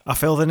I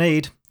feel the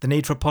need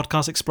for a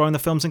podcast exploring the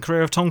films and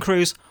career of Tom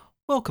Cruise.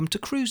 Welcome to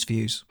Cruise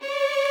Views.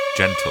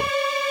 Gentle.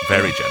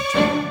 Very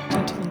gentle.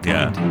 Gentle and kind.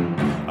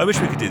 Yeah. I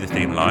wish we could do the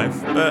theme live,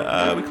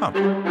 but we can't.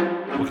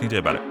 What can you do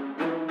about it?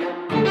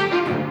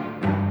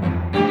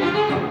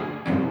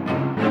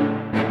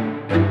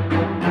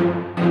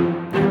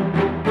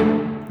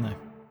 No.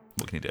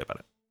 What can you do about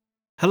it?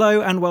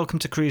 Hello and welcome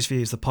to Cruise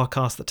Views, the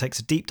podcast that takes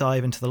a deep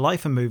dive into the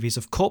life and movies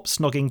of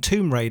corpse-snogging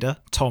Tomb Raider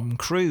Tom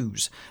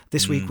Cruise.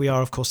 This week we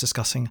are, of course,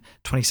 discussing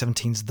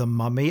 2017's The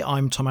Mummy.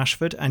 I'm Tom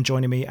Ashford, and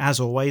joining me, as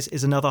always,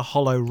 is another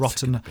hollow,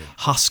 rotten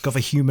husk of a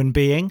human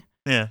being.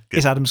 Yeah, good.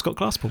 Is Adam Scott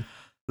Glasspool.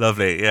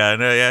 Lovely. Yeah,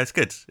 no, yeah, it's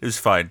good. It was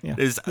fine. Yeah.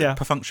 It was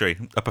perfunctory.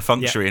 A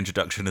perfunctory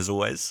introduction, as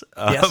always.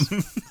 Yes.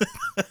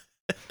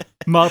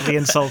 Mildly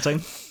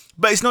insulting.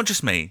 But it's not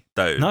just me,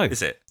 though,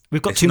 is it?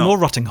 We've got It's two not. more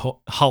rotting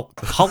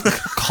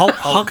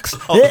husks.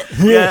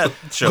 Yeah,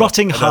 sure.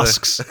 Rotting Another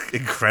husks.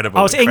 Incredible.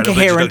 I was incoherent,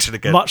 introduction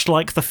again. much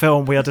like the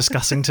film we are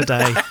discussing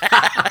today.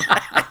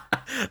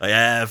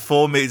 Yeah,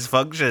 form meets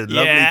function.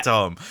 Lovely, Yeah.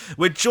 Tom.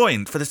 We're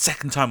joined for the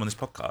second time on this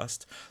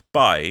podcast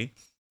by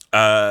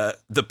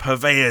the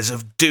purveyors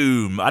of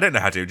doom. I don't know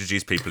how to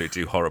introduce people who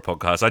do horror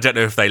podcasts. I don't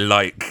know if they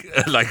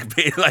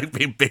like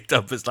being picked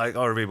up as like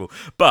horror people.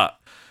 But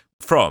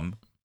from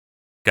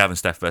Gav and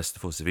Stef versus the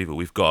Forces of Evil,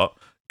 we've got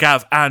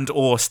Gav and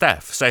or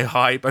Stef. Say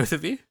hi, both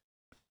of you.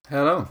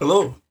 Hello.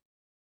 Hello.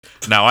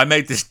 Now, I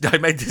made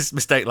this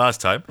mistake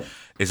last time.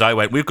 Is I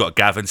went, we've got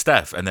Gav and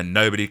Stef, and then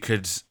nobody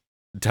could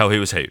tell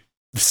who was who.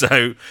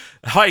 So,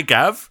 hi,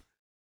 Gav.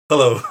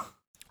 Hello.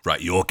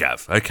 Right, you're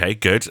Gav. Okay,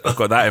 good. I've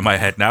got that in my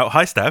head now.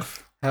 Hi,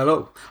 Steph.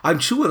 Hello. I'm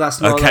sure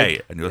that's not Okay,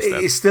 like, and you're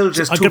Steph. it's still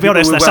just I'm two gonna be people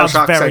honest, with that Welsh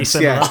sounds very accents.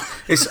 similar.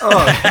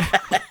 Yeah.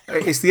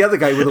 It's the other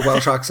guy with a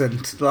Welsh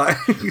accent. Like,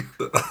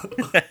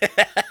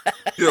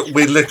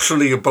 We're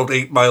literally about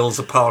 8 miles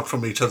apart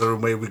from each other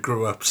and where we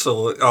grew up,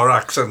 so our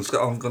accents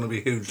aren't going to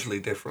be hugely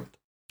different.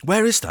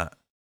 Where is that?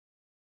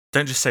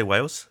 Don't just say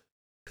Wales.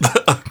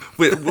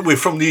 We're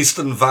from the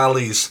Eastern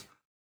Valleys.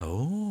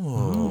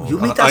 Oh. you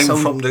made that I'm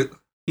sound. from the.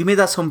 You made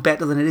that sound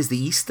better than it is. The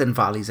Eastern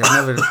Valleys.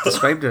 I've never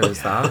described it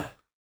as that.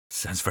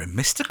 Sounds very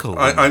mystical.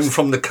 I'm almost.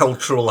 from the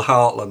cultural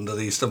heartland of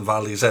the Eastern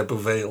Valleys,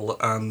 Ebervale,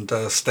 and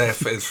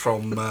Steph is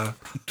from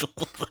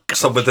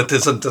somewhere that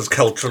isn't as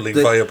culturally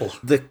viable.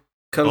 The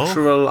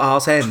cultural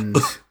arse end.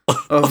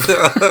 Of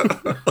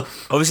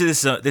Obviously,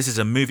 this is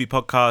a movie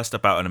podcast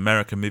about an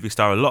American movie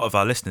star. A lot of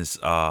our listeners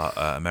are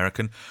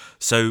American.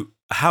 So,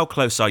 how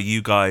close are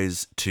you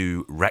guys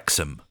to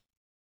Wrexham?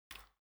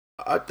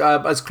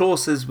 as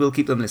close as we'll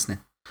keep them listening.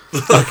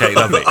 Okay,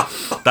 lovely.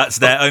 That's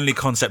their only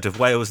concept of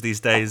Wales these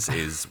days,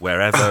 is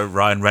wherever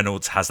Ryan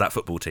Reynolds has that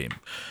football team.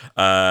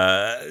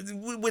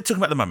 We're talking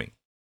about The Mummy.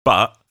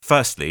 But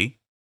firstly,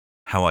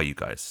 how are you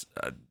guys?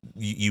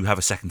 You have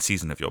a second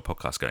season of your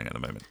podcast going at the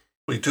moment.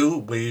 We do.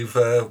 We've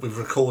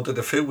recorded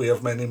a few. We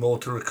have many more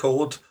to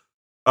record.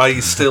 I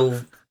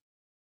still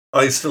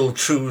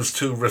choose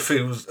to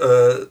refuse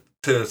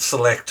to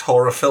select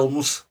horror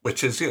films,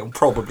 which is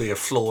probably a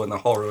flaw in a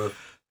horror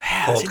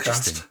That's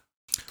interesting. podcast.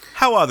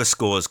 How are the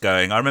scores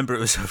going? I remember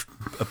it was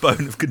a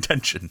bone of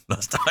contention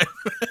last time.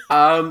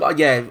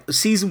 Yeah,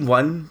 season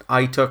 1,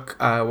 I took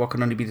what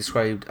can only be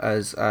described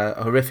as a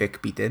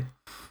horrific beating.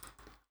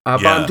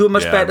 But I'm doing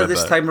much better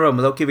this time around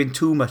without giving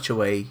too much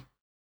away.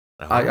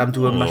 I'm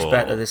doing much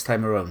better this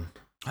time around.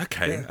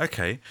 Okay,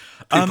 okay.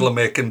 People are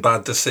making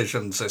bad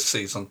decisions this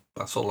season.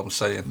 That's all I'm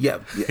saying. Yeah.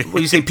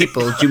 When you say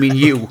people, do you mean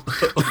you?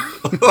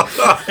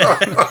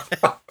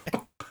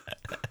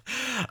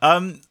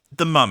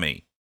 The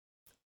Mummy.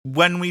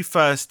 When we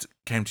first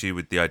came to you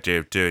with the idea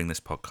of doing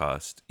this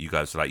podcast, you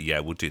guys were like, yeah,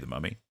 we'll do The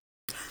Mummy.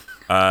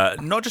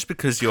 Not just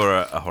because you're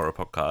a horror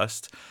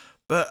podcast,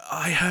 but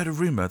I heard a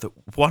rumour that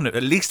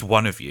at least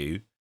one of you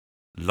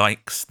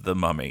likes The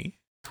Mummy.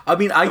 I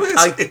mean, I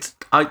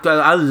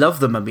love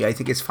The Mummy. I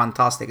think it's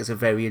fantastic. It's a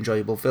very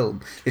enjoyable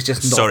film. It's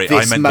just not Sorry,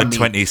 this I meant Mummy. the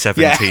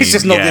 2017. Yeah, it's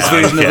just not this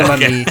version of The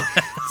Mummy.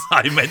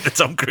 I meant the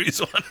Tom Cruise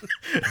one.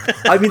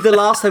 I mean, the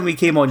last time we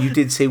came on, you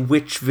did say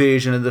which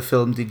version of the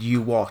film did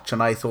you watch,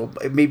 and I thought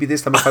maybe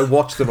this time if I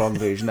watched the wrong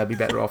version, I'd be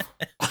better off.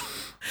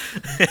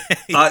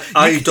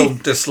 I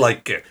don't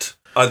dislike it.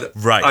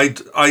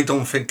 Right. I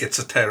don't think it's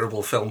a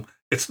terrible film.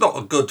 It's not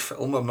a good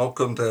film. I'm not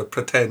going to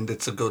pretend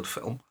it's a good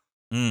film.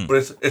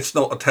 But it's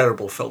not a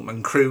terrible film.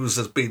 And Cruise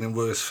has been in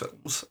worse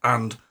films.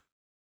 And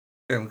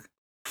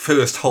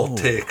first hot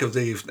take of the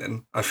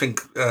evening, I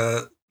think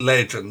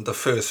Legend, the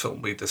first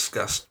film we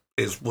discussed,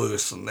 is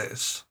worse than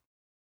this.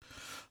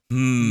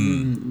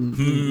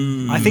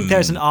 I think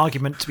there's an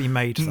argument to be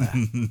made there.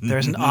 There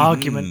is an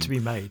argument to be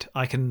made.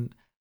 I can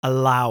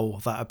allow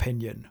that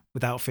opinion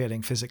without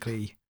feeling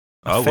physically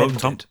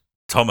offended. Well,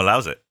 Tom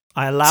allows it.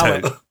 I allow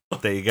it.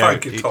 There you go.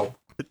 Thank you, Tom.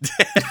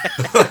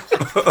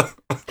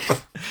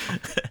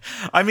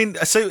 I mean,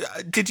 so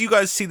did you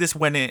guys see this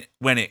when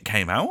it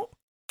came out?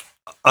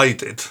 I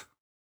did.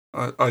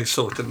 I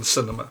saw it in the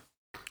cinema.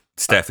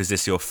 Steph, is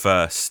this your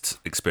first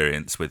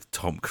experience with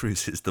Tom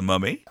Cruise's The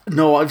Mummy?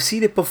 No, I've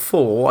seen it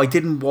before. I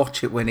didn't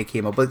watch it when it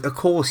came out, but of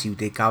course you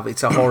did, Gav.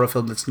 It's a horror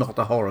film that's not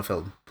a horror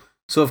film.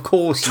 So of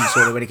course you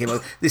saw it when it came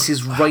out. This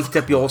is right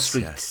up your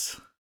street.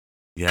 Yes.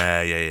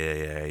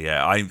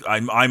 Yeah.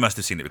 I must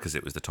have seen it because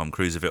it was the Tom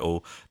Cruise of it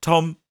all.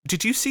 Tom,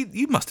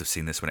 you must have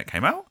seen this when it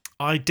came out?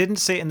 I didn't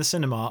see it in the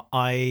cinema.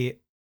 I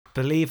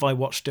believe I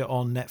watched it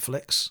on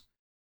Netflix.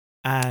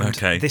 And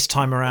this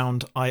time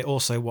around, I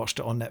also watched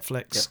it on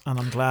Netflix. And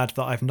I'm glad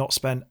that I've not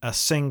spent a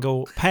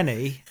single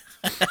penny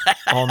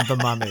on The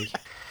Mummy.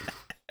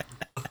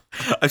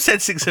 I'm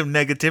sensing some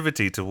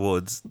negativity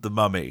towards The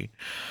Mummy.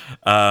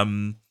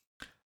 Let's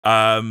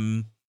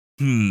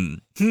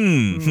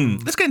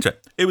get into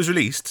it. It was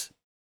released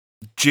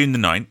June the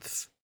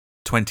 9th,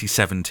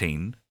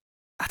 2017.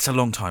 That's a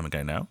long time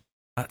ago now.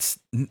 That's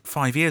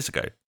 5 years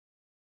ago.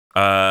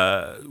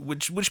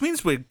 Which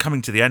means we're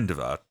coming to the end of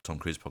our Tom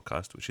Cruise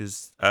podcast, which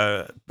is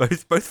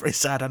both very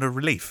sad and a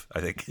relief, I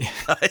think.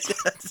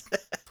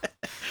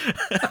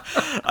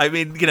 I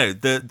mean, you know,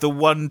 the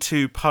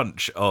 1-2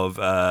 punch of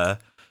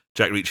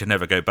Jack Reacher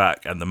Never Go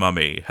Back and The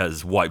Mummy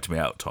has wiped me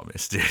out, Tom.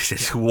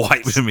 It's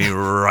wiped me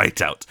right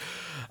out.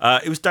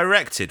 It was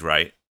directed,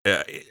 right?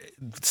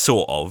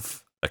 Sort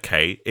of,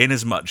 okay, in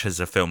as much as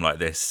a film like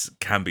this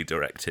can be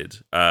directed,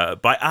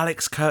 by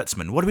Alex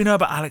Kurtzman. What do we know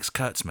about Alex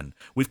Kurtzman?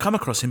 We've come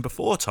across him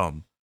before,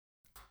 Tom.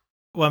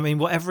 Well, I mean,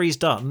 whatever he's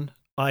done,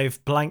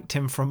 I've blanked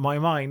him from my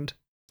mind.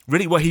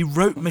 Really? Well, he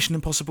wrote Mission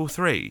Impossible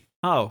 3.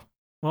 Oh,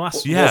 well,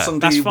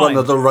 Wasn't he fine. one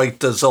of the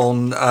writers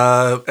on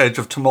Edge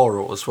of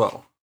Tomorrow as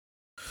well?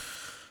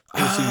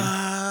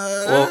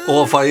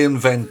 Or have I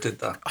invented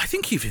that? I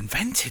think you've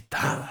invented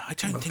that. I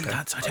don't think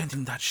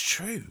that's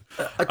true.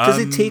 Does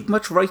it take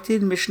much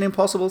writing? Mission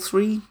Impossible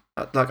 3,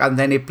 and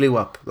then it blew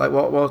up. Like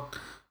what?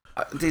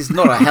 It's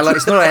not a hell.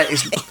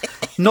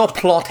 It's not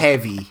plot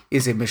heavy,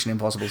 is it? Mission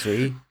Impossible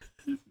 3.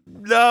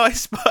 No, I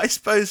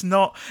suppose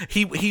not.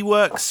 He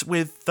works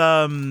with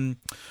J.J.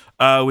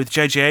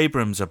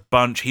 Abrams a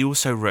bunch. He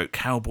also wrote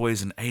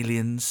Cowboys and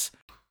Aliens.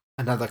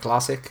 Another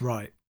classic,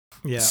 right?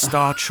 Yeah.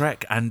 Star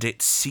Trek and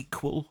its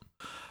sequel.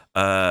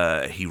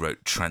 He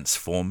wrote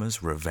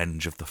Transformers: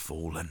 Revenge of the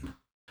Fallen,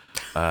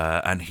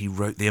 and he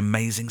wrote The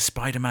Amazing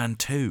Spider-Man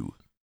 2.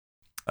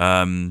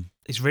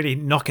 He's really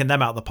knocking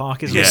them out of the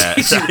park, isn't he?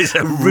 He's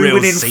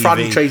ruining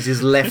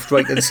franchises left,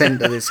 right, and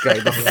centre. This guy,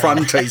 the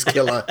franchise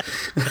killer.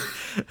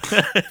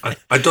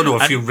 I don't know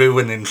if you're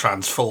ruining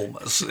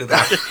Transformers. Well,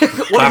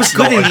 it was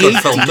good in the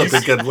 80s. Film to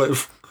begin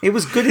with. It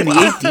was good in the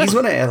 80s,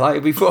 wasn't it?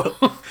 Like before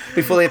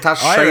they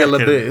attached Shia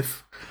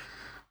LaBeouf.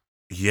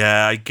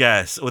 Yeah, I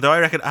guess. Although I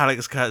reckon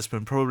Alex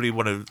Kurtzman probably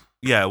one of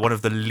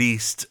the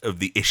least of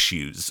the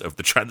issues of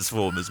the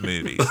Transformers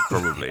movies,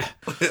 probably.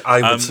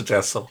 I would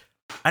suggest so.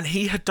 And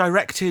he had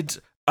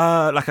directed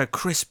like a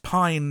Chris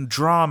Pine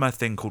drama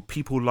thing called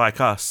People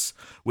Like Us,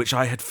 which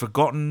I had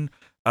forgotten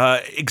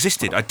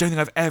existed. I don't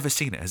think I've ever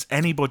seen it. Has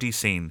anybody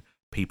seen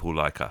People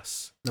Like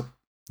Us? Nope.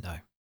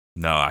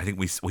 No, I think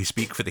we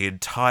speak for the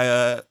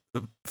entire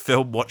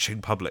film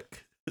watching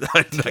public.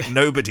 Like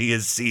nobody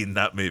has seen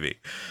that movie.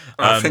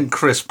 I think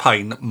Chris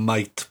Pine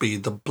might be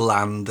the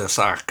blandest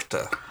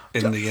actor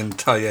in the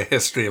entire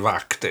history of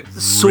acting.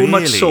 So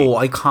much so,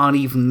 I can't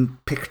even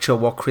picture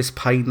what Chris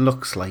Pine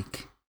looks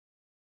like.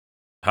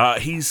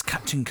 He's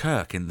Captain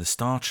Kirk in the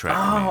Star Trek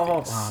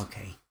movies. Oh,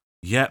 okay.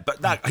 Yeah,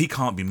 but he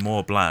can't be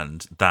more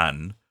bland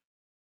than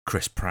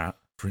Chris Pratt,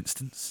 for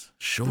instance.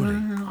 Surely.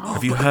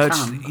 Have you heard,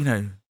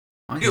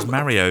 his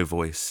Mario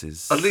voice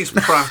is... At least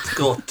Pratt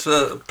got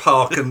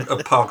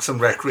Parks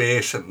and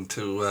Recreation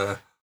to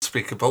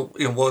speak about.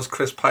 What has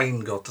Chris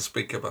Pine got to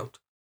speak about?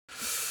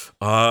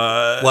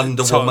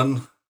 Wonder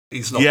Woman.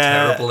 He's not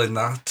terrible in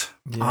that.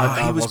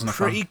 Yeah, he was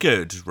pretty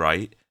good,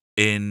 right,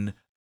 in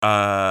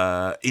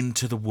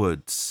Into the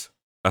Woods,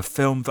 a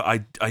film that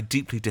I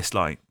deeply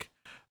dislike.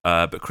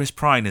 But Chris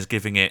Pine is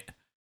giving it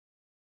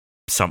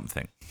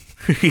something.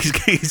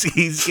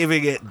 he's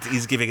giving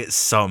it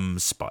some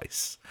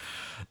spice.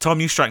 Tom,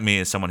 you strike me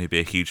as someone who'd be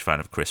a huge fan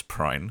of Chris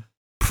Pine.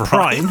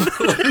 Prime?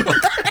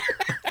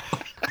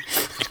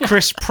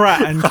 Chris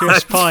Pratt and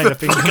Chris Pine have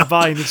been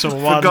combined into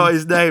one. I forgot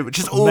his name, which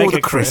is all the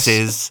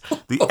Chris's,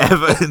 the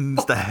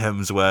Evans, the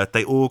Hemsworth,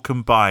 they all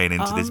combine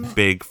into this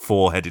big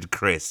four-headed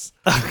Chris.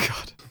 Oh,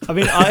 God. I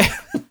mean,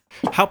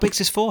 how big's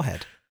his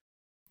forehead?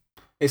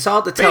 It's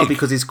hard to tell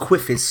because his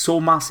quiff is so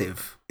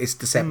massive, it's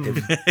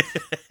deceptive.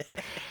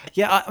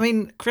 Yeah, I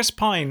mean, Chris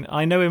Pine,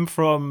 I know him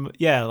from,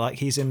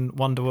 he's in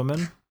Wonder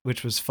Woman,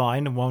 which was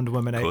fine, and Wonder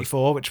Woman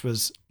 84, which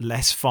was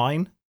less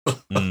fine.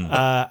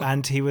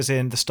 And he was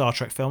in the Star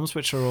Trek films,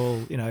 which are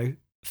all,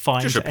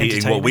 fine. Just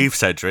repeating what we've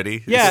said,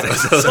 really. Yeah.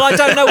 Well, I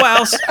don't know what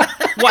else.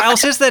 What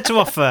else is there to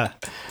offer?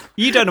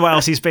 You don't know what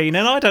else he's been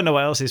in. I don't know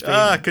what else he's been in.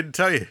 I couldn't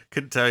tell you.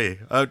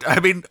 I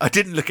mean, I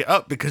didn't look it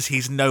up because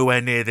he's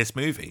nowhere near this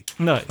movie.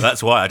 No.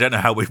 That's why I don't know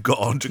how we've got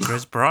on to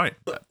Chris Pine.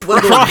 But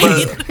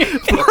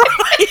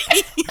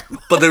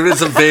there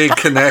is a vague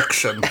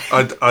connection.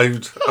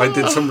 I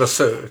did some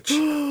research.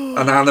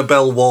 And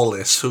Annabelle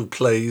Wallis, who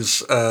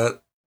plays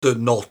the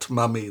not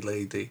mummy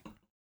lady.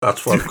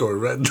 That's what I've got to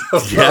read.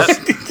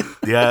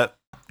 Yeah,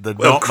 the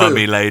not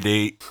mummy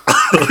lady.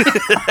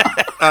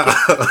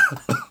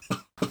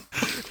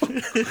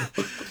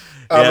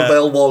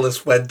 Annabelle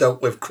Wallace went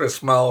out with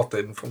Chris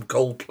Martin from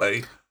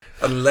Coldplay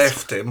and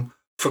left him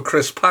for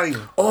Chris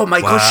Pine. Oh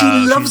my God,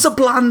 she loves a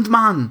bland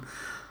man.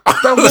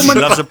 That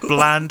woman loves a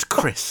bland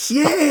Chris.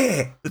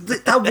 Yeah,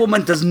 that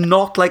woman does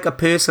not like a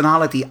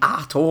personality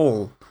at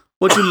all.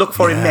 What do you look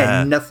for in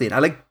men? Nothing. I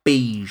like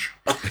beige.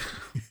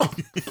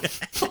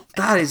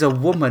 That is a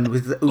woman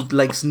who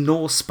likes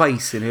no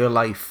spice in her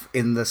life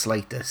in the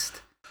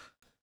slightest.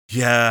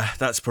 Yeah,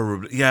 that's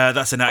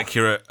an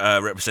accurate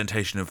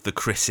representation of the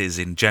Chris's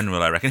in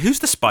general, I reckon. Who's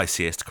the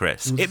spiciest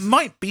Chris? It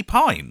might be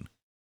Pine.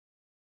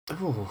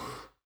 Oh.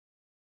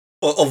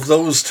 Of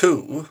those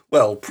two,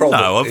 well, probably.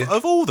 No,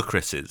 of all the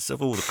Chris's.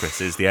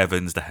 The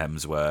Evans, the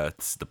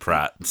Hemsworths, the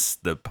Pratts,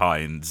 the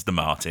Pines, the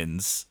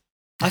Martins.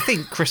 I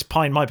think Chris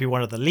Pine might be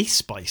one of the least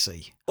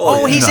spicy.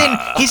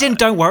 He's in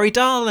Don't Worry,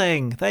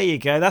 Darling. There you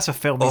go. That's a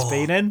film he's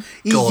been in.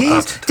 God,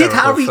 that's a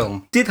terrible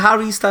film. Did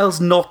Harry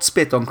Styles not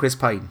spit on Chris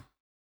Pine?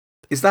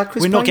 Is that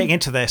Chris Pine? We're not getting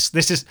into this.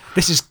 This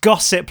is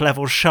gossip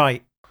level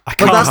shite. I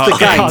But can't, that's the I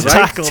guy, can't right?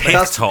 tackle this.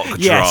 TikTok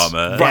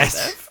drama.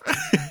 Yes.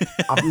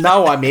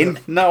 Now I'm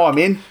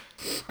in.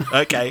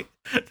 Okay,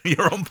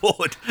 you're on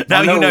board.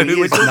 Now you know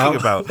who we're talking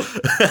about.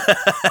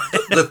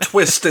 The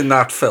twist in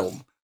that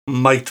film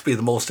might be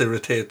the most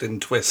irritating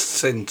twist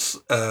since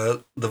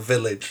The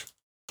Village.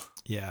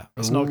 Yeah,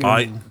 it's not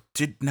good.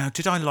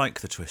 Did I like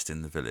the twist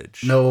in The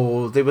Village?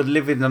 No, they were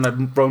living on a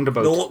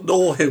roundabout.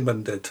 No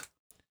human did.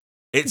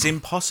 It's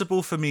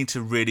impossible for me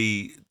to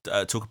really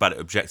talk about it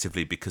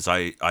objectively because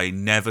I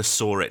never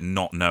saw it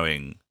not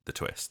knowing the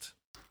twist.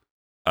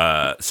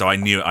 So I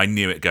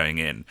knew it going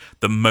in.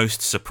 The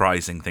most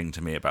surprising thing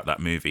to me about that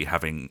movie,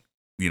 having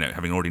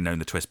already known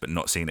the twist but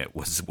not seen it,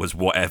 was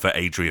whatever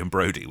Adrian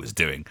Brody was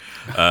doing,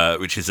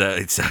 which is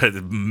it's a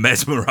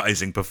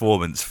mesmerising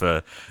performance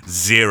for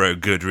zero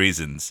good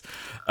reasons.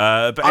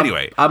 But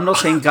anyway, I'm not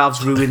saying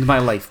Gav's ruined my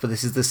life, but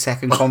this is the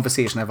second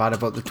conversation I've had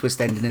about the twist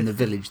ending in The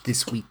Village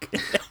this week,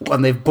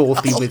 and they've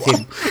both been with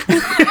him.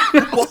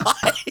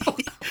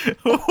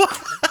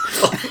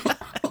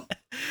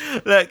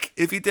 Look,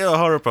 if you do a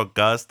horror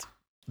podcast,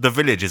 The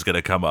Village is going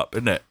to come up,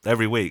 isn't it?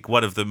 Every week.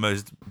 One of the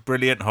most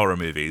brilliant horror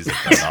movies of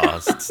the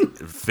last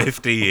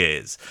 50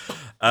 years.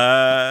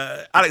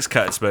 Alex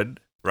Kurtzman,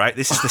 right?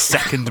 This is the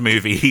second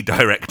movie he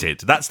directed.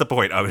 That's the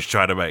point I was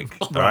trying to make,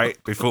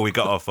 right? Before we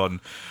got off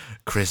on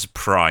Chris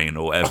Pine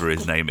or whatever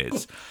his name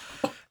is.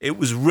 It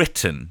was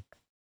written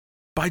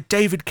by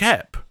David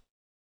Koepp,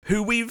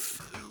 who we've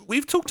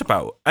talked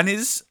about and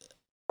is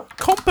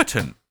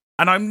competent.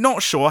 And I'm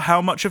not sure how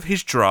much of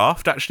his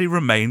draft actually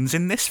remains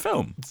in this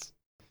film.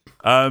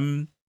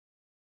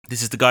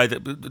 This is the guy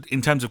that,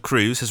 in terms of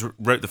Cruise,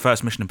 wrote the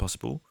first Mission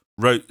Impossible,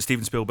 wrote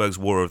Steven Spielberg's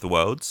War of the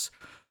Worlds,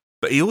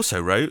 but he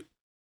also wrote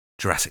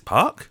Jurassic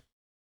Park,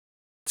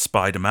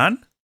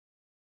 Spider-Man,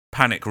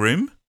 Panic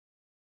Room.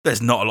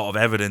 There's not a lot of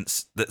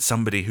evidence that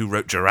somebody who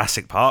wrote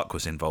Jurassic Park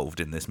was involved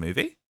in this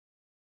movie.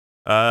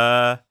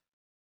 But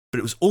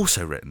it was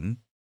also written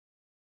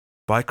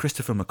by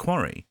Christopher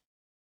McQuarrie,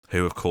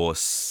 who, of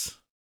course,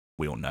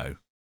 we all know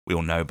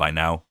by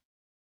now.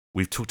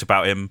 We've talked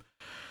about him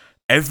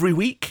every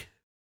week,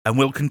 and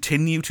we'll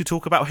continue to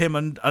talk about him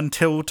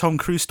until Tom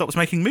Cruise stops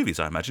making movies,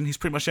 I imagine. He's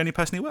pretty much the only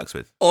person he works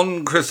with.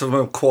 On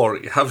Christopher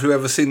McQuarrie, have you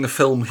ever seen the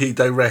film he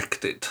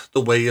directed, The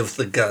Way of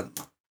the Gun?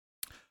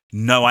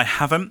 No, I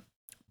haven't,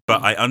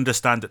 but I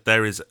understand that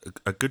there is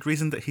a good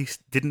reason that he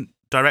didn't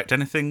direct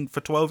anything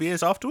for 12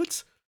 years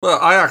afterwards. Well,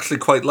 I actually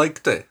quite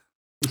liked it.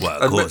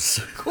 Well, of course.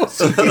 Of course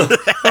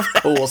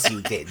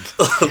you did.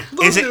 Of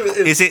course you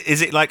did.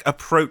 Is it like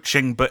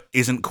approaching but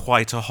isn't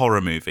quite a horror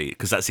movie?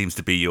 Because that seems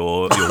to be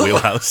your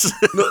wheelhouse.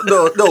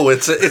 No,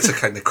 it's a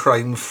kind of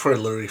crime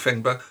thrillery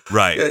thing, but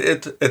right.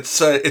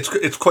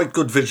 It's quite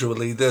good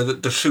visually. The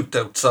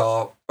shootouts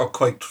are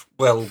quite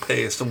well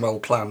paced and well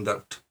planned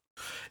out.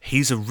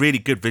 He's a really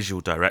good visual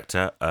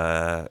director.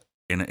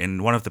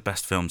 In one of the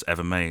best films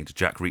ever made,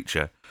 Jack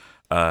Reacher.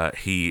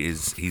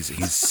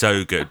 He's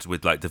so good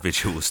with like the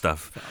visual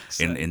stuff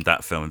in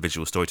that film and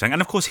visual storytelling,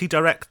 and of course he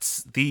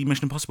directs the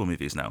Mission Impossible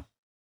movies now.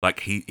 Like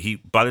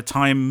he by the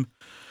time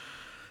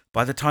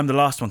the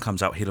last one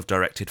comes out, he'll have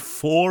directed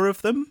 4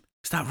 of them.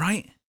 Is that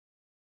right?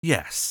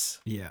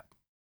 Yes. Yeah.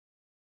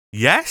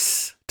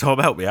 Yes. Tom,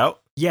 help me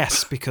out.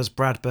 Yes, because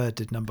Brad Bird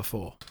did number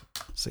 4.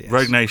 So yes.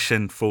 Rogue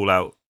Nation,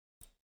 Fallout,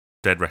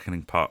 Dead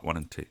Reckoning Part 1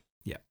 and 2.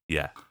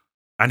 Yeah.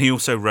 And he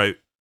also wrote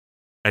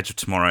Edge of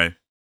Tomorrow.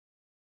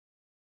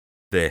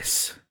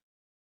 This.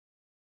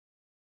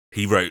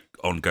 He wrote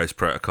on Ghost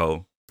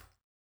Protocol.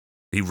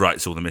 He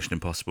writes all the Mission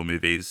Impossible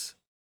movies.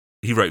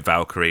 He wrote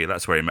Valkyrie.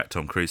 That's where he met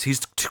Tom Cruise.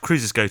 He's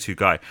Cruise's go-to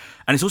guy.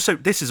 And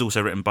this is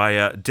also written by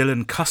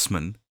Dylan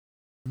Kussman,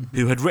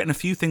 who had written a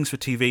few things for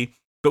TV,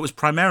 but was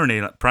primarily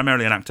an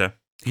actor.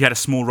 He had a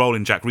small role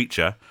in Jack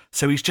Reacher,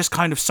 so he's just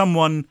kind of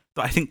someone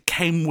that I think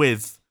came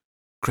with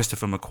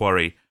Christopher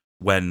McQuarrie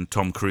when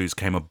Tom Cruise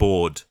came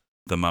aboard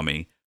The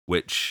Mummy,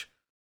 which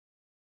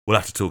we'll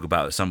have to talk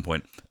about at some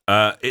point.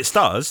 It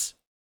stars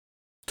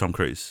Tom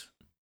Cruise.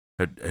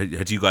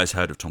 Had you guys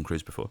heard of Tom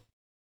Cruise before?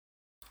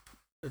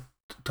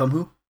 Tom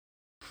who?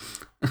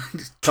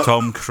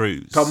 Tom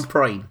Cruise. Tom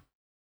Prine.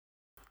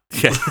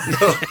 Yeah.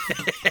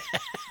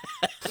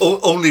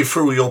 Only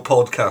through your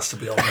podcast, to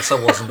be honest.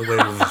 I wasn't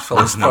aware of his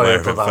films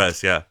prior to that.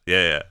 First, yeah.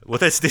 Well,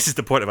 this is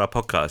the point of our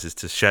podcast, is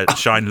to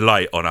shine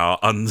light on our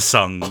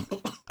unsung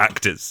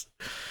actors.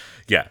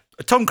 Yeah,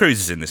 Tom Cruise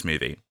is in this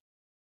movie.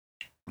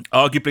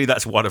 Arguably,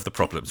 that's one of the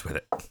problems with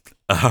it.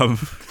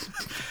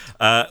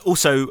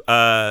 Also,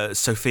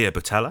 Sophia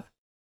Boutella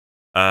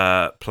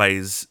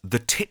plays the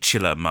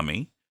titular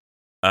mummy.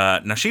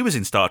 Now, she was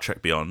in Star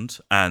Trek Beyond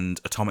and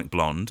Atomic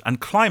Blonde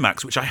and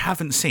Climax, which I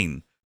haven't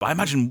seen. But I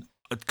imagine,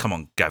 come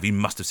on, Gav, you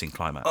must have seen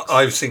Climax.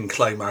 I've seen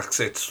Climax.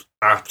 It's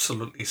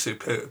absolutely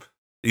superb.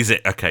 Is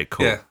it? Okay,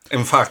 cool. Yeah.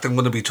 In fact, I'm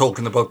going to be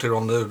talking about it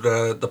on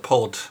the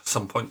pod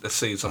some point this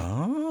season.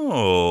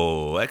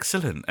 Oh,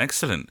 excellent.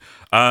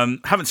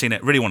 Haven't seen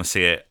it. Really want to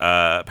see it.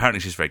 Apparently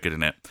she's very good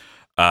in it.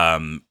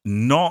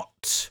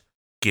 Not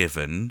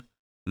given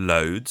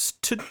loads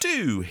to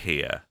do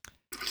here.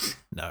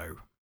 No.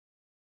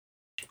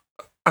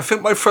 I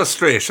think my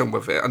frustration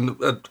with it, and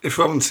if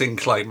you haven't seen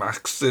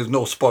Climax, there's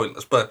no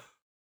spoilers, but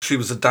she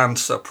was a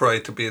dancer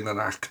prior to being an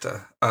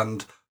actor,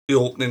 and the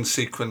opening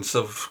sequence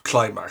of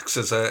Climax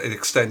is an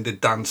extended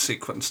dance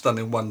sequence done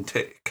in one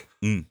take.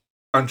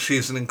 And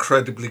she's an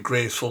incredibly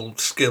graceful,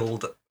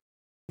 skilled,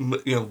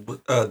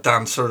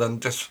 dancer,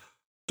 and just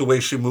the way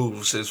she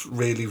moves is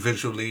really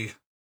visually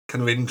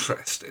kind of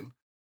interesting.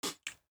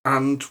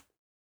 And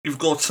you've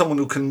got someone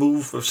who can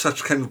move with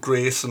such kind of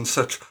grace and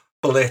such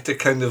balletic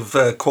kind of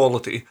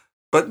quality,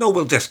 but no,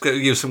 we'll just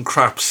use some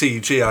crap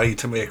CGI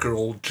to make her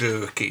all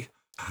jerky.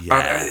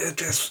 Yeah. And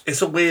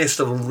it's a waste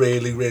of a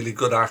really, really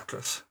good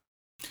actress.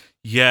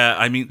 Yeah,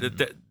 I mean,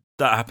 that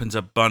happens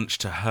a bunch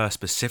to her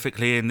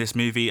specifically in this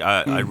movie.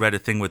 I read a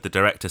thing with the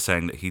director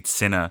saying that he'd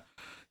seen a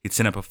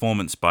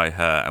performance by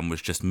her and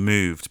was just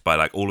moved by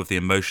like all of the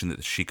emotion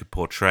that she could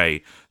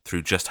portray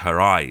through just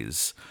her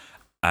eyes.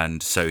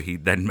 And so he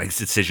then makes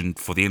a decision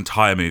for the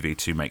entire movie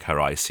to make her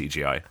eyes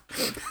CGI.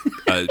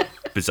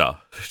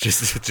 Bizarre.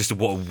 Just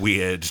what a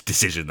weird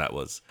decision that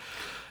was.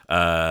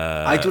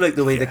 I do like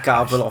the way that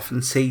Gav will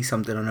often say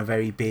something on a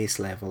very base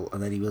level,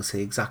 and then he will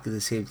say exactly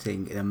the same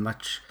thing in a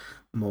much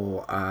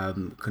more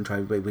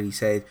contrived way. When he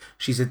said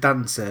she's a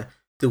dancer,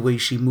 the way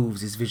she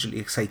moves is visually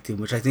exciting,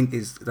 which I think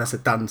that's a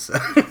dancer.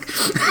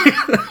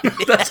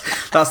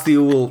 that's the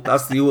whole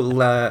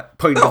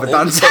point of a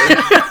dancer.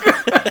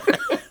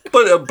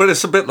 But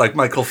it's a bit like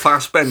Michael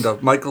Fassbender.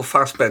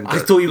 I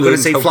thought you were going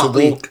to say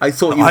flatly. I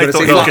thought you were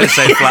going to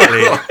say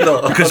flatly.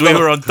 Because we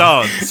were on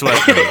dance,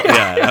 weren't we?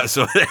 Yeah, that's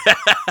what.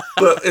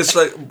 But it's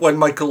like when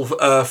Michael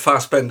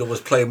Fassbender was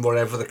playing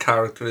whatever the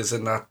character is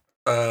in that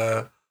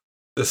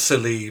the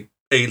silly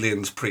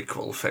Aliens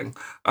prequel thing,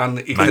 and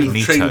he kind of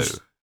changed.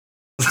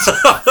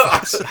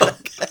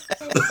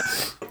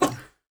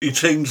 He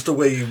changed the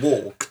way he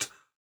walked,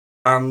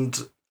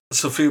 and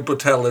Sophia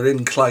Boutella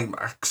in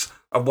Climax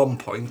at one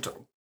point,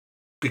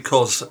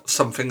 because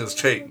something has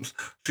changed,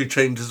 she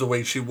changes the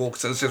way she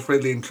walks, and it's just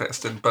really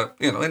interesting. But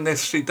in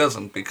this she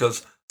doesn't,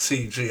 because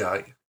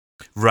CGI.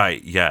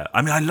 Right, yeah.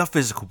 I mean, I love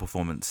physical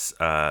performance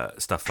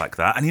stuff like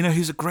that, and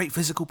who's a great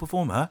physical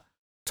performer?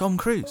 Tom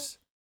Cruise.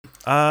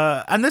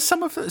 And there's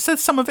some of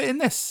it in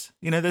this.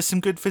 There's some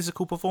good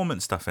physical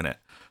performance stuff in it.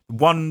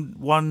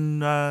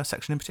 One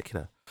section in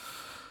particular.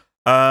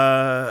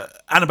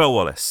 Annabelle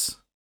Wallis.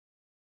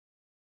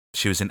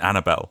 She was in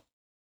Annabelle,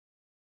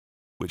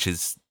 which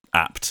is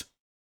apt.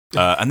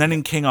 And then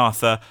in King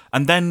Arthur,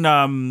 and then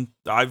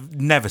I've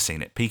never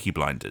seen it, Peaky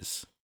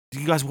Blinders.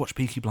 Did you guys watch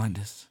Peaky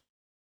Blinders?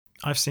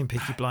 I've seen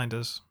Peaky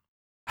Blinders.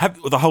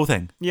 The whole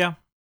thing? Yeah.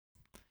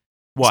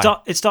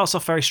 Why? It starts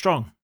off very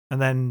strong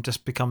and then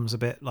just becomes a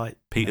bit like...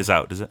 Peters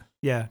out, does it?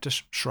 Yeah,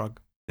 just shrug.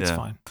 It's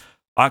fine.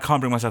 I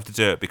can't bring myself to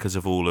do it because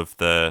of all of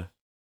the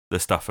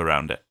stuff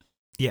around it.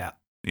 Yeah.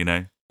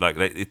 Like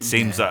it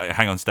seems like...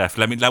 Hang on, Steph.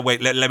 Let me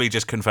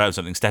just confirm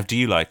something. Steph, do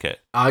you like it?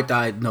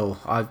 No,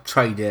 I've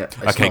tried it.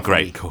 It's okay,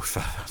 great. Cool.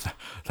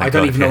 I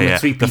don't even know the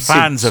 3-piece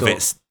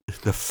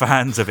The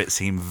fans of it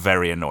seem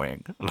very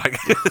annoying. Like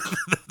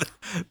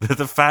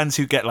the fans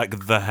who get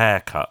like the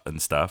haircut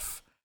and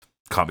stuff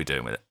can't be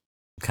doing with it.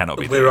 Cannot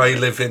be. Where I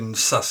live in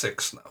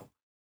Sussex now,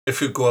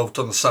 if you go out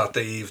on a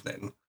Saturday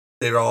evening,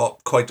 there are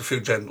quite a few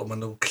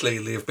gentlemen who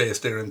clearly have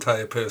based their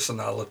entire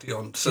personality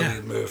on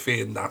Cillian Murphy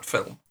in that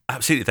film.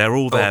 Absolutely, they're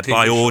all there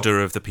by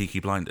order of the Peaky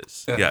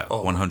Blinders. Yeah,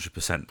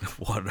 100%,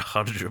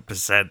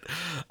 100%.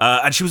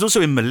 And she was also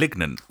in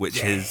 *Malignant*,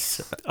 which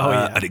is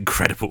an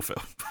incredible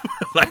film.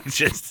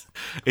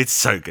 It's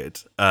so good.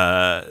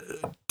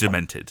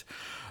 Demented.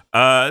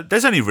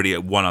 There's only really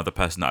one other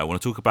person that I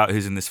want to talk about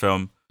who's in this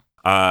film.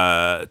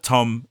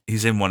 Tom,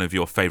 he's in one of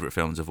your favourite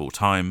films of all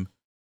time.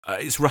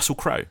 It's Russell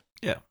Crowe.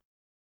 Yeah.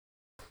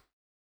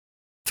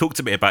 Talk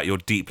to me about your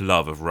deep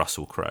love of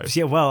Russell Crowe.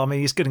 Yeah, well, I mean,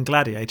 he's good in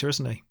Gladiator,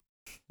 isn't he?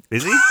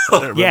 Is he?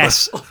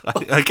 Yes.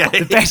 Okay.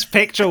 The best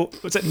picture,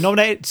 was it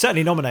nominated?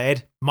 Certainly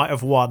nominated. Might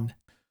have won.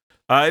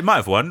 It might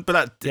have won,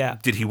 but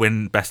did he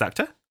win Best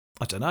Actor?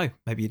 I don't know.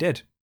 Maybe he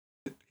did.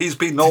 He's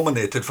been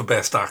nominated for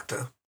Best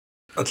Actor.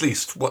 At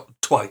least,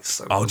 twice.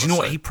 Do you know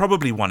what? He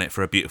probably won it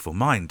for A Beautiful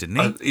Mind,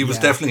 didn't he? He was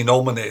definitely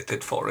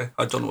nominated for it.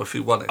 I don't know if he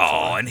won it for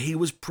it. And he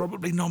was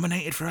probably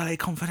nominated for LA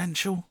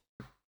Confidential.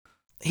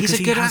 He's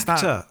a good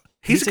actor.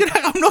 He's a good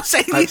actor. I'm not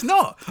saying he's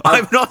not.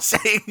 I'm not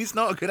saying he's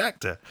not a good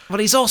actor. Well,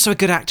 he's also a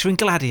good actor in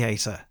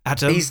Gladiator,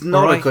 Adam. He's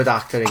not a good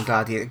actor in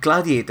Gladiator.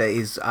 Gladiator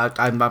is...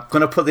 I'm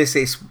going to put this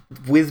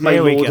with my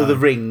Lord of the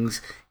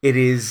Rings. It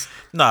is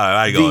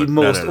the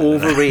most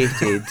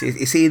overrated.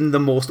 It's in the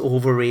most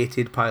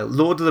overrated pile.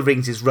 Lord of the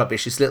Rings is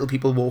rubbish. It's little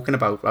people walking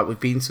about. Right, we've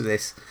been through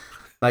this.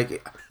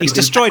 Like, he's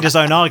destroyed his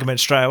own argument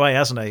straight away,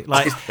 hasn't he?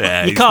 Like, he's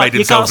made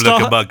himself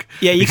look a mug.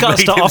 Yeah, you can't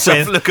start off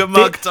with look a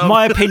mug, Tom.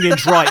 My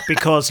opinion's right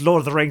because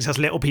Lord of the Rings has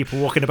little people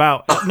walking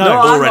about.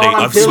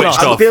 I've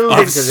switched off.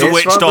 I've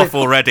switched off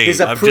already.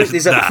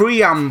 There's a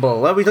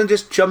preamble. We don't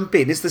just jump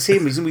in. It's the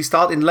same reason we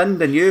start in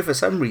London here for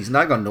some reason.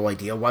 I got no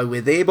idea why we're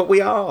there, but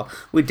we are.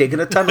 We're digging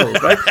a tunnel,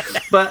 right?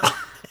 But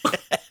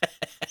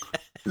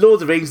Lord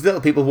of the Rings,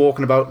 little people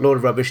walking about, load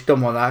of rubbish,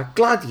 don't want that.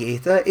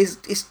 Gladiator is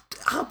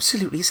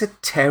absolutely, it's a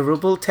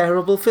terrible,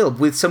 terrible film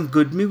with some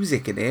good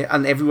music in it,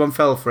 and everyone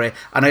fell for it,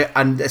 and a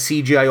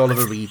CGI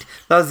Oliver Reed.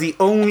 That's the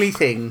only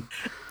thing.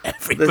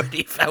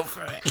 Everybody fell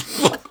for it.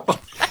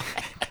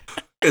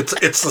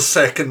 It's the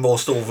second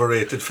most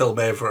overrated film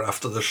ever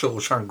after The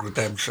Shawshank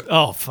Redemption.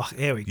 Oh, fuck,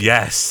 here we go.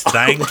 Yes,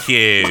 thank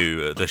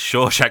you. The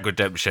Shawshank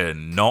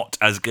Redemption, not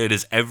as good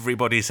as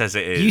everybody says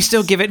it is. You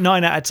still give it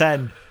 9 out of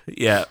 10.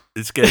 Yeah,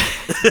 it's good.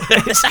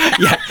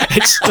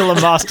 It's still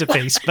a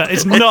masterpiece, but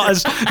it's not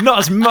as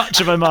much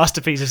of a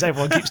masterpiece as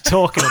everyone keeps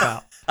talking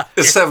about.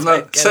 It's a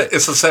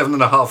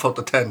 7.5 out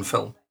of 10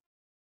 film.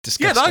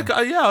 Disgusting. I'll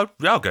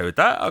go with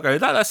that.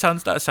 That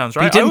sounds right.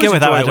 But you didn't go with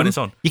that, Adam. When it's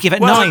on. You give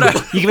it 9. No.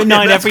 You give it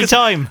 9 every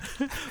time.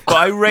 But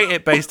I rate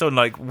it based on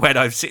like when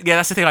I've seen. Yeah,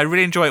 that's the thing. I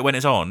really enjoy it when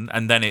it's on,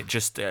 and then it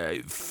just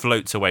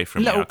floats away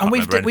from me. And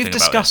we've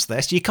discussed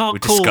this. You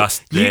can't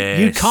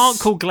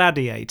call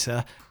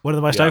Gladiator one of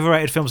the most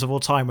overrated films of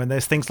all time when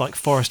there's things like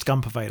Forrest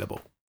Gump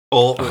available.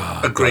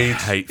 Agreed. I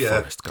hate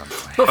Forrest Gump.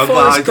 But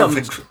Forrest Gump,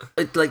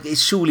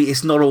 surely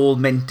it's not all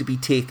meant to be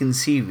taken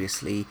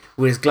seriously,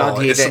 whereas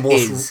Gladiator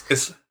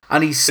is.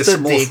 And he's stood the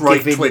most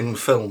right-wing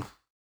film.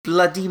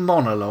 Bloody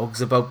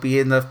monologues about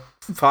being the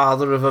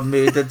father of a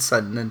murdered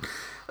son and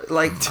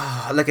like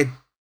a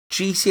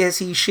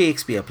GCSE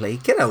Shakespeare play.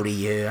 Get out of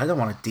here! I don't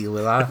want to deal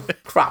with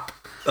that crap.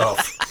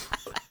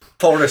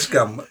 Forrest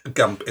Gump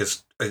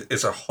is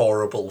a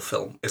horrible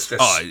film. It's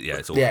just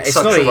it's awful. It's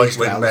such not a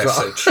right-wing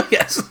message. Well.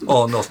 Yes.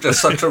 Oh no,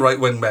 just such a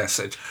right-wing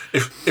message.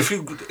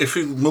 If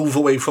you move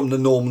away from the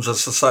norms of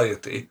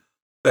society,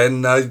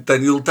 then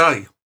you'll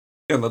die.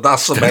 You know,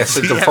 that's the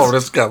message of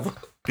Forrest Gump.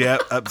 Yeah,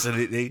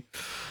 absolutely.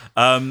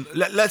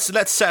 Let's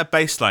set a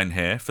baseline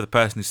here for the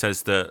person who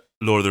says that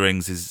Lord of the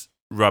Rings is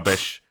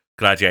rubbish,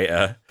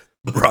 Gladiator,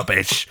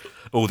 rubbish,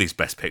 all these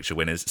Best Picture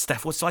winners.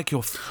 Steph, what's like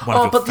your one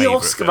of your but the favourite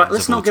Oscar, films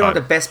let's of not all get on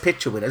time? to Best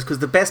Picture winners, because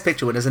the Best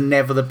Picture winners are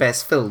never the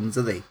best films,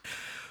 are they?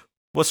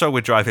 What's wrong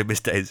with Driving Miss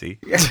Daisy?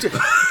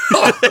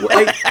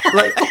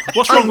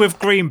 What's wrong with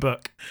Green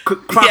Book?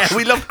 Yeah,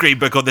 we love Green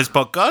Book on this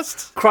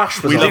podcast.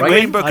 Crash was we love right.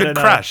 Green Book and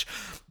Crash.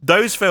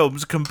 Those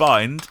films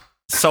combined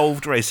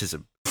solved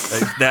racism.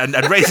 And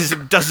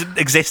racism doesn't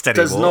exist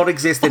anymore. Does not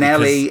exist in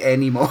LA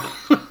anymore.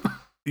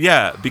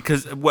 Yeah,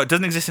 because it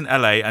doesn't exist in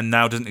LA and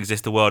now doesn't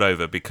exist the world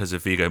over because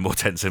of Viggo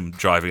Mortensen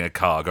driving a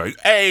car going,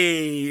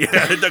 "Hey,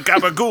 the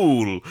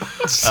gabagool."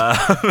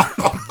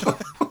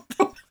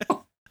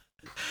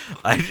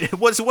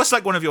 What's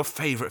like one of your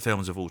favourite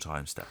films of all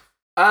time, Steph?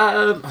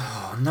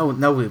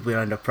 No, we're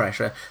under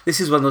pressure. This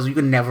is one of those you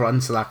can never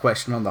answer that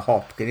question on the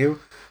hop, can you?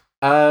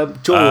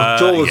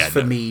 Jaws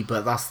for me,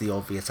 but that's the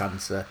obvious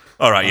answer.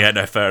 All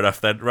right, fair enough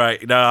then.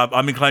 Right, no,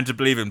 I'm inclined to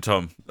believe him,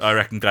 Tom. I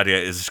reckon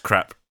Gladiator is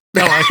crap.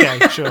 Oh, okay,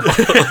 sure.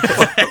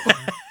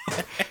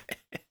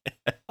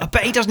 I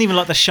bet he doesn't even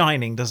like The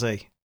Shining, does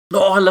he?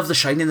 No, I love The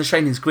Shining. The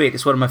Shining's great.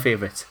 It's one of my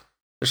favourites.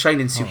 The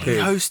Shining's superb. He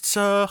hosts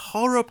a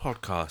horror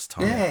podcast,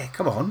 Tom. Yeah,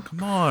 come on.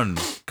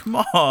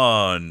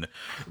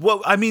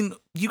 Well, I mean,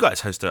 you guys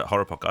host a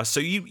horror podcast,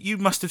 so you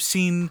must have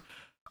seen.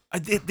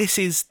 This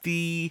is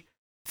the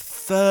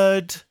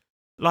third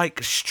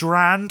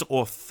strand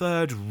or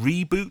third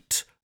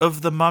reboot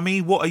of The Mummy.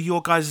 What are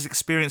your guys'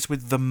 experience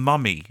with The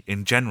Mummy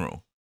in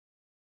general?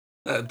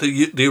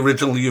 The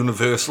original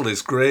Universal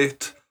is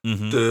great.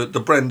 Mm-hmm. The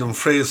Brendan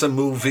Fraser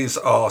movies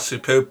are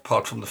superb,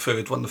 apart from the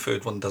third one. The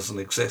third one doesn't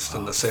exist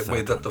in the same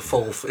way that the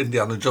fourth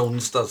Indiana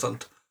Jones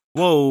doesn't.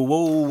 Whoa.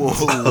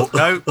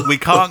 No, we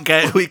can't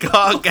get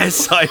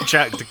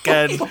sidetracked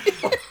again.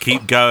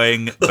 Keep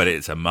going, but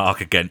it's a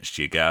mark against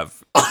you,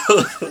 Gav.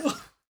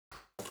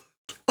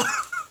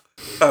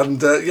 And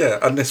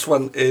this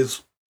one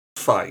is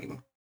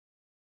fine.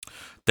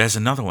 There's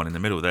another one in the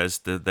middle. There's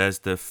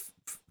the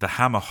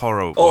Hammer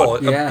horror one. Oh,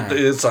 yeah.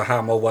 There's a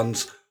Hammer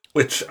ones.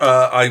 which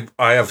I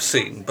have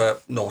seen,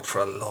 but not for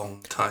a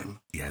long time.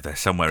 Yeah, they're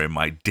somewhere in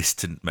my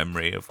distant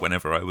memory of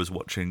whenever I was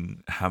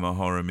watching Hammer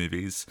horror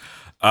movies.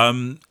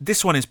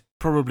 This one is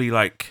probably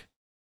like,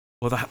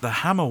 well, the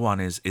Hammer one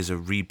is a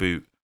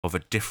reboot of a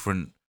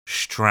different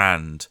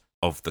strand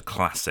of the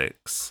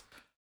classics,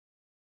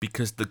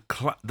 because the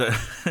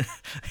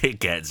it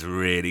gets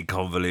really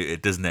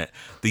convoluted, doesn't it?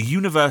 The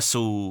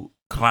Universal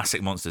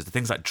classic monsters, the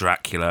things like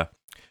Dracula,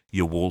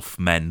 your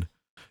Wolfmen,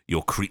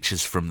 your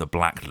Creatures from the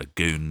Black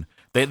Lagoon.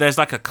 There's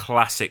like a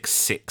classic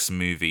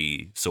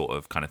 6-movie sort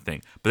of kind of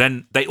thing. But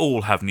then they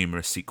all have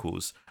numerous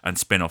sequels and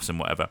spin-offs and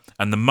whatever.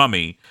 And The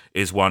Mummy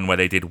is one where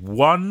they did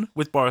one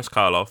with Boris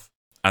Karloff,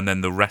 and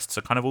then the rest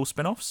are kind of all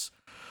spin-offs.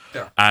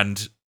 Yeah.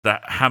 And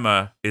that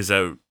Hammer is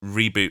a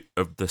reboot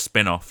of the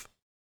spin-off.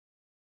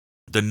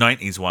 The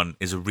 90s one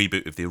is a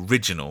reboot of the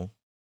original,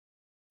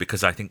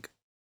 because I think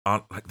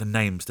aren't like the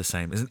names the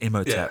same? Isn't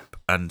Imhotep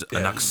and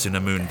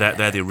Anaxunamun?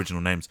 They're the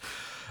original names.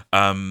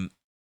 And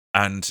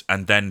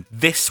then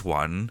this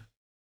one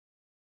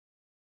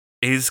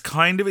is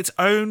kind of its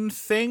own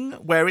thing,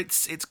 where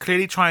it's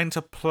clearly trying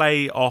to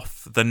play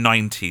off the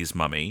 90s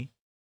Mummy,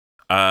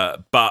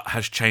 but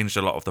has changed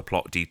a lot of the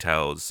plot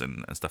details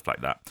and stuff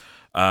like that.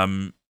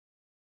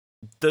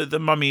 The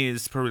Mummy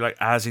is probably like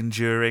as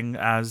enduring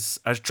as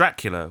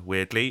Dracula,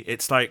 weirdly.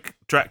 It's like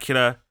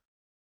Dracula,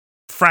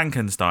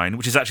 Frankenstein,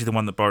 which is actually the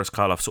one that Boris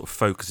Karloff sort of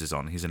focuses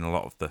on. He's in a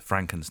lot of the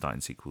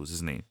Frankenstein sequels,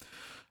 isn't he?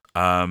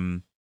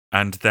 And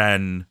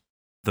then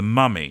The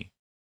Mummy,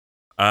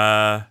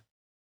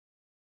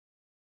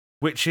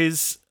 which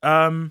is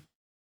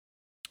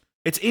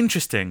it's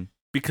interesting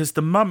because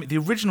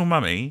the original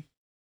Mummy,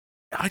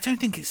 I don't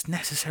think it's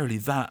necessarily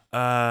that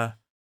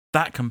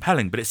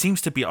compelling, but it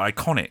seems to be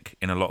iconic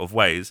in a lot of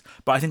ways.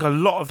 But I think a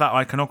lot of that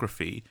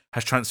iconography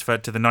has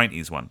transferred to the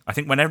 90s one. I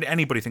think whenever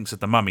anybody thinks of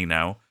The Mummy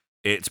now,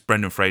 it's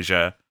Brendan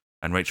Fraser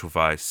and Rachel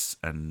Weisz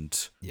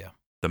and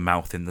the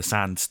mouth in the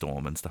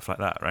sandstorm and stuff like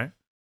that, right?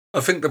 I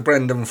think the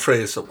Brendan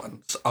Fraser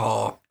ones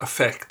are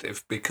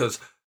effective because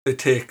they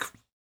take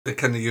the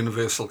kind of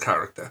Universal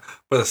character,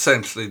 but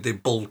essentially they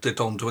bolt it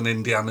onto an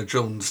Indiana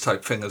Jones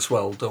type thing as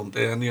well, don't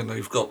they? And,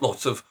 you've got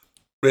lots of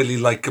really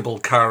likeable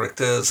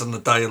characters and the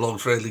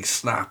dialogue's really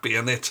snappy,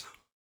 and it's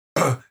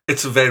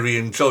a very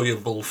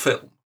enjoyable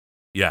film.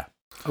 Yeah.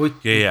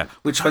 Yeah.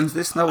 Which one's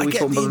this now? Are we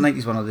talking about the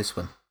 90s one or this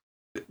one?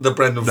 The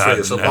Brendan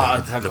Fraser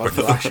one.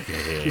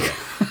 Yeah.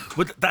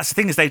 Well, that's the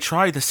thing, is they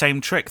try the same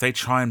trick. They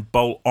try and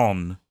bolt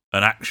on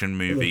an action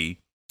movie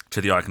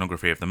to the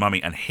iconography of The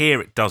Mummy, and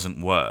here it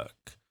doesn't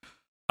work.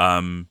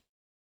 Let's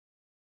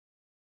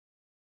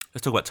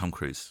talk about Tom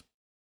Cruise.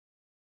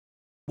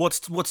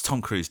 What's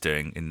Tom Cruise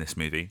doing in this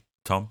movie,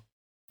 Tom?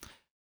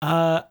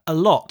 A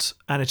lot,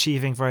 and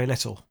achieving very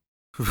little.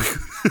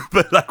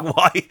 But like,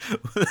 why?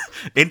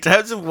 In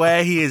terms of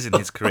where he is in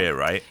his career,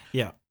 right?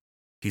 Yeah.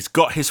 He's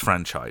got his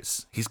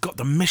franchise. He's got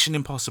the Mission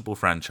Impossible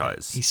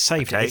franchise. He's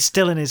saved it. It's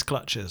still in his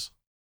clutches.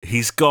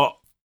 He's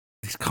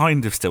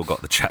kind of still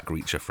got the Jack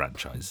Reacher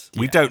franchise. Yeah.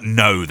 We don't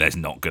know there's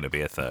not going to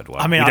be a third one.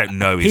 I mean, we don't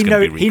know he's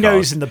going to be recast. He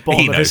knows in the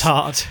bottom of his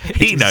heart.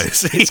 He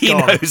knows. He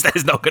knows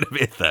there's not going to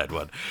be a third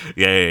one.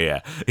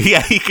 Yeah.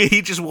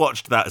 He just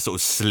watched that sort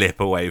of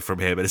slip away from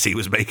him as he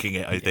was making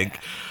it, I think.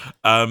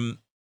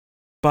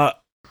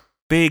 But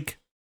big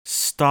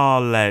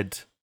star-led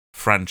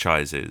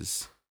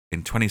franchises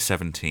in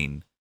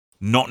 2017,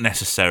 not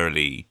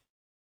necessarily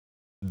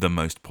the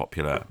most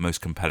popular,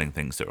 most compelling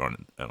things that are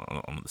on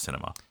the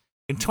cinema.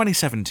 In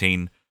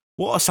 2017,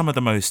 what are some of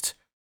the most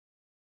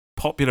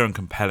popular and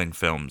compelling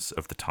films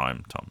of the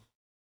time, Tom?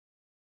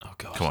 Oh,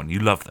 God. Come on, you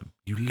love them.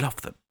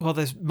 Well,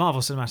 there's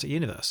Marvel Cinematic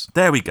Universe.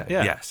 There we go.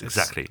 Yeah, yes,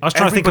 exactly. I was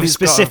trying to think of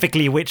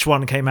specifically which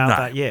one came out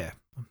that year.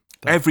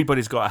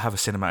 Everybody's got to have a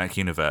cinematic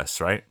universe,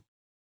 right?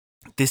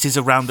 This is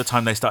around the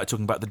time they started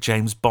talking about the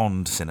James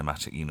Bond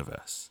cinematic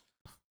universe,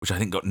 which I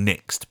think got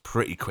nixed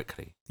pretty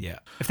quickly. Yeah.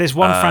 If there's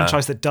one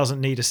franchise that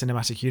doesn't need a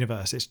cinematic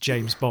universe, it's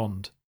James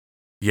Bond.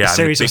 Yeah, a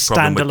series of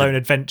standalone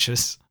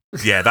adventures.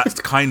 Yeah,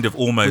 that's kind of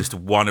almost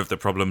one of the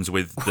problems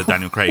with the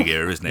Daniel Craig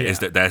era, isn't it? Is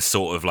that they're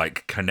sort of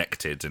like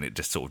connected, and it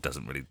just sort of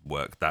doesn't really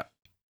work that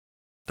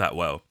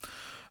well.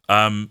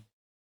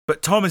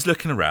 But Tom is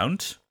looking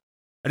around,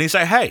 and he's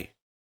like, "Hey,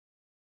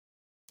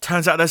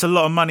 turns out there's a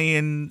lot of money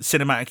in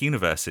cinematic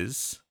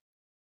universes.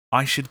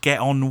 I should get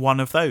on one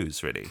of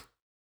those, really."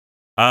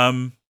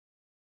 And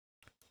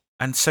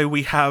so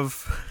we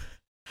have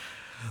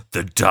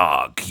the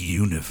Dark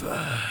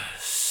Universe.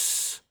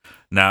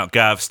 Now,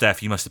 Gav,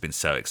 Steph, you must have been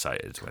so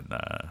excited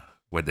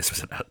when this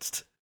was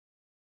announced.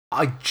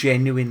 I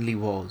genuinely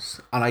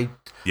was, and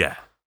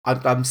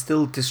I'm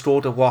still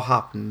distraught at what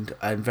happened,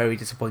 and very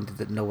disappointed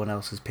that no one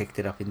else has picked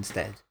it up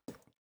instead.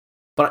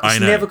 But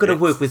it's never going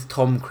to work with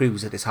Tom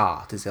Cruise at his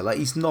heart, is it? Like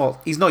he's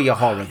not your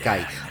horror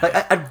guy. Like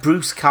had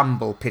Bruce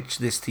Campbell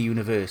pitched this to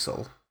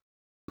Universal,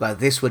 like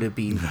this would have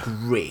been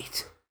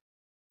great.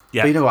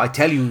 Yeah, but I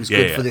tell you, who's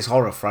good for this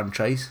horror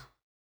franchise,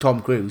 Tom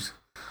Cruise.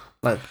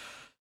 Like.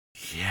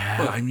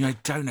 Yeah, I mean, I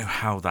don't know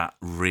how that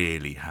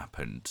really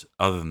happened,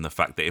 other than the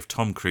fact that if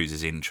Tom Cruise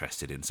is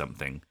interested in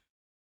something,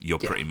 you're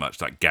pretty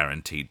much like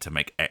guaranteed to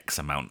make X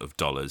amount of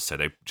dollars, so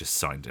they just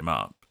signed him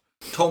up.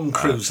 Tom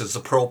Cruise is a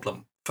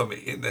problem for me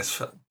in this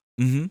film.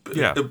 Mm-hmm.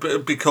 Yeah,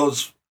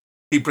 because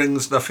he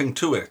brings nothing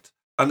to it.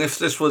 And if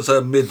this was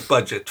a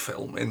mid-budget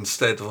film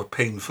instead of a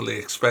painfully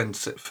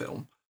expensive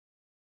film,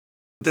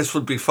 this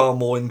would be far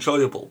more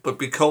enjoyable. But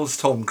because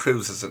Tom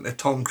Cruise is in it,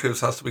 Tom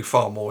Cruise has to be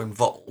far more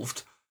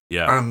involved.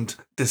 Yeah. And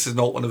this is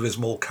not one of his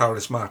more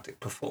charismatic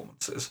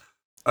performances.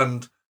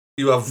 And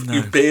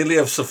you barely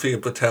have Sophia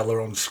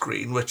Boutella on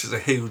screen, which is a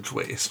huge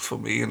waste for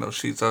me.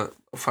 She's a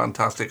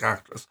fantastic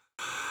actress.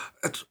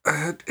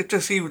 It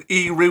just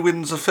he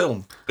ruins the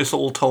film. It's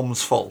all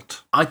Tom's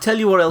fault. I tell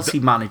you what else he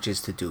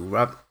manages to do,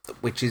 right?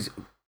 Which is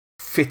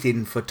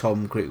fitting for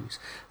Tom Cruise.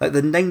 Like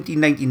the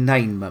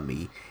 1999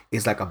 Mummy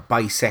is like a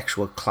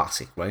bisexual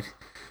classic, right?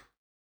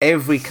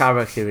 Every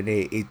character in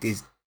it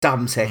is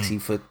damn sexy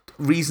for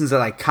reasons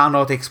that I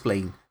cannot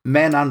explain.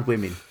 Men and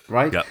women,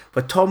 right? Yep.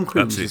 But Tom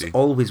Cruise is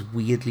always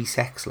weirdly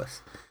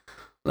sexless.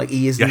 Like,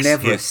 he is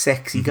never a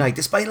sexy guy,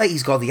 despite, like,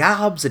 he's got the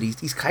abs and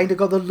he's kind of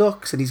got the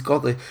looks and he's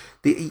got like,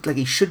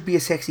 he should be a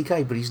sexy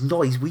guy, but he's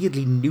not. He's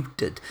weirdly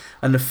neutered,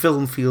 and the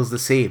film feels the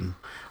same.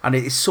 And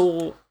it is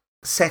so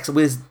sexy,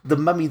 whereas The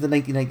Mummy, the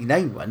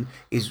 1999 one,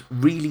 is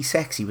really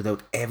sexy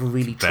without ever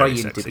really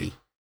trying to be.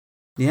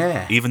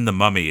 Yeah. Even The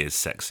Mummy is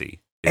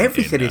sexy.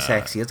 Everything is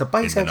sexy. As a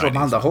bisexual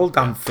man, the whole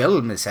damn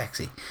film is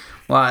sexy.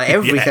 Well,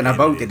 everything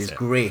about it is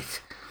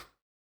great.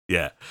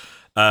 Yeah.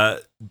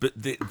 But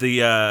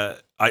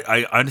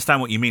I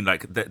understand what you mean.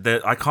 Like,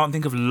 I can't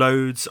think of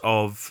loads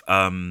of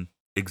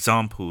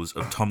examples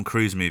of Tom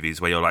Cruise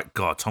movies where you're like,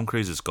 God, Tom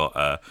Cruise has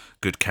got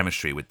good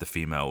chemistry with the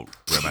female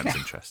romance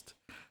interest.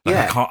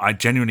 Like, I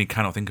genuinely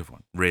cannot think of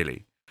one,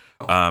 really.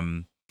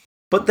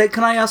 But then,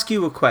 can I ask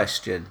you a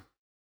question?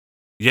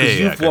 Yeah,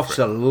 you've watched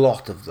a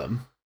lot of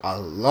them. A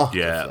lot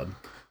of them.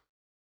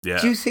 Yeah.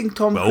 Do you think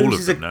Tom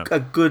Cruise is a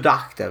good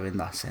actor in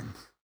that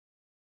sense?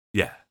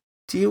 Yeah.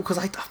 Do you? Because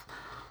I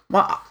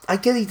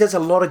get he does a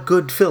lot of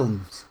good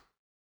films,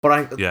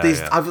 but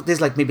there's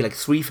like maybe like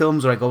 3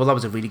 films where I go, well, that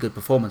was a really good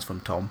performance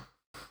from Tom.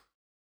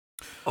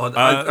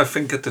 I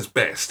think at his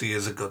best he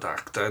is a good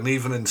actor, and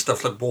even in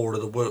stuff like War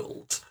of the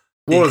Worlds,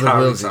 War of the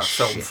Worlds that is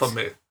film shit. for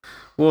me.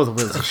 War of the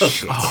Worlds is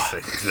shit.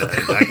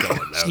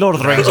 It's Lord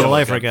of the Rings all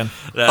over again.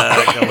 Come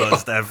on,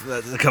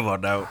 Stef. Come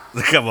on now.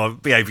 Come on,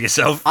 behave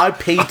yourself. I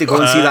paid to go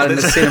and see that in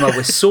the cinema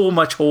with so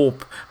much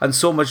hope and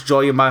so much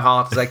joy in my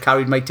heart as I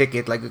carried my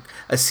ticket like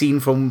a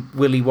scene from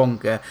Willy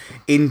Wonka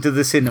into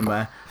the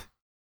cinema,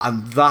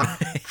 and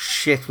that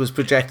shit was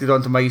projected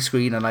onto my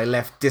screen, and I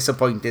left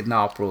disappointed and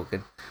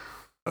heartbroken.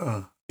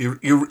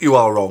 You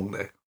are wrong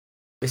there.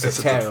 It's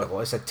a terrible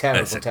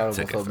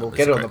film. We'll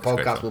get it on the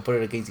podcast. We'll put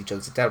it against each other.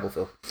 It's a terrible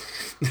film.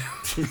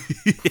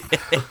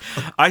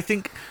 I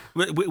think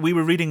we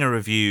were reading a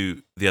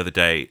review the other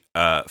day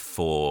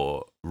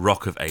for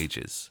Rock of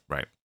Ages,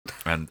 right?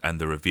 And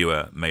the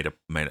reviewer made a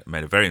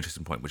very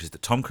interesting point, which is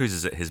that Tom Cruise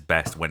is at his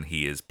best when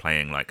he is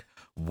playing like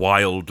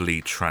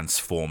wildly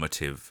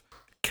transformative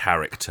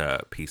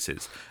character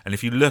pieces. And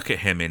if you look at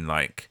him in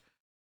like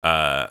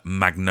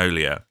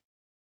Magnolia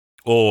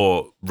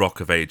or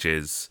Rock of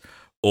Ages,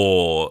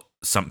 or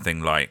something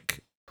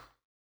like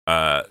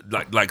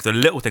the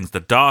little things,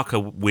 the darker,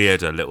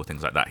 weirder little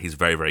things like that, he's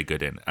very, very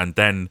good in. And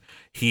then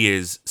he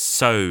is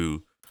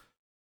so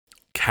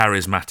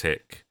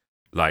charismatic,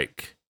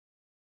 like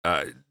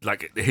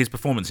his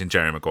performance in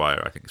Jerry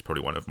Maguire, I think, is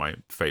probably one of my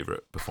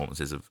favourite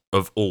performances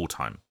of all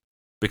time,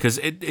 because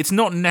it's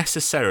not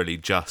necessarily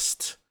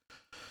just.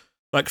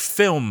 Like,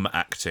 film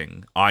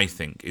acting, I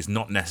think, is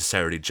not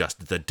necessarily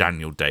just the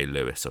Daniel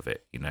Day-Lewis of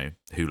it,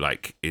 who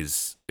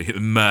who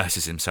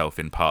immerses himself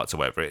in parts or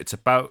whatever. It's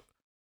about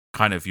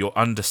kind of your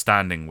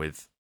understanding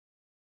with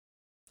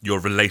your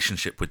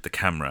relationship with the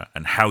camera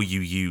and how you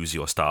use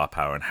your star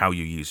power and how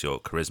you use your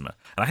charisma.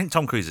 And I think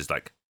Tom Cruise is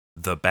like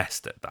the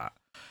best at that.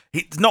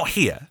 He's not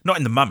here, not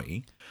in The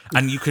Mummy.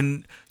 And you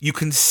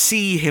can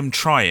see him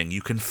trying.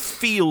 You can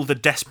feel the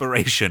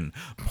desperation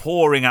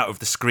pouring out of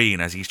the screen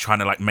as he's trying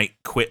to like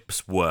make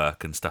quips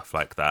work and stuff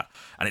like that.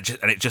 And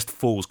it just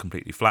falls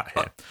completely flat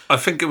here. I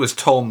think it was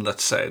Tom that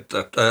said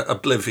that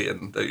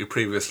Oblivion that you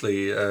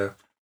previously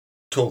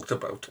talked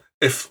about.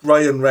 If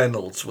Ryan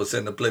Reynolds was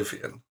in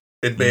Oblivion,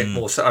 it'd make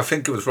more sense. I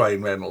think it was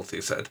Ryan Reynolds.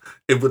 He said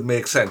it would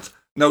make sense.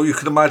 Now you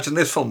can imagine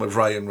this film with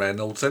Ryan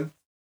Reynolds in.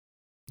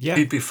 Yeah,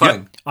 he'd be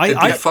fine.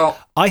 Yeah.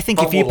 I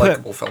think if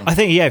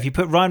you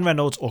put Ryan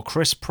Reynolds or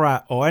Chris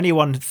Pratt or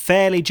anyone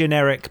fairly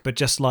generic but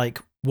just like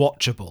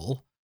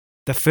watchable,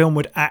 the film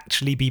would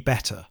actually be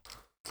better.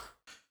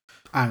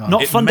 Hang on.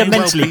 Not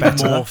fundamentally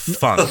better. More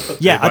fun.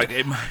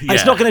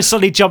 It's not going to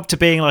suddenly jump to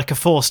being like a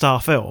 4-star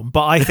film,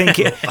 but I think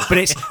but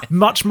it's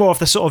much more of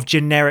the sort of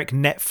generic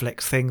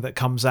Netflix thing that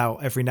comes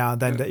out every now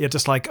and then that you're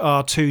just like,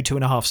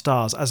 2.5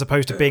 stars, as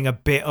opposed to being a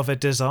bit of a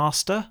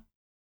disaster.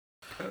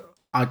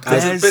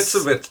 There's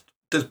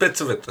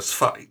bits of it that's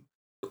fine.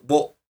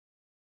 What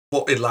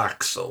it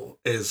lacks though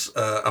is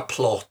a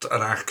plot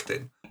and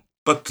acting.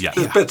 But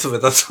there's bits of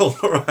it that's all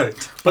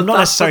right. I'm not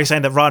necessarily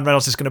saying that Ryan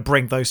Reynolds is going to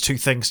bring those two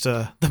things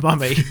to The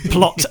Mummy,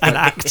 plot and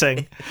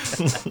acting.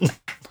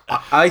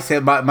 I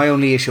think my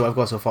only issue I've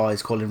got so far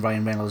is calling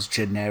Ryan Reynolds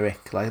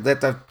generic. Like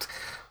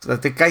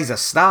the guy's a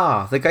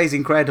star. The guy's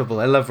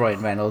incredible. I love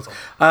Ryan Reynolds.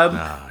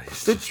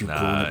 Did you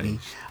call me?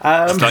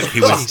 It's like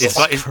he was.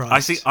 It's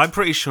like I'm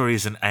pretty sure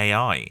he's an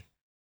AI.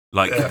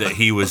 Like that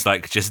he was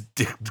like just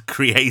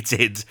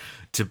created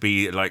to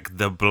be like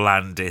the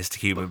blandest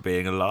human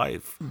being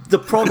alive. The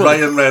problem,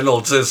 Ryan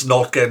Reynolds is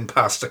not getting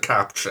past a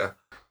capture.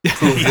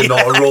 Prove you're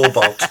not a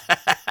robot.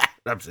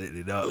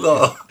 Absolutely not.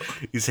 No.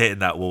 He's hitting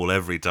that wall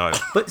every time.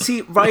 But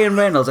see, Ryan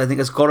Reynolds, I think,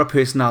 has got a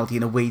personality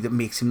in a way that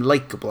makes him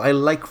likeable. I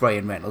like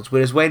Ryan Reynolds,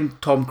 whereas when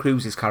Tom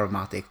Cruise is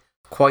charismatic,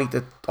 quite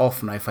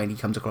often I find he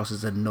comes across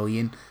as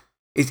annoying.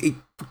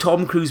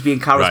 Tom Cruise being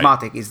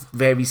charismatic is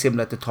very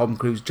similar to Tom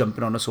Cruise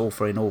jumping on a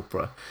sofa in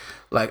Oprah.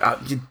 Like,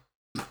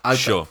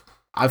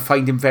 I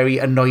find him very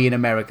annoying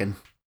American.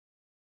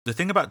 The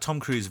thing about Tom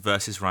Cruise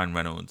versus Ryan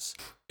Reynolds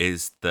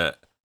is that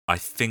I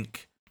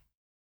think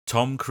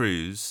Tom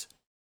Cruise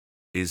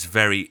is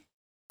very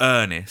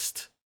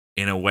earnest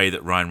in a way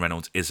that Ryan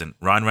Reynolds isn't.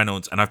 Ryan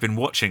Reynolds, and I've been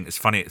watching, it's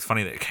funny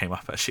that it came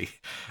up actually.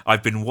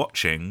 I've been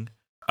watching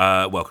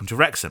Welcome to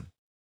Wrexham,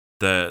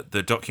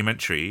 the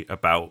documentary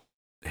about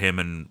him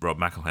and Rob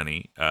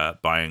McElhenney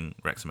buying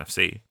Wrexham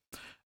FC.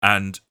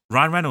 And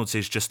Ryan Reynolds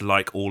is just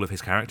like all of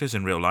his characters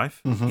in real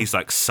life. Mm-hmm. He's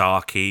like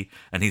sarky,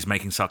 and he's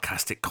making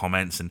sarcastic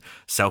comments and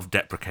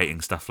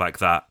self-deprecating stuff like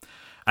that.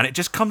 And it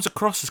just comes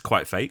across as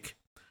quite fake.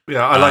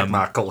 Yeah, I like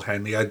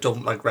McElhenney. I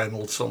don't like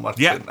Reynolds so much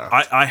in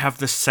that. I have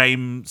the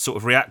same sort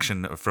of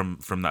reaction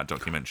from that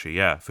documentary,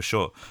 yeah, for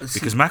sure.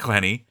 Because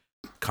McElhenney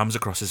comes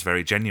across as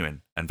very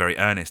genuine and very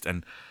earnest,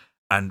 and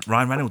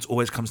Ryan Reynolds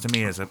always comes to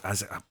me as a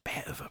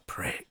bit of a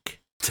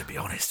prick, to be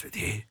honest with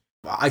you.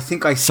 I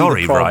think I see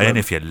Sorry, the problem. Ryan,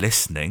 if you're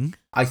listening.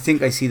 I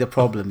think I see the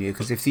problem here,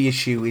 because if the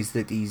issue is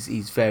that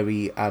he's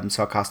very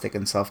sarcastic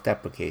and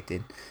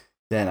self-deprecating,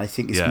 then I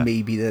think it's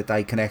maybe that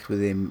I connect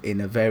with him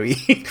in a very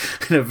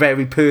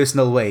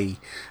personal way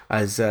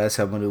as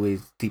someone who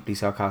is deeply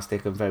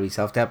sarcastic and very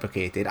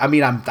self-deprecating. I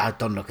mean, I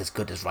don't look as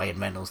good as Ryan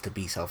Reynolds to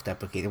be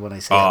self-deprecating when I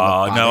say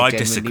I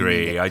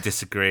disagree. I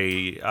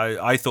disagree.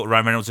 I thought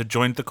Ryan Reynolds had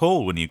joined the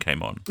call when you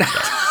came on.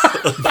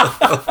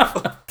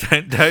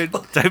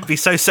 Don't be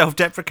so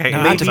self-deprecating.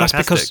 No, Adam, that's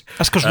because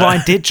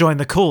Ryan did join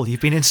the call.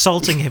 You've been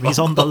insulting him. He's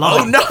on the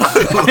line.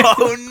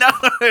 Oh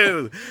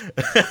no!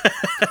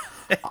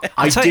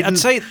 I'd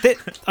say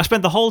that I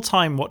spent the whole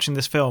time watching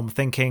this film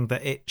thinking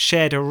that it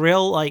shared a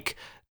real like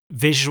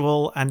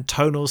visual and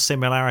tonal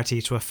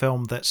similarity to a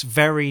film that's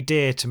very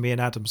dear to me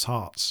and Adam's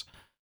hearts,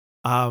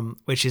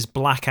 which is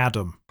Black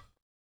Adam.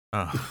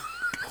 Oh,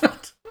 God.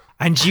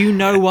 And you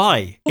know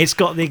why? It's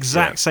got the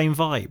exact same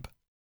vibe.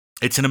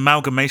 It's an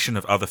amalgamation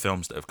of other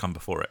films that have come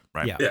before it,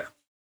 right? Yeah.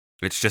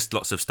 It's just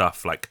lots of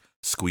stuff like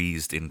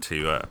squeezed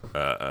into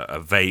a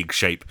vague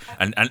shape,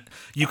 and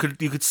you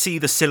could see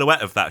the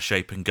silhouette of that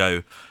shape and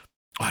go,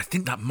 oh, I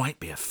think that might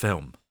be a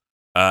film,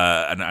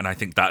 and I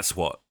think that's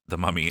what The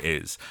Mummy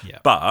is. Yeah.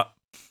 But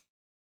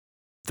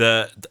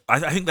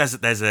I think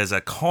there's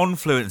a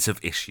confluence of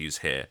issues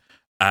here,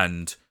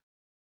 and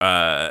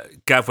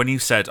Gav, when you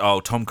said, oh,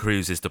 Tom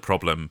Cruise is the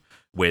problem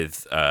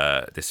with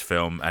this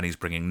film and he's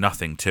bringing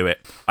nothing to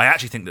it, I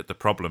actually think that the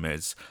problem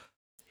is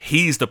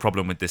he's the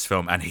problem with this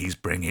film and he's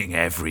bringing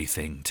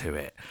everything to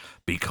it,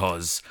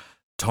 because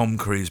Tom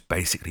Cruise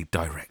basically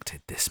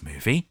directed this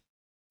movie.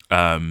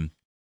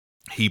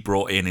 He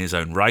brought in his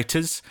own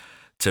writers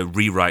to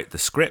rewrite the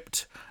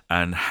script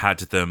and had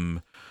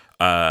them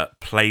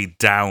play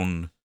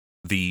down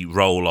the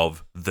role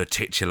of the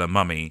titular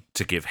mummy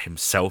to give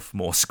himself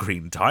more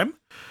screen time.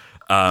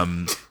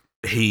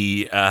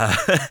 He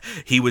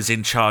was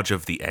in charge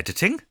of the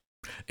editing.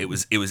 It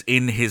was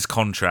in his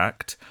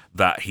contract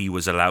that he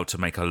was allowed to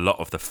make a lot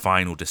of the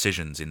final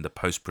decisions in the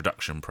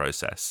post-production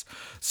process.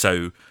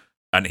 So,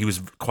 and he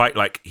was quite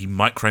like, he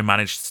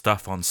micromanaged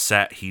stuff on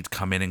set. He'd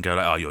come in and go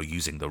like, oh, you're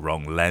using the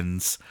wrong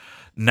lens.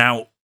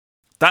 Now,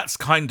 that's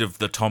kind of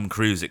the Tom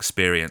Cruise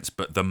experience,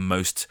 but the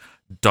most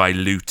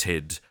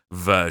diluted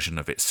version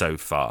of it so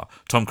far.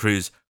 Tom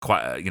Cruise,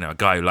 quite a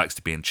guy who likes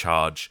to be in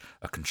charge,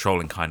 a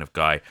controlling kind of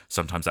guy.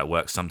 Sometimes that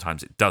works,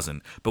 sometimes it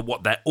doesn't. But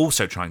what they're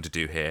also trying to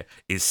do here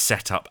is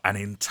set up an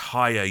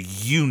entire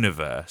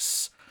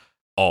universe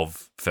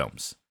of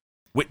films,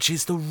 which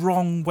is the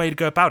wrong way to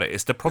go about it.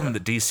 It's the problem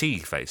that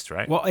DC faced,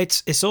 right? Well,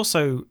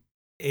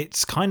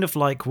 it's kind of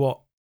like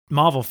what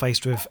Marvel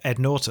faced with Ed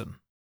Norton.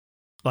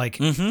 Like,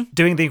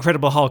 doing The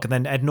Incredible Hulk and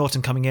then Ed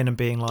Norton coming in and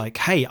being like,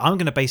 hey, I'm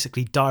going to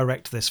basically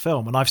direct this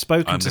film. And I've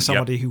spoken to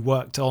somebody who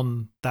worked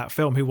on that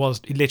film he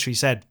literally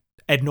said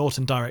Ed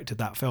Norton directed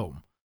that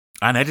film.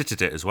 And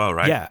edited it as well,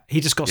 right? Yeah,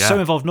 he just got so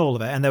involved in all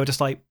of it. And they were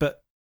just like,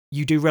 but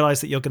you do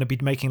realise that you're going to be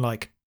making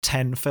like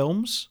 10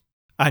 films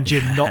and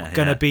you're not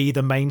going to be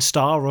the main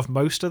star of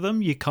most of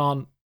them. You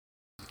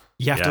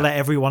have to let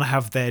everyone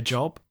have their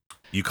job.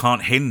 You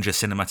can't hinge a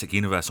cinematic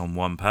universe on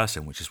one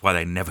person, which is why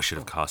they never should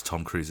have cast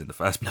Tom Cruise in the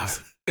first place.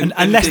 No.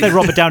 Unless they're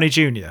Robert Downey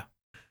Jr.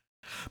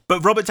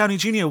 But Robert Downey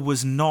Jr.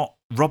 was not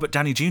Robert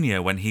Downey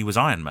Jr. when he was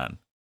Iron Man,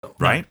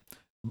 right?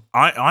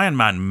 Iron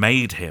Man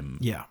made him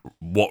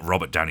what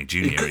Robert Downey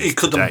Jr. is He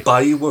couldn't today.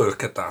 buy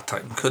work at that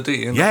time, could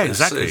he? You know, Yeah,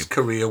 exactly. His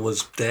career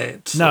was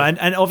dead. So. No,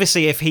 and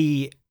obviously if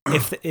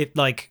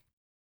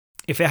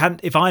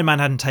Iron Man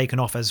hadn't taken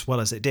off as well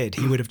as it did,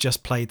 he would have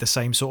just played the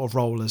same sort of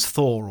role as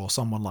Thor or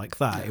someone like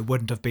that. It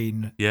wouldn't have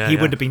been. He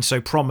wouldn't have been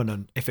so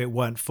prominent if it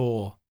weren't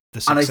for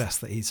the success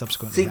that he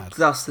subsequently had. I think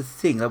that's the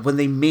thing. Like, when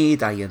they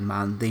made Iron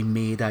Man, they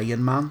made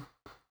Iron Man.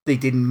 They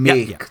didn't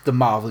make the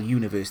Marvel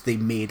Universe. They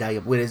made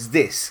Iron. Whereas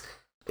this,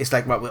 it's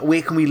like, right,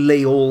 where can we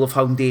lay all the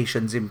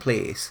foundations in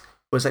place?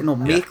 Whereas like, no,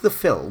 make the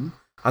film,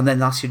 and then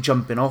that's your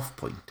jumping off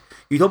point.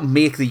 You don't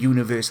make the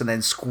universe and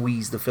then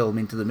squeeze the film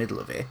into the middle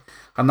of it.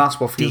 And that's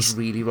what feels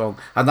really wrong.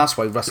 And that's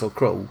why Russell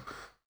Crowe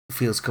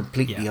feels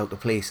completely out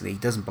of place and he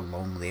doesn't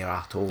belong there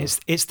at all.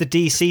 It's the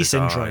DC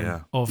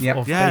syndrome of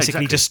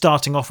basically just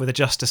starting off with a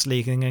Justice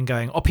League and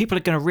going, people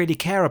are going to really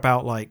care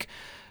about like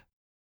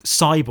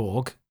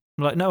Cyborg.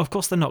 I'm like, no, of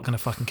course they're not going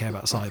to fucking care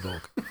about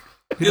Cyborg.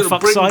 Who the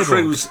fuck's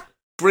Cyborg?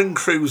 Bring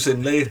Cruise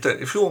in later.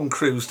 If you want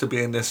Cruise to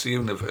be in this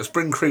universe,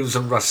 bring Cruise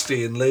and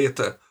Rusty in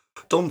later.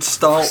 Don't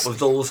start with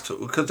those two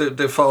because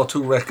they're far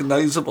too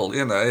recognisable.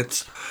 You know,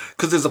 it's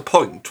because there's a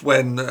point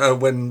when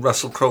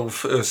Russell Crowe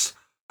first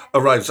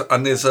arrives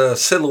and there's a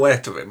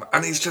silhouette of him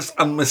and he's just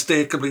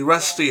unmistakably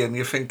Rusty, and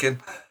you're thinking,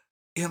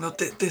 you know,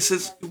 this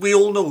is, we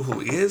all know who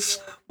he is.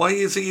 Why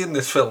is he in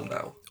this film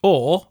now?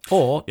 Or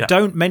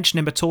don't mention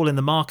him at all in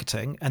the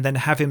marketing and then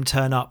have him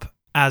turn up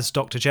as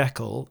Dr.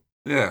 Jekyll.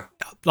 Yeah,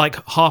 like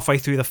halfway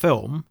through the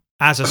film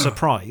as a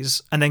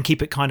surprise, and then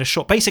keep it kind of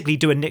short. Basically,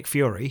 do a Nick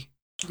Fury.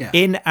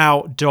 In,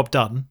 out, job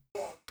done.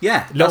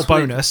 Yeah. Little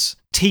bonus,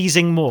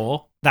 teasing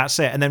more, that's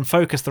it. And then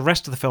focus the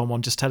rest of the film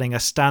on just telling a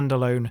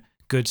standalone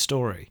good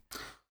story.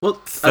 Well,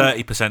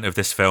 30% of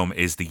this film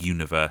is the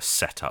universe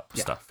setup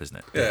stuff, isn't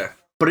it? Yeah.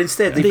 But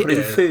instead, they put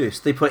him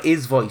first. They put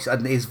his voice,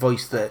 and his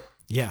voice that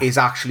is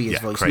actually his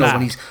voice. Crazy. Not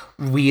when he's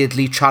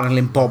weirdly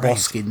channeling Bob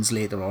Hoskins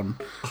later on.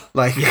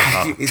 Like,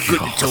 it's good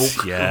to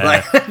talk. Yeah.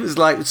 Like, it was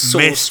like so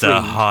Mr.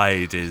 strange.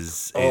 Hyde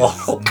is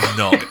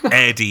not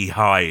Eddie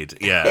Hyde.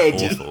 Yeah,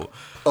 awful.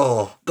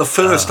 Oh, the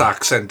first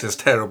accent is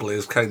terrible.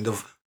 It's kind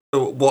of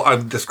what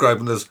I'm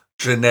describing as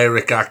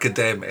generic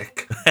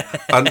academic,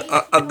 and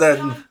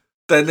then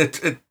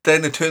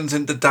it turns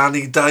into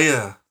Danny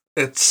Dyer.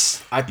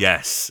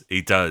 Yes,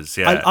 he does.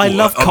 Yeah, I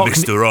love Cockney.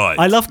 Mr. Hyde.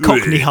 I love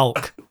Cockney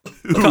Hulk.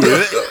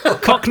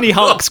 Cockney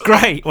Hulk's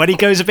great when he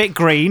goes a bit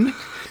green.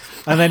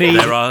 And then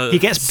he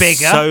gets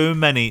bigger.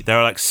 There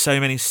are like so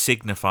many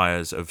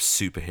signifiers of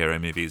superhero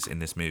movies in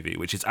this movie,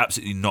 which is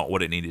absolutely not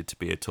what it needed to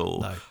be at all.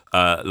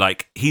 No.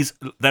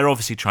 They're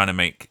obviously trying to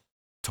make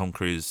Tom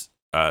Cruise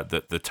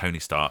the Tony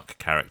Stark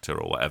character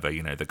or whatever,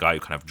 you know, the guy who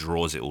kind of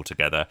draws it all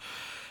together.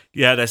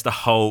 Yeah, there's the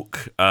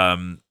Hulk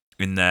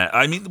in there.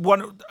 I mean,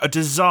 a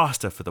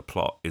disaster for the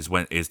plot is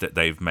that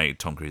they've made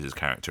Tom Cruise's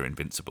character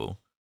invincible.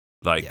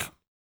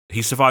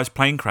 He survives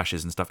plane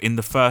crashes and stuff in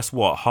the first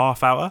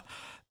half hour.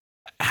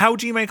 How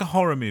do you make a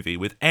horror movie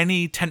with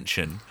any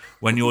tension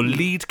when your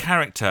lead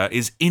character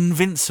is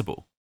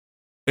invincible?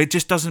 It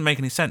just doesn't make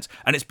any sense.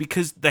 And it's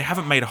because they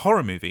haven't made a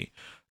horror movie.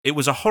 It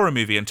was a horror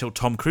movie until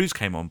Tom Cruise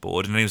came on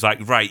board and he was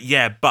like, right,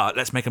 yeah, but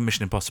let's make a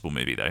Mission Impossible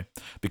movie though.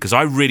 Because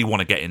I really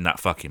want to get in that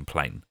fucking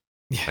plane.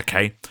 Yeah.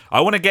 Okay?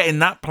 I want to get in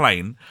that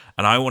plane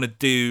and I want to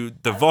do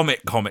the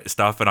vomit comet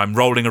stuff and I'm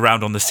rolling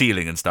around on the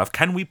ceiling and stuff.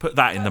 Can we put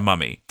that in The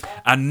Mummy?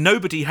 And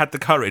nobody had the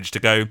courage to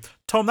go,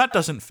 Tom, that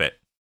doesn't fit.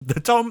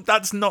 Tom,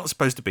 that's not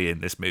supposed to be in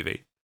this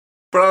movie.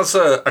 But as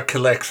a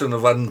collection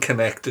of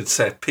unconnected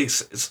set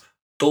pieces,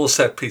 those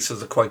set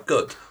pieces are quite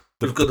good.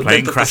 The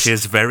plane crash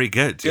is very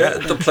good. Yeah,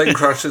 the plane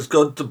crash is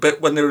good. The bit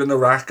when they're in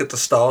Iraq at the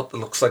start, it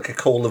looks like a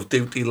Call of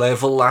Duty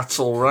level. That's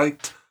all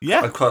right.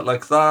 Yeah. I quite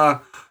like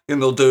that. You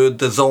know,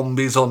 the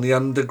zombies on the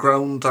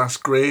underground, that's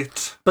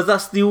great. But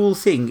that's the whole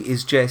thing,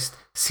 is just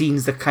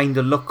scenes that kind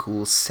of look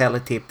cool,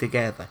 sellotaped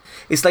together.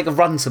 It's like a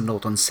ransom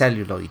note on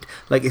celluloid.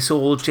 Like, it's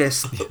all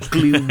just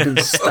glued and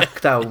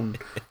stuck down.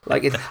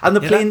 Like it. And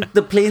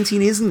the plane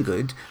scene isn't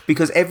good,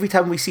 because every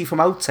time we see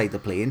from outside the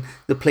plane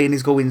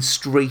is going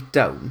straight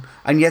down,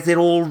 and yet they're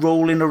all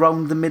rolling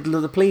around the middle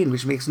of the plane,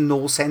 which makes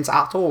no sense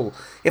at all.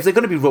 If they're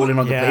going to be rolling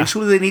on the plane,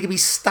 surely they need to be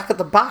stuck at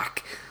the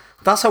back.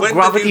 That's how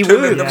gravity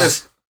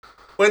works.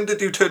 When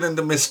did you turn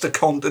into Mr.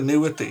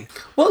 Continuity?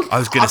 Well, I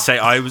was going to say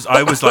I was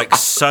like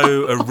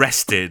so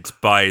arrested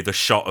by the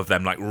shot of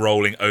them like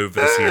rolling over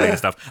the ceiling and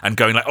stuff, and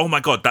going like, "Oh my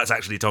god, that's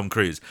actually Tom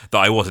Cruise." That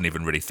I wasn't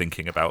even really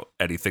thinking about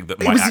anything that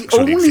might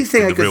actually exist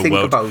in the real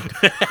world. It was the only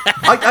thing I could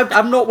think about.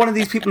 I'm not one of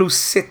these people who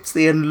sits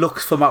there and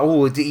looks for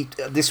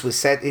this was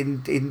set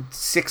in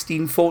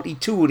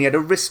 1642 and he had a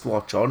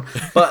wristwatch on.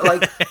 But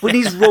like when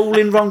he's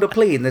rolling around a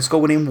plane that's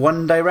going in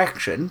one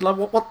direction, like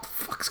what the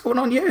fuck's going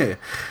on here?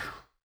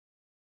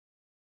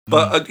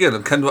 But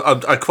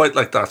I quite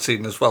like that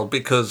scene as well,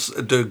 because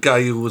the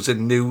guy who was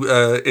in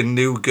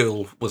New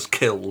Girl was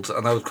killed,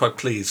 and I was quite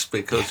pleased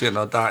because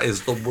that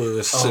is the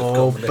worst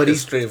sitcom in the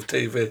history of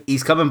TV.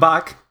 He's coming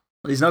back.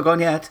 He's not gone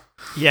yet.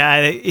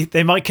 Yeah,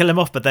 they might kill him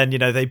off, but then,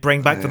 they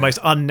bring back the most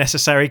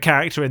unnecessary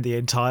character in the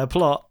entire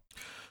plot.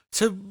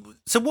 So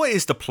what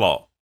is the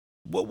plot?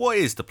 What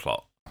is the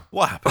plot?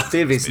 What happens?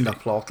 There isn't a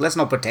plot. Let's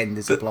not pretend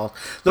there's a plot.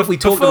 Look, we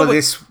talked about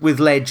this with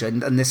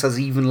Legend, and this has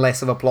even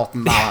less of a plot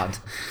than that.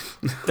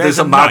 There's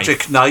a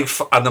magic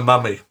knife and a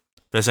mummy.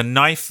 There's a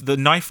knife. The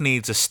knife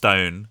needs a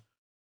stone.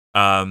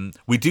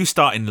 We do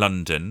start in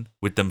London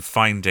with them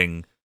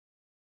finding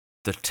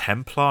the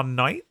Templar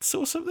Knights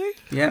or something.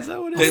 Yeah, is that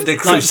what it is? The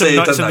Crusader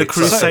Knights.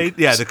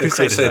 Yeah, the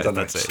Crusader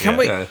Knights. That's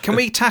it. Can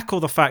we tackle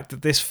the fact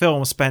that this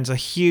film spends a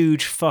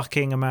huge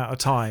fucking amount of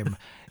time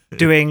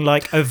doing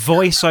like a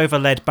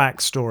voice-over-led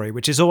backstory,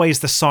 which is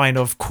always the sign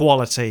of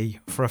quality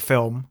for a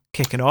film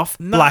kicking off?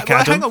 Black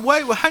Adam.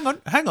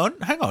 Hang on.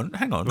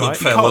 Right.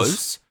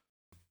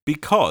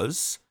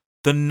 Because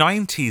the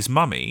 90s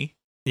Mummy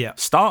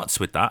starts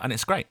with that, and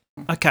it's great.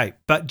 Okay,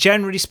 but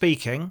generally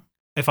speaking,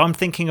 if I'm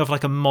thinking of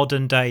like a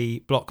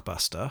modern-day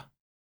blockbuster...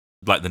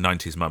 Like the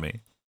 90s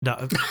Mummy?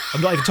 No,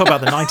 I'm not even talking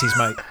about the 90s,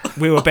 mate.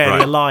 We were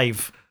barely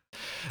alive.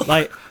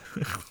 Like...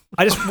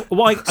 I guess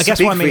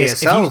Speak what I mean for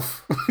is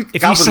yourself.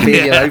 if you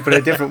say it out, but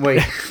a different way.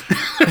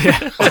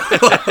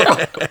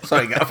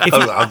 Sorry, Gav.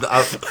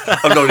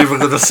 I'm not even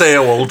going to say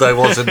how old I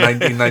was in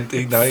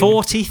 1999.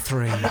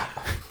 43.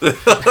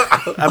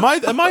 Am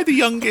I the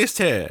youngest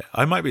here?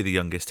 I might be the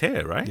youngest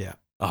here, right? Yeah.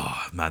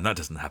 Oh man, that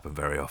doesn't happen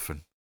very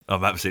often.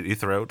 I'm absolutely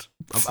thrilled.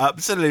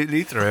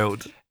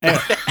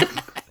 Anyway,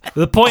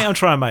 the point I'm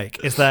trying to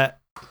make is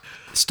that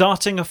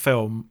starting a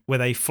film with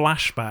a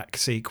flashback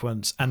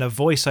sequence and a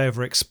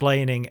voiceover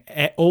explaining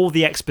all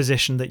the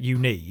exposition that you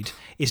need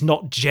is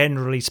not,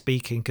 generally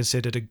speaking,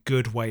 considered a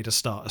good way to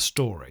start a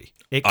story.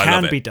 It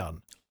can be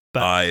done.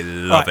 But, I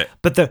love it.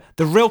 But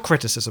the real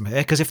criticism here,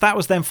 because if that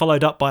was then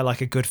followed up by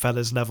like a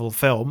Goodfellas level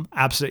film,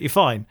 absolutely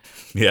fine.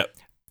 Yeah.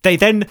 They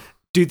then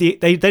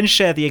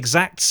share the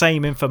exact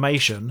same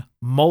information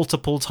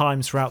multiple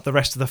times throughout the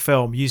rest of the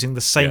film using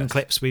the same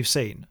clips we've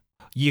seen.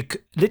 You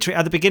literally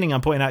at the beginning,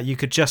 I'm pointing out, you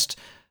could just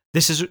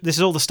this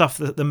is all the stuff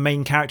that the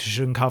main character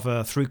should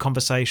uncover through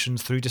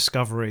conversations, through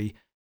discovery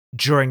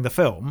during the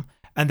film,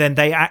 and then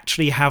they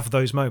actually have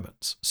those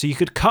moments. So you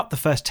could cut the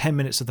first 10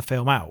 minutes of the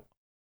film out.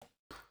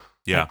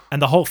 Yeah,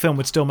 and the whole film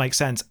would still make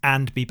sense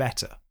and be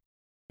better.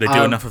 They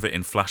do enough of it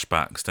in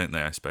flashbacks, don't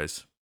they? I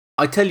suppose.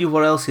 I tell you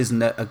what else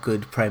isn't a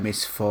good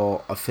premise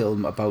for a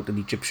film about an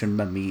Egyptian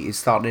mummy is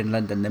starting in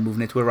London, then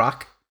moving it to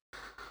Iraq.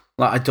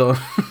 Like, I don't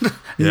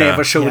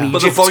never show an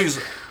Egypt.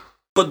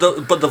 But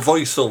the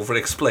voiceover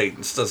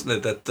explains, doesn't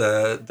it,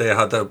 that they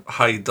had to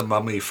hide the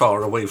mummy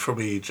far away from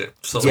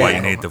Egypt. So that's why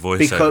you need the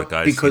voiceover,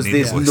 guys.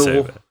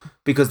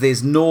 Because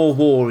there's no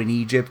war in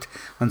Egypt,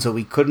 and so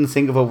we couldn't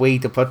think of a way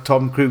to put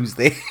Tom Cruise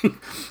there.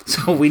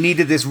 So we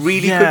needed this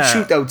really good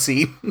shootout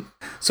scene.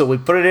 So we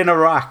put it in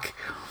Iraq.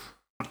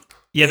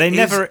 Yeah, they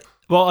never.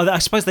 Well, I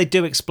suppose they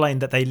do explain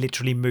that they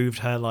literally moved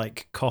her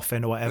like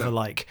coffin or whatever,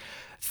 like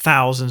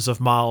thousands of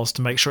miles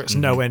to make sure it's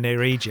nowhere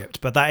near Egypt.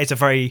 But that is a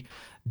very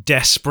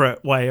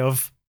desperate way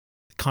of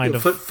kind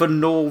of for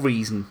no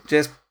reason,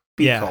 just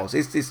because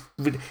it's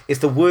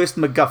the worst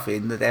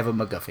MacGuffin that ever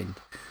MacGuffined.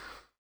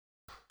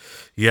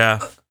 Yeah.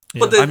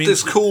 But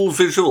there's cool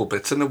visual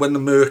bits, and when the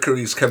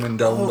Mercury's coming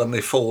down when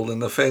they fall in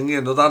the thing,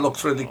 that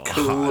looks really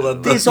cool.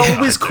 And there's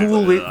always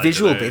cool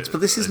visual bits, but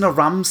this isn't a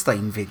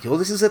Rammstein video.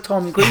 This is a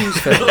Tom Cruise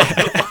film.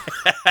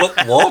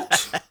 But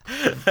what?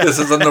 This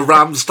is in the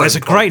Rammstein. There's a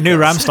great new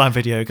Rammstein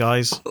video,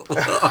 guys.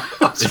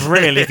 It's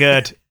really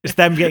good. It's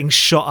them getting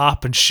shot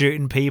up and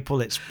shooting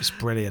people. It's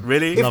brilliant.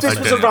 Really? If this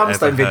was a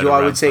Rammstein video,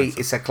 I would say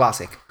it's a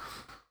classic.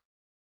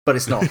 But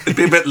it's not. It'd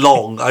be a bit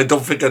long. I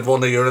don't think I'd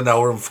want to hear an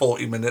hour and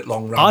 40-minute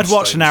long Rammstein. I'd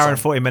watch an hour and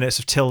 40 minutes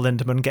of Till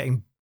Lindemann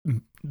getting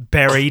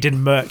buried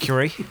in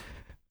mercury,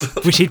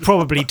 which he'd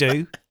probably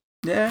do.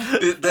 Yeah.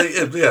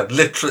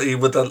 Literally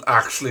with an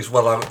actually.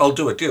 Well, I'll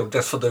do it.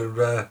 Just for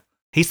the.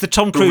 He's the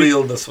Tom Cruise.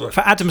 Realness of it.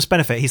 For Adam's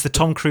benefit, he's the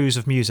Tom Cruise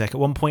of music. At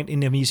one point in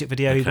the music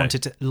video, he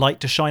wanted light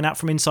to shine out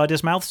from inside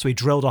his mouth, so he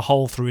drilled a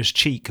hole through his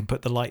cheek and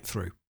put the light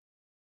through.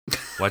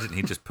 Why didn't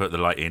he just put the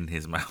light in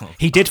his mouth?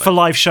 He did for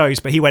live shows,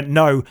 but he went,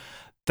 no,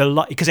 the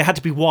light, because it had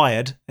to be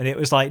wired, and it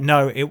was like,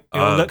 no, it'll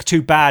look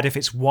too bad if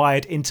it's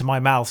wired into my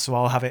mouth, so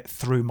I'll have it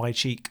through my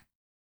cheek.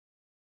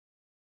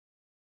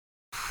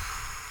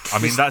 I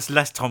mean, that's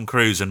less Tom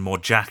Cruise and more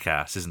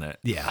Jackass, isn't it?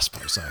 Yeah, I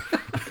suppose so.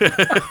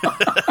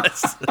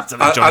 That's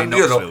what Johnny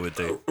Knoxville would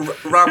do.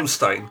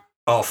 Rammstein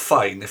are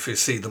fine if you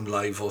see them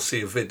live or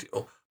see a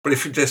video, but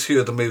if you just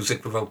hear the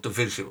music without the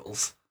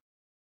visuals,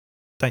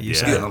 don't you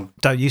say it?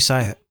 Don't you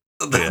say it?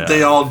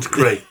 They aren't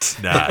great.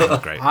 Nah,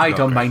 great. I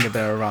don't mind a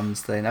bit of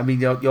Rammstein. I mean,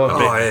 you're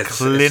a bit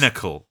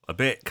clinical. A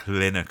bit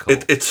clinical.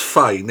 It's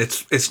fine.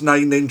 It's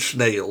 9 Inch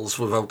Nails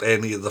without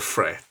any of the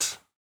fret.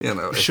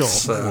 Sure.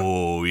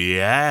 Oh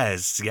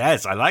yes,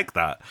 I like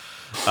that.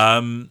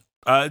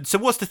 So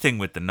what's the thing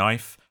with the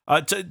knife?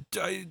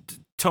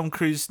 Tom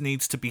Cruise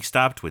needs to be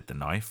stabbed with the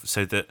knife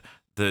so that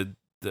the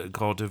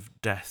god of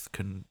death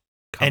can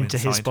enter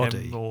his inside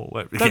body. him or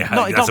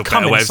That's a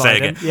better way of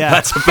saying it. Yeah.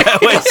 That's a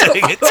better way of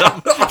saying it,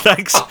 Tom.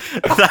 Thanks.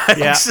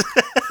 Yeah.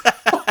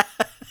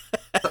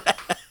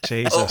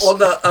 Jesus. On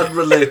that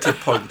unrelated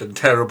point and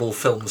terrible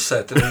film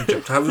set in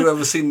Egypt, have you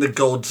ever seen The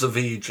Gods of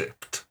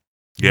Egypt?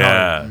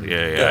 Yeah.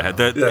 Yeah.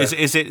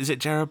 Is it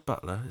Gerard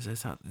Butler? Is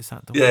that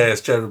the one? Yeah,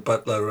 it's Gerard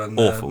Butler and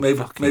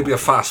maybe a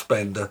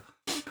Fassbender,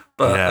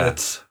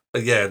 but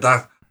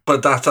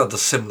that had a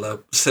similar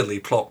silly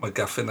plot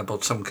MacGuffin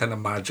about some kind of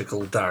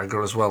magical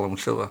dagger as well, I'm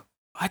sure.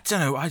 I don't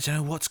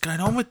know what's going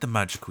on with the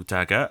magical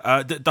dagger.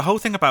 The whole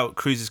thing about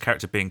Cruise's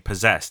character being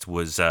possessed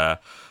was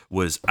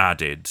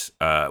added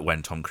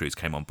when Tom Cruise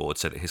came on board,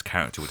 so that his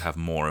character would have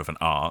more of an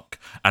arc,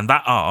 and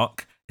that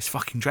arc is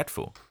fucking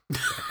dreadful.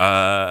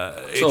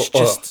 It's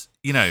just,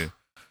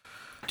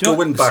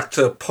 Going back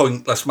to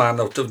Pointless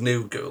Man Out of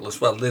New Girl as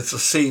well, there's a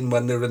scene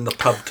when they're in the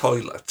pub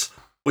toilet,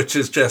 which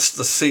is just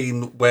the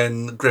scene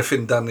when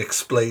Griffin Dunne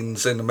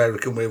explains in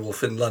American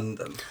Werewolf in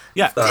London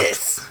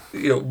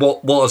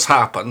what has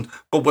happened,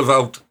 but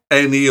without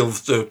any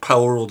of the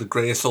power or the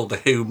grace or the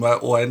humour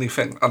or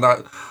anything. And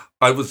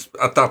I was,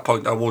 at that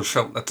point, I was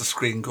shouting at the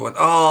screen going,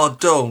 "Oh,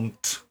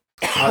 don't."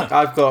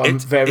 I've got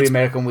it's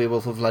American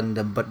Werewolf of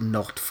London, but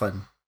not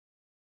fun.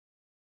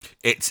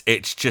 It's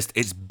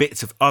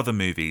bits of other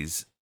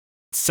movies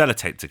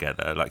sellotaped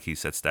together, like you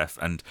said, Steph,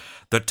 and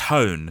the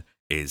tone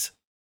is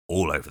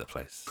all over the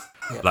place.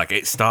 Yeah. Like,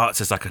 it starts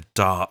as like a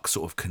dark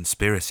sort of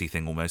conspiracy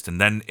thing almost, and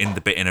then in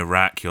the bit in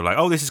Iraq, you're like,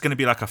 oh, this is going to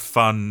be like a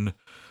fun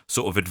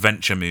sort of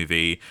adventure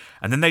movie,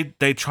 and then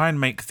they try and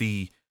make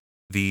the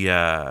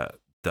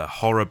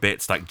horror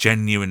bits like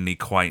genuinely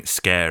quite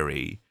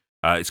scary.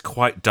 It's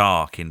quite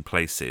dark in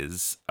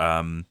places,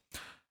 and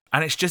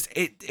it's just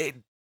it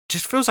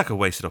just feels like a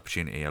wasted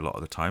opportunity a lot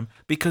of the time,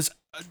 because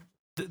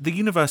the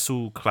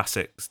Universal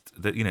classics,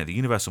 the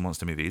Universal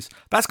monster movies,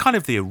 that's kind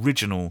of the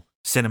original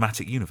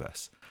cinematic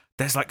universe.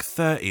 There's like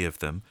 30 of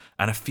them,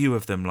 and a few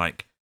of them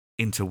like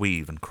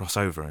interweave and cross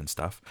over and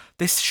stuff.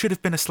 This should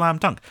have been a slam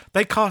dunk.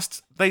 They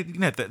posted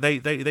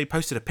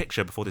a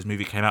picture before this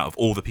movie came out of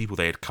all the people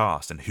they had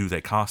cast and who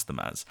they cast them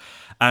as.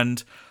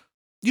 And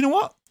you know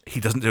what? He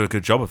doesn't do a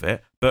good job of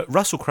it, but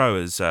Russell Crowe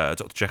as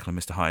Dr. Jekyll and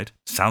Mr. Hyde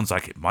sounds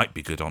like it might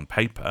be good on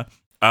paper.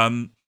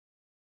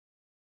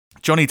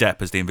 Johnny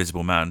Depp as the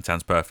Invisible Man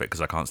sounds perfect because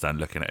I can't stand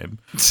looking at him.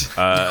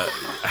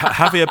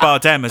 Javier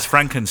Bardem as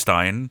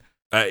Frankenstein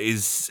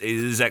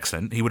is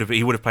excellent. He would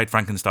have played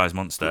Frankenstein's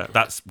monster.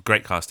 That's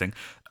great casting.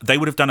 They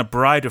would have done a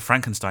Bride of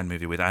Frankenstein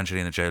movie with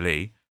Angelina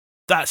Jolie.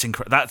 That's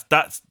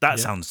that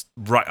sounds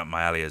right up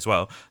my alley as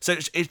well. So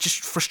it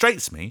just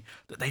frustrates me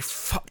that they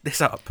fucked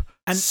this up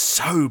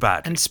so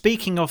bad. And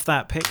speaking of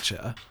that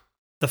picture,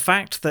 the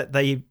fact that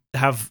they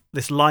have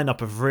this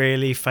lineup of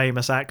really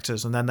famous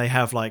actors, and then they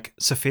have like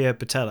Sofia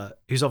Boutella,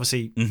 who's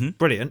obviously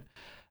brilliant,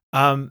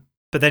 but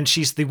then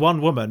she's the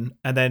one woman,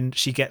 and then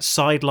she gets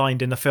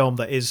sidelined in a film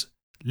that is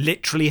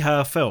literally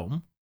her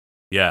film.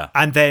 Yeah.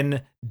 And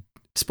then,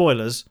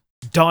 spoilers,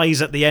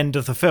 dies at the end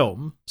of the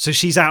film, so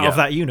she's out of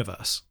that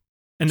universe.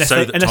 Unless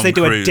they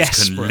do a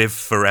desperate... can live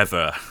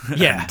forever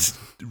and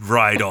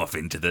ride off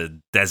into the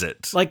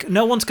desert. Like,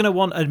 no one's going to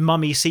want a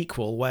Mummy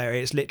sequel where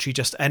it's literally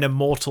just an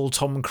immortal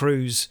Tom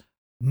Cruise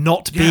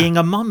not being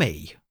a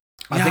mummy.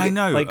 I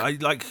know.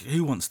 Like,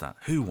 who wants that?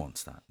 Who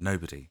wants that?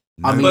 Nobody.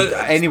 I mean,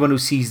 anyone who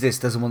sees this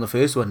doesn't want the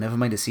first one. Never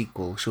mind a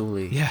sequel,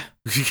 surely. Yeah.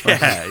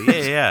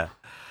 Yeah.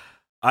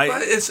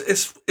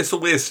 It's a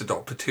wasted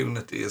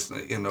opportunity,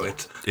 isn't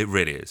it? It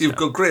really is. You've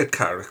got great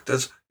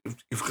characters.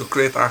 You've got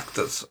great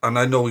actors, and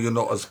I know you're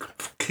not as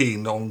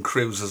keen on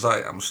Cruise as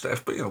I am,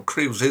 Steph, but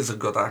Cruise is a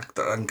good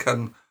actor and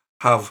can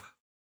have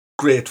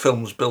great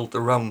films built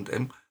around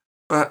him.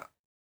 But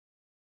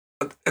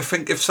I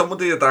think if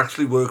somebody had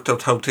actually worked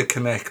out how to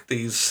connect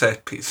these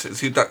set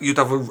pieces, you'd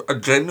have a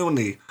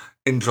genuinely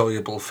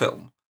enjoyable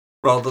film,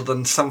 rather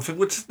than something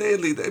which is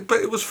nearly there,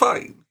 but it was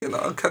fine,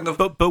 kind of.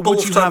 But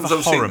would you have a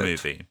horror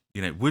movie?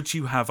 Would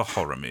you have a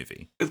horror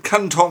movie?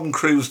 Can Tom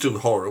Cruise do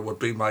horror? Would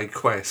be my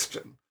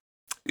question.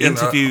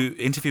 Interview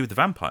with the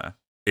Vampire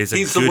is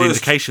a good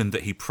indication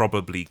that he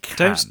probably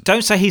can.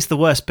 Don't say he's the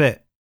worst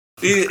bit.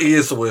 He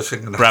is the worst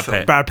thing in that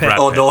film. Brad Pitt.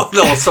 Oh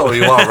no, sorry,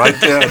 you are right.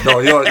 Yeah, no,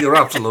 you're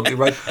absolutely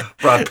right.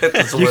 Brad Pitt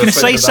is the worst thing. You can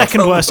say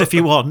second worst if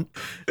you want,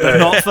 but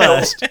not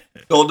first.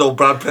 No,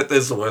 Brad Pitt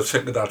is the worst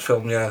thing in that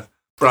film. Yeah,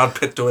 Brad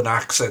Pitt doing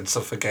accents,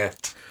 I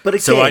forget. But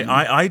again, so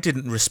I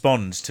didn't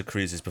respond to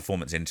Cruise's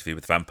performance interview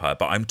with Vampire,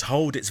 but I'm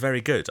told it's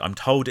very good. I'm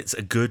told it's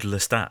a good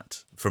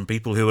Lestat from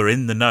people who are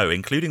in the know,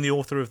 including the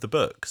author of the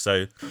book.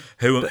 So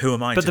who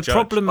am I to judge?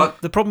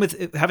 But the problem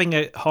with having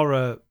a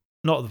horror,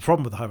 not the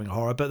problem with having a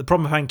horror, but the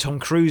problem with having Tom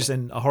Cruise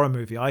in a horror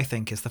movie, I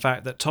think, is the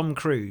fact that Tom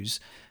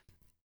Cruise,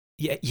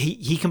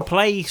 he can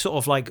play sort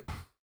of like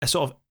a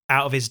sort of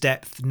out of his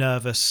depth,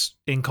 nervous,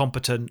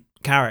 incompetent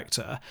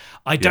character.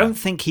 I don't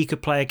think he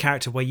could play a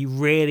character where you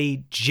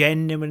really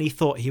genuinely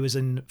thought he was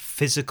in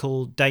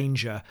physical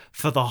danger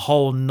for the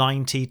whole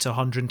 90 to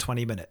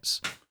 120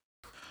 minutes.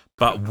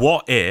 But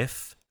what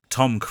if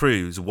Tom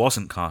Cruise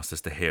wasn't cast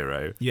as the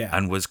hero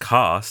and was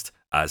cast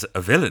as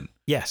a villain.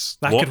 Yes,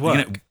 that could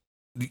work.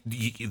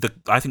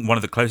 I think one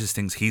of the closest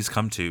things he's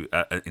come to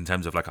in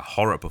terms of like a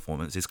horror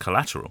performance is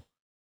Collateral,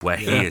 where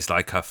he is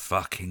like a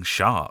fucking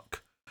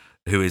shark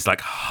who is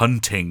like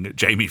hunting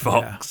Jamie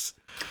Foxx.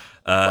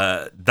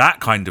 That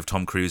kind of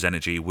Tom Cruise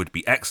energy would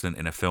be excellent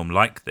in a film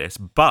like this,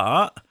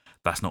 but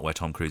that's not where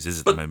Tom Cruise is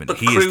at the moment.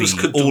 He is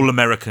the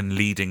all-American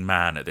leading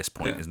man at this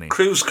point, isn't he?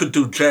 Cruise could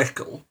do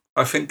Jekyll.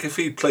 I think if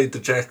he played the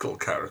Jekyll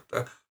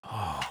character,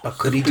 but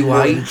could he do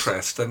eyes?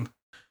 Interesting.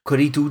 Could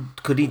he do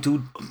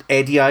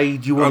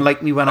Eddie-eyed? You won't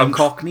like me when I'm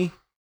Cockney.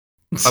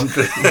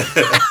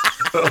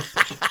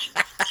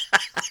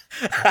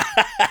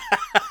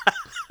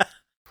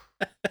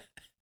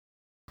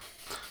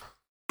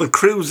 But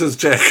Cruise as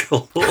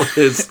Jekyll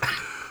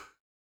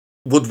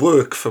would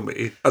work for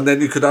me, and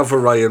then you could have a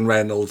Ryan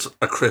Reynolds,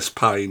 a Chris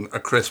Pine, a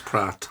Chris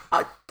Pratt,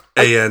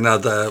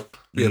 another.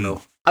 You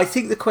know. I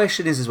think the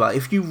question is as well: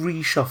 if you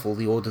reshuffle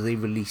the order they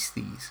release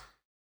these,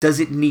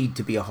 does it need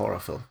to be a horror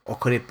film, or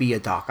could it be a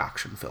dark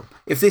action film?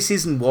 If this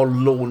isn't what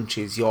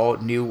launches your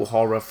new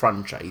horror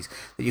franchise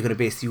that you're going to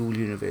base the whole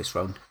universe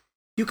around,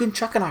 you can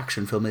chuck an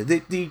action film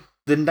in.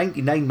 The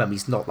 99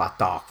 Mummy's not that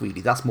dark,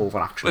 really. That's more of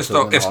an action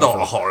film. It's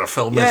not a horror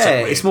film. Yeah, is it,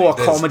 really? It's more a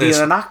comedy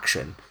than an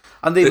action.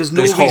 And there was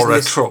no reason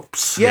horror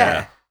tropes.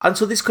 Yeah. And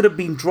so this could have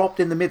been dropped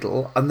in the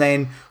middle, and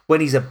then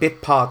when he's a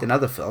bit part in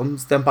other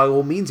films, then by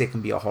all means it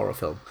can be a horror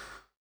film.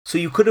 So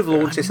you could have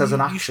launched this as an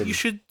action. You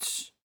should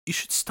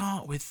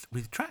start with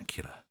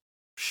Dracula.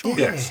 Sure.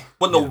 Yes.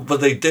 Well, no, but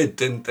they did,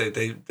 didn't they?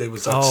 They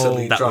was that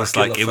silly that Dracula was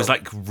like film. It was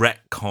like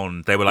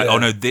retcon. They were like, oh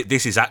no,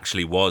 this is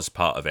actually was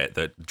part of it.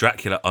 That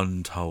Dracula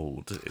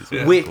Untold,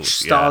 which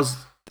stars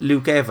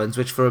Luke Evans,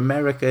 which for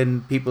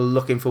American people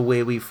looking for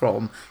where we're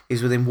from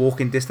is within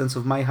walking distance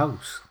of my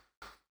house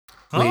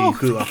where he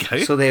grew up.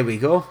 Okay. So there we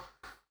go.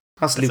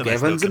 That's Luke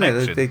Evans, isn't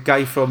it? The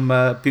guy from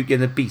Beauty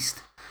and the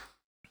Beast.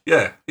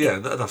 Yeah.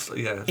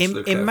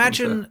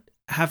 Imagine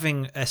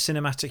having a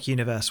cinematic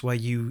universe where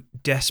you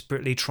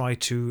desperately try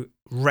to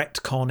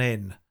retcon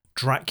in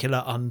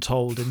Dracula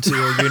Untold into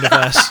your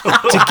universe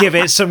to give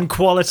it some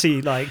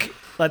quality. Like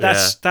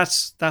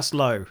that's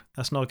low.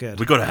 That's not good.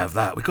 We got to have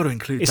that. We got to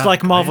include. It's that,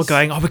 like Marvel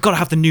guys. going, we've got to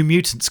have the New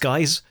Mutants,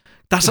 guys.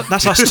 That's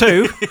us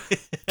too.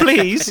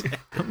 Please.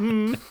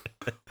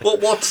 Well,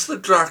 what's the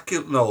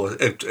Dracula? No,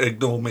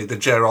 ignore me. The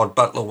Gerard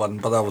Butler one,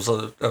 but that was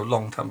a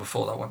long time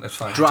before that one. It's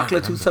fine.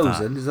 Dracula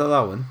 2000 is that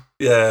one?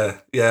 Yeah,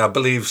 I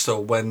believe so.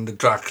 When the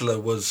Dracula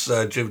was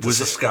Judas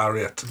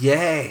Iscariot.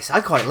 Yes,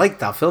 I quite liked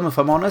that film, if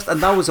I'm honest.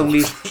 And that was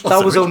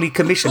only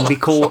commissioned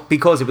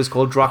because it was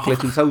called Dracula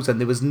 2000.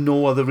 There was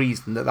no other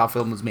reason that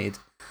film was made.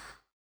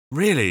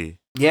 Really?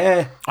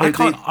 Yeah, I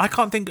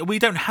can't think. We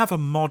don't have a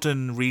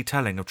modern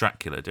retelling of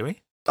Dracula, do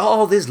we?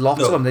 Oh, there's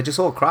lots of them. They're just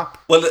all crap.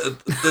 Well,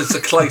 there's a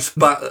Claes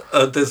Bang,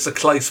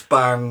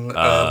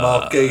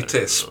 Mark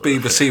Gatiss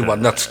BBC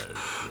one. That's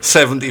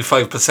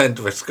 75%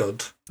 of it's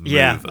good.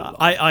 Yeah,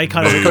 I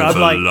kind of agree. I'm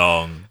like,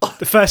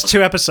 the first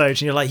 2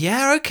 episodes, and you're like,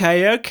 yeah,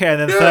 okay, and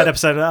then the third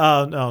episode,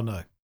 oh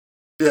no.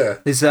 Yeah,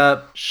 there's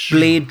a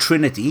Blade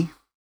Trinity.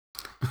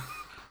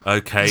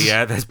 Okay,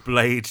 yeah, there's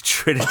Blade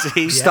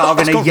Trinity.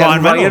 Starring a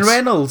young Ryan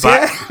Reynolds.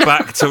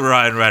 Back to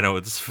Ryan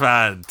Reynolds.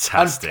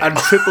 Fantastic. And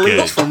Triple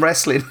H from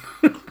wrestling.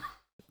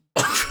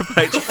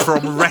 Triple H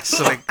from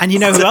wrestling. And you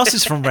know who else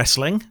is from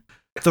wrestling?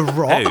 The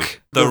Rock.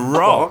 Who? The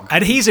Rock.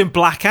 And he's in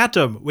Black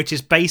Adam, which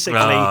is basically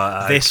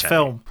this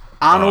film.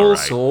 And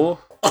also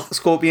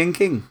Scorpion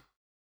King.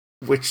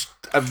 Which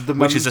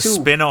is a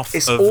spin-off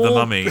of The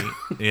Mummy.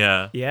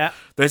 Yeah. Yeah.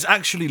 There's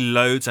actually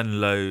loads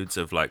and loads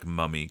of like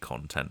Mummy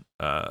content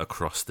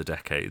across the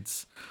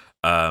decades.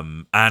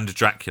 And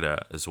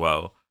Dracula as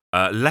well.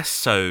 Less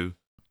so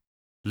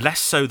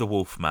The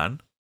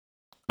Wolfman.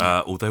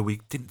 Although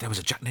there was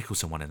a Jack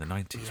Nicholson one in the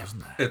 90s,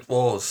 wasn't there? It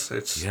was.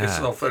 It's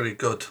not very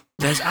good.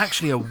 There's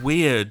actually a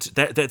weird.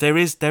 There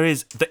is.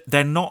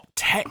 They're not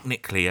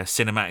technically a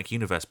cinematic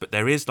universe, but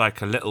there is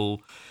like a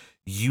little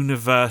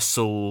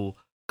universal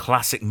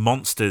classic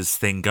monsters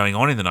thing going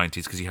on in the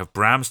 90s because you have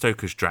Bram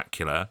Stoker's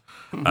Dracula,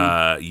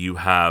 you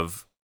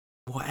have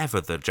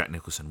whatever the Jack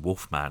Nicholson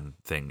Wolfman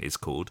thing is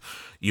called.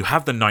 You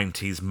have the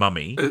 90s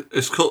Mummy.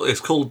 Is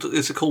it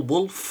called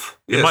Wolf?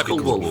 It might be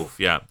called Wolf.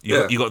 Yeah.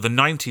 You got the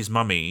 90s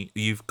Mummy.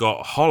 You've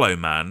got Hollow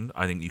Man.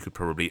 I think you could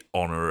probably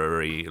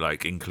honorary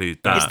include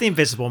that. It's the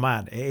Invisible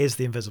Man. It is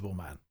the Invisible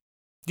Man.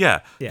 Yeah.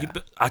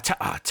 But I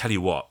tell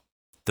you what,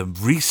 the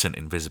recent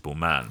Invisible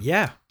Man.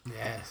 Yeah.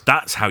 Yes.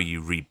 That's how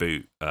you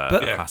reboot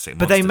classic monsters.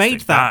 But they made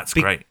thing. that That's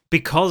great.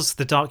 Because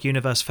the Dark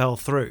Universe fell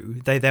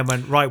through. They then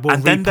went right. We'll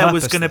and then there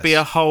was going to be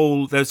a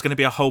whole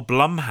Blumhouse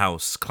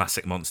Blumhouse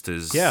classic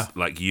monsters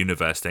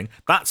universe thing.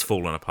 That's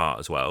fallen apart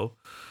as well.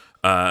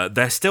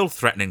 They're still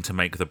threatening to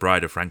make the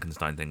Bride of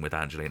Frankenstein thing with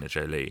Angelina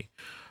Jolie.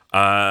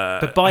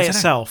 But by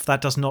itself,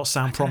 that does not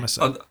sound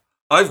promising. And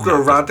I've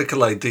got a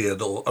radical idea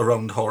though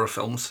around horror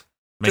films.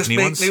 Just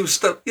make new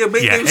stuff. Yeah,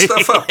 make new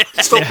stuff up.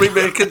 Stop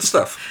remaking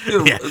stuff.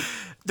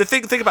 the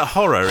thing about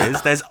horror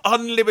is there's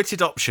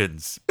unlimited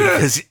options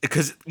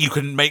because you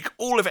can make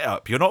all of it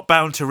up. You're not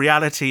bound to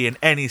reality in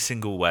any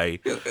single way.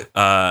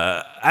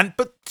 But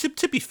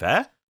to be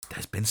fair,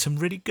 there's been some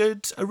really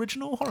good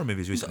original horror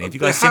movies recently. Have you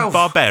guys seen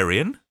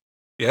Barbarian?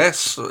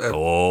 Yes.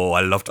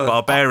 I loved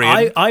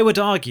Barbarian. I would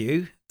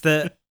argue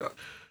that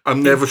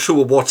I'm never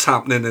sure what's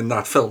happening in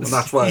that film, and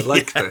that's why I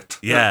liked it.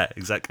 Yeah,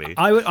 exactly.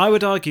 I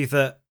would argue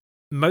that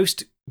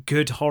most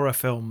good horror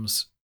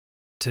films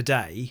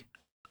today,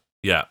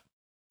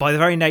 by their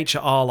very nature,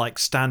 are like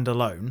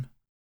standalone,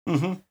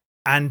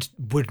 and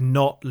would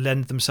not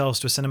lend themselves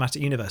to a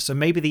cinematic universe. So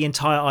maybe the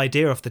entire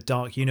idea of the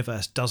dark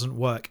universe doesn't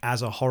work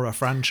as a horror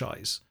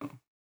franchise.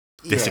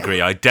 Disagree.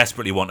 I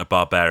desperately want a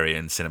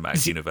Barbarian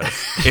cinematic universe.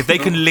 If they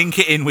can link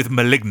it in with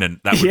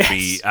Malignant, that would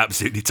be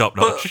absolutely top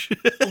notch.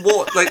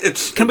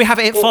 Can we have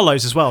It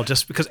Follows as well?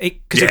 Just because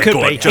it could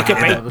be. Chuck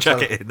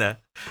it in there.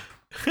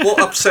 What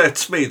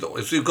upsets me though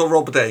is you've got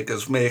Robert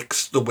Eggers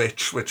makes The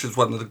Witch, which is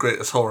one of the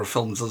greatest horror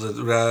films of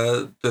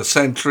the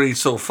century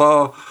so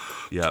far.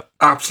 Yeah,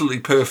 absolutely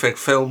perfect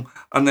film.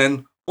 And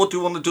then what do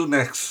you want to do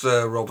next,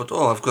 Robert?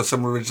 Oh, I've got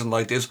some original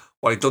ideas.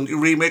 Why don't you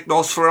remake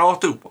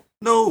Nosferatu?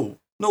 No,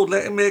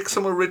 let him make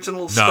some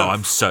original stuff. No,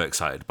 I'm so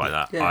excited by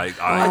that. Yeah.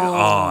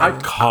 I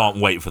can't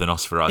wait for the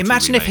Nosferatu.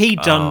 Imagine remake.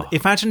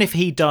 If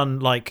he'd done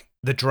like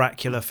the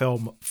Dracula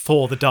film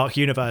for the Dark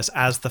Universe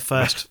as the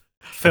first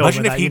film.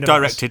 Imagine if he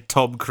directed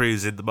Tom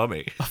Cruise in The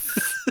Mummy.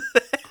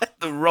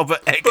 The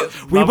Robert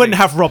Eggers. We wouldn't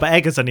have Robert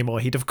Eggers anymore.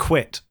 He'd have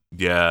quit.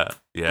 Yeah.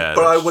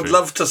 But I would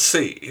love to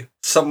see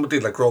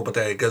somebody like Robert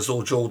Eggers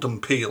or Jordan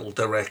Peele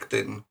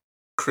directing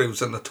Cruise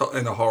in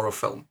a horror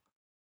film,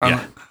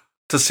 and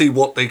to see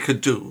what they could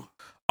do.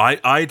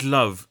 I'd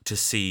love to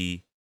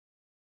see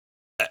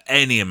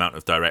any amount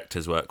of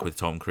directors work with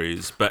Tom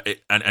Cruise, but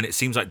it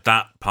seems like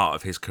that part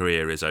of his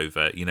career is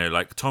over. You know,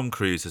 like Tom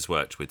Cruise has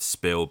worked with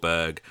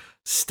Spielberg,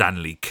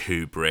 Stanley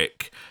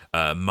Kubrick,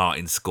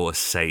 Martin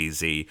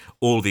Scorsese,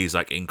 all these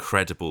like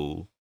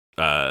incredible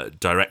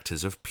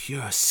directors of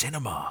pure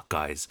cinema,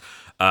 guys.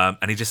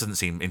 And he just doesn't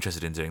seem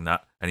interested in doing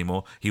that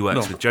anymore. He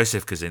works with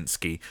Joseph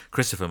Kosinski,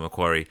 Christopher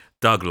McQuarrie,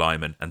 Doug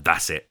Liman, and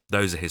that's it.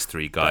 Those are his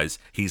three guys.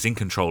 He's in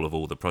control of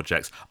all the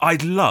projects.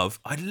 I'd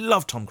love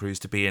Tom Cruise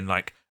to be in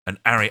like an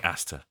Ari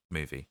Aster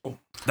movie.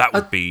 That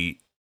would be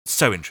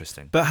so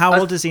interesting. But how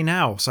old is he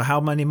now? So how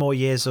many more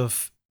years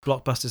of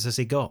blockbusters has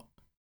he got?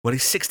 Well,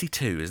 he's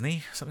 62, isn't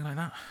he? Something like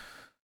that.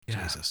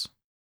 Yeah. Jesus.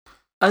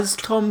 Has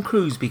Tom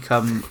Cruise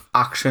become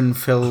action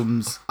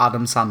films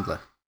Adam Sandler?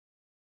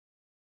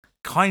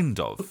 Kind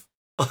of.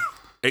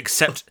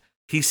 Except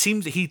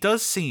he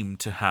does seem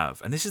to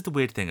have, and this is the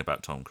weird thing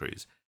about Tom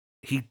Cruise,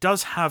 he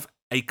does have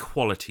a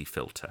quality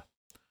filter,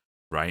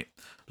 right?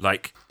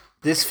 Like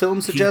this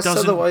film suggests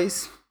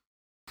otherwise.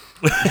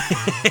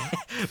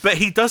 But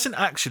he doesn't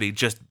actually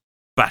just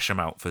bash them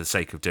out for the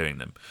sake of doing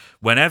them.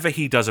 Whenever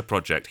he does a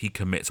project, he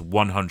commits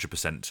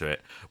 100% to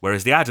it.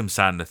 Whereas the Adam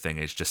Sandler thing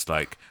is just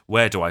like,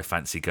 where do I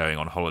fancy going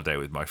on holiday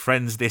with my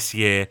friends this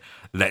year?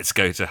 Let's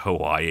go to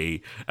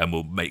Hawaii and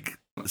we'll make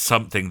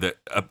something that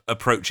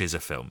approaches a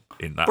film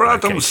in that. But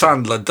Adam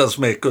Sandler does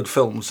make good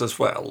films as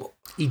well.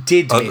 He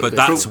did, but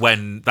that's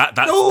when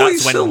he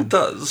still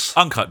does.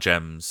 Uncut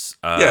Gems.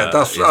 I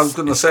was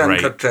going to say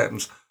great. Uncut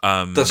Gems.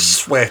 The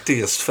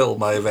sweatiest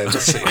film I've ever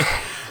seen.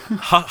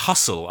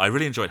 Hustle. I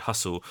really enjoyed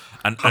Hustle,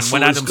 and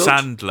when Adam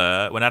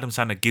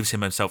Sandler gives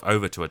himself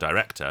over to a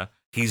director,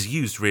 he's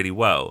used really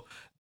well.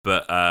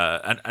 But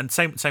and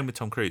same with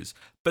Tom Cruise.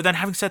 But then,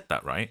 having said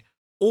that, right,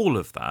 all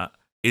of that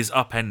is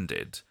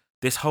upended.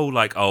 This whole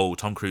like, oh,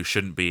 Tom Cruise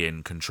shouldn't be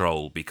in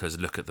control because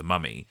look at The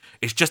Mummy.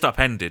 It's just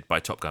upended by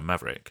Top Gun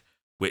Maverick,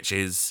 which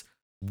is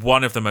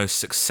one of the most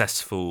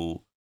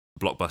successful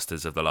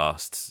blockbusters of the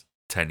last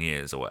 10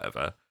 years or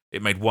whatever.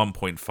 It made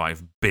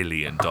 $1.5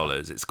 billion.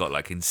 It's got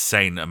like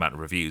insane amount of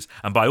reviews.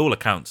 And by all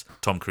accounts,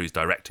 Tom Cruise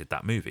directed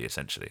that movie,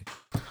 essentially.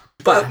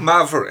 But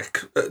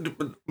Maverick,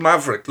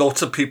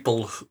 lots of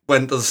people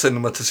went to the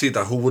cinema to see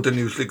that who wouldn't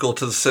usually go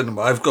to the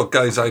cinema. I've got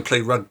guys I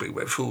play rugby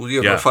with who,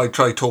 if I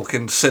try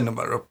talking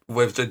cinema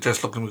with, they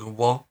just look at me and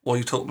go, what are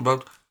you talking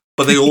about?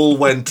 But they all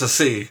went to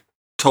see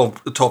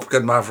Top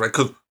Gun Maverick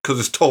because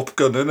it's Top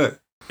Gun, isn't it?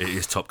 It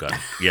is Top Gun.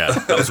 Yeah,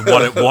 that was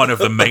one of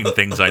the main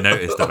things I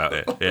noticed about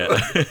it.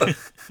 Yeah.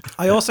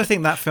 I also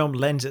think that film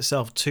lends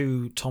itself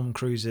to Tom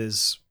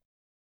Cruise's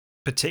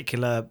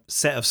particular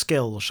set of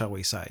skills, shall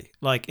we say?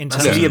 Like in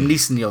terms of Liam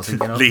Neeson, you're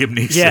thinking of. Liam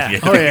Neeson. Yeah.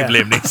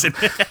 Liam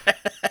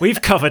Neeson.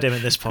 We've covered him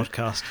in this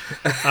podcast.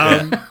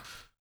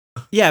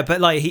 Yeah,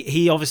 but like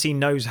he obviously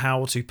knows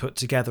how to put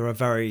together a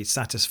very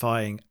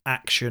satisfying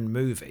action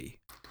movie.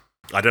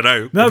 I don't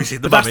know. No,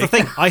 but that's the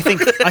thing. I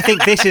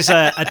think this is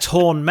a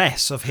torn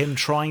mess of him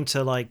trying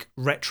to like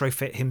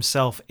retrofit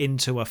himself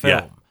into a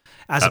film,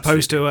 as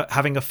opposed to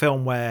having a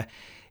film where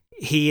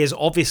he is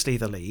obviously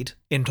the lead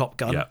in Top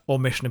Gun or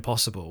Mission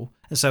Impossible,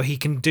 and so he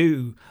can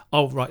do.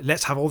 Oh right,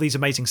 let's have all these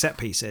amazing set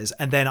pieces,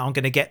 and then I'm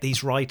going to get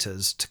these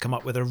writers to come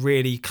up with a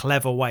really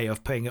clever way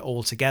of putting it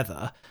all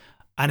together.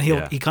 And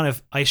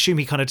I assume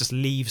he kind of just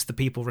leaves the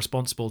people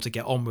responsible to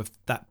get on with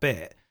that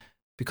bit.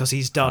 because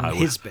he's done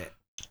his bit.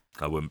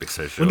 I wouldn't be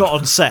so sure. Well, not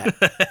on set.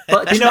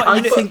 But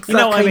I think you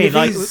know what I mean.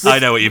 Like, I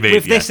know what you mean.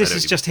 With this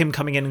is just him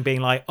coming in and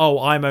being like,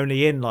 "Oh, I'm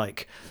only in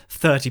like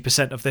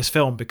 30% of this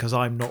film because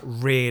I'm not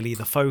really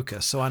the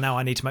focus. So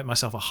I need to make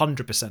myself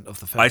 100% of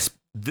the film."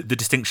 The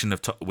distinction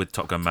with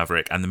Top Gun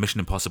Maverick and the Mission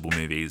Impossible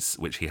movies,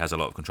 which he has a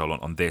lot of control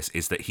on this,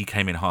 is that he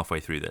came in halfway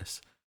through this,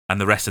 and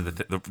the rest of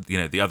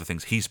the other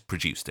things he's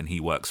produced, and he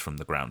works from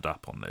the ground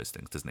up on those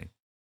things, doesn't he?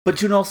 But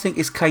do you not think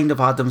it's kind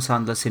of Adam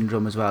Sandler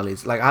syndrome as well?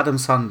 Is like Adam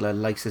Sandler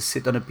likes to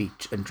sit on a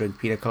beach and drink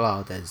pina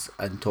coladas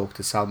and talk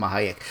to Salma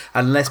Hayek.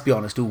 And let's be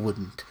honest, who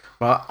wouldn't?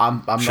 Well,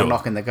 I'm not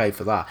knocking the guy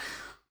for that.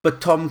 But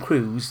Tom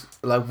Cruise,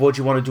 like, what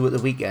do you want to do at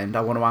the weekend?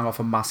 I want to hang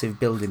off a massive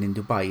building in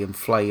Dubai and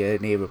fly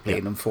an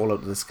aeroplane and fall out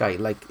of the sky.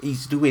 Like,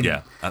 he's doing...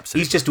 Yeah,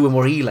 absolutely. He's just doing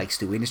what he likes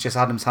doing. It's just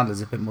Adam Sandler's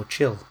a bit more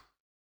chill.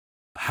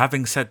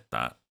 Having said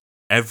that,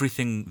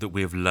 everything that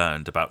we have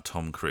learned about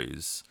Tom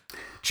Cruise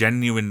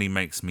genuinely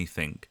makes me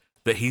think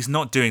that he's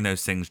not doing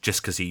those things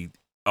just because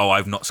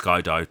I've not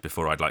skydived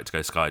before, I'd like to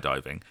go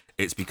skydiving.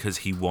 It's because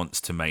he wants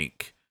to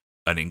make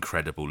an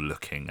incredible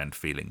looking and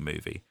feeling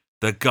movie.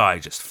 The guy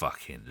just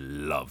fucking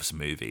loves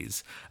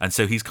movies. And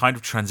so he's kind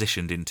of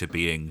transitioned into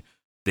being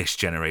this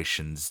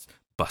generation's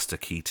Buster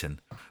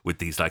Keaton with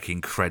these like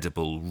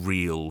incredible,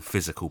 real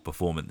physical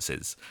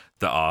performances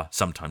that are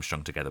sometimes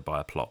strung together by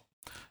a plot,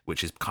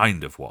 which is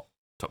kind of what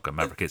Top Gun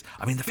Maverick is.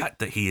 I mean, the fact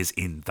that he is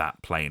in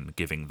that plane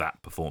giving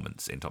that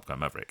performance in Top Gun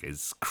Maverick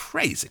is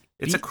crazy.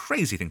 It's a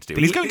crazy thing to do.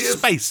 And he's going to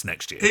space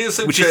next year. He is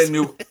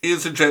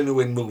a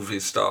genuine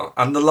movie star,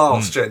 and the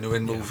last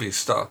genuine movie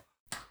star.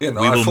 You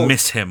know, we will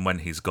miss him when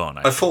he's gone.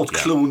 I thought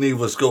Clooney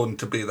was going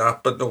to be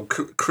that, but no,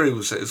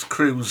 Cruise is.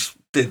 Cruise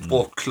did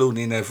what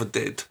Clooney never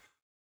did,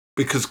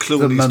 because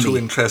Clooney's too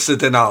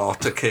interested in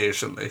art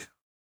occasionally.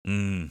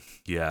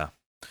 Yeah.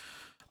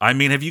 I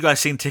mean, have you guys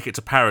seen Ticket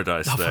to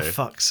Paradise, though? For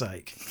fuck's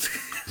sake.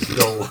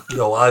 No,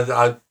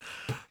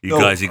 you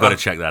got to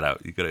check that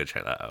out. You got to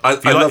check that out.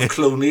 I love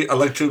Clooney. I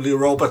like Julia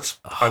Roberts.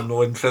 I'm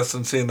no interest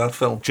in seeing that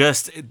film.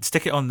 Just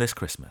stick it on this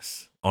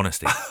Christmas.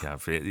 Honestly,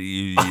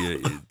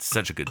 it's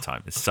such a good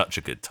time. It's such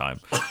a good time.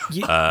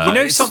 You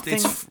know something.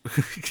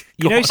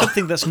 You know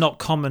something that's not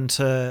common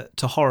to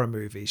horror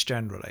movies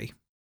generally.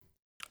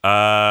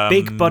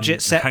 Big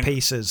budget set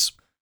pieces.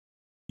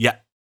 Yeah,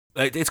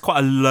 it's quite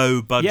a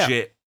low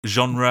budget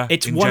genre.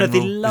 It's one of the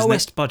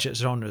lowest budget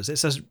genres.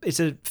 It's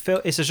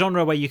a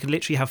genre where you can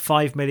literally have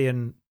 $5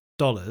 million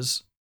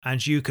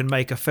and you can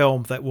make a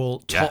film that will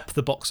top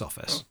the box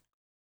office.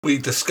 We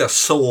discussed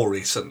Saw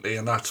recently,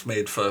 and that's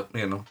made for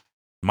 10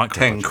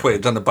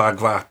 quid and a bag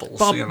of apples.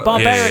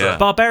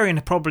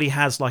 Barbarian probably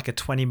has like a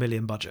 20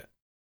 million budget.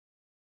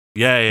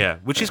 Yeah,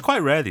 which is quite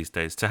rare these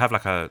days to have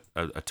like a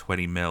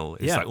 20 mil.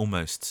 It's like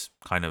almost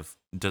kind of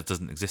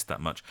doesn't exist that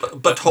much.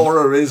 But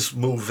horror is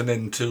moving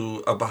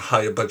into a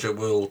higher budget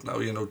world now.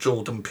 You know,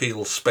 Jordan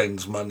Peele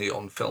spends money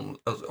on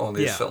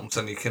his films,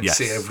 and you can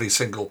see every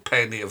single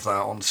penny of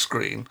that on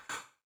screen.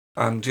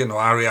 And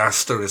Ari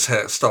Aster is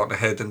starting to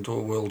head into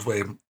a world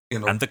where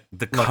and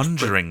the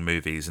Conjuring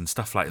movies and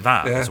stuff like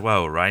that as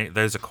well, right?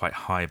 Those are quite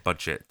high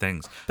budget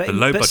things. But the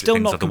low budget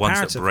things are the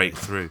ones that break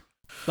through.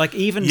 Like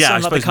even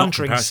some like the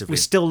Conjuring, we're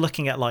still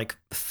looking at like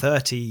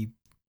 30.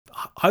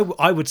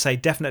 I would say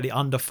definitely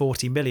under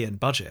 40 million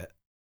budget.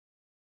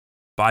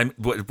 But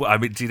I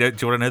mean, do you want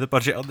to know the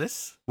budget on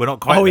this? We're not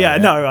quite. Oh yeah,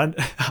 no,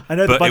 I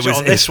know the budget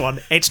on this one.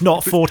 It's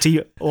not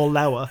 40 or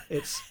lower.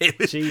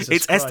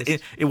 Jesus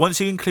Christ. Once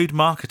you include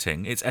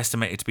marketing, it's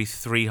estimated to be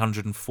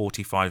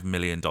 $345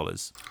 million.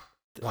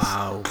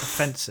 Wow,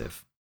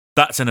 offensive.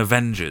 That's an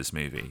Avengers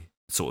movie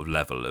sort of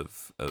level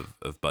of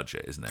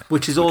budget, isn't it?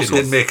 Which is also it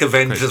didn't make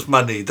Avengers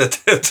money.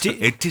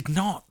 It did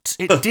not.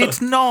 It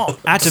did not.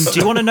 Adam, do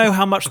you want to know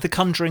how much The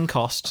Conjuring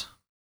cost?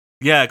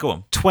 Yeah, go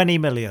on. 20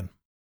 million.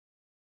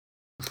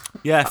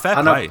 Yeah,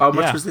 fair play. How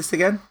much was this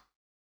again?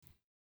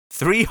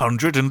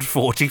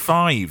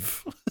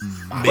 345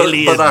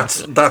 million.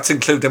 But that's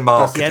including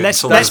marketing. Yeah,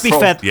 let's be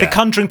fair. The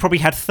Conjuring probably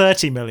had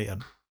 30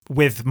 million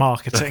with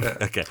marketing.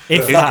 Okay.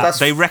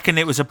 They reckon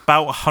it was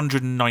about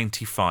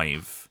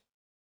 195.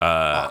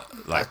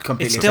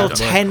 It's still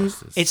 10.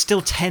 It's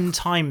still 10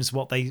 times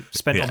what they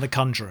spent on The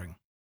Conjuring.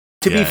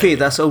 To be fair,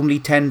 that's only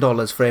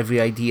 $10 for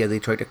every idea they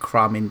try to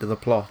cram into the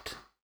plot.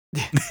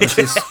 Which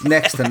is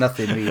next to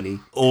nothing, really.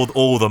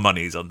 All the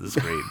money's on the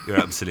screen. You're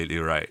absolutely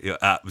right.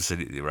 But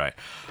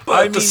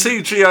the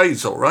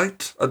CGI's all right.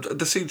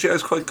 The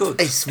CGI's quite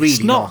good. It's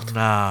really not.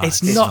 Nah,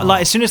 it's not.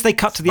 Like as soon as they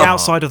cut to the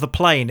outside of the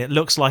plane, it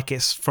looks like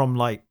it's from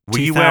like. Were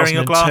you wearing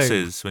your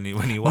glasses when you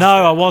watched it?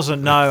 No, I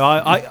wasn't. No,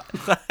 I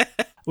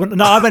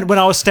meant when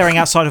I was staring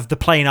outside of the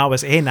plane I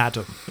was in,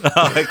 Adam.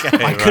 Oh,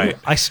 okay,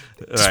 I just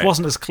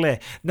wasn't as clear.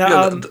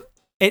 No,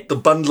 the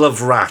bundle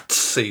of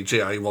rats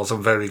CGI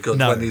wasn't very good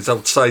when he's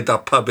outside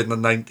that pub in the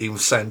 19th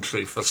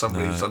century for some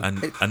reason. And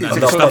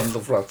the bundle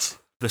of rats.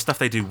 the stuff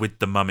they do with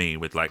the mummy,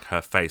 with like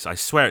her face, I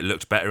swear it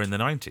looked better in the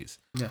 90s.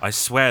 Yeah. I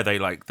swear they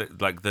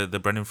the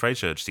Brendan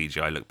Fraser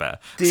CGI looked better,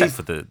 except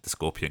for the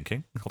Scorpion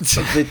King.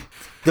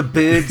 the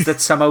birds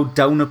that somehow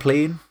down a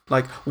plane.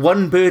 Like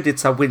one bird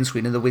hits a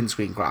windscreen and the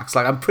windscreen cracks.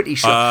 Like I'm pretty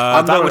sure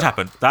that would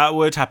happen. That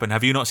would happen.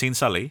 Have you not seen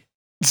Sully?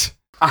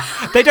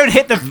 They don't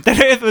hit the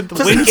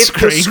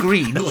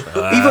windscreen.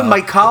 Even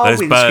my car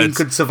windscreen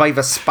could survive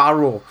a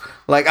sparrow.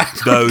 Like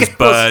those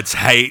birds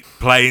hate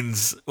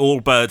planes. All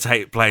birds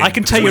hate planes. I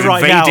can tell you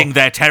right now, we're invading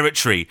their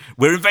territory.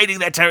 We're invading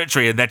their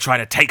territory, and they're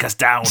trying to take us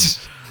down.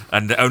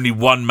 And only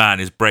one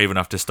man is brave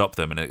enough to stop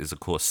them, and it is, of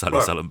course, Sully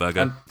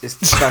Sullenberger.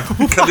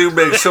 Can you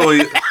make sure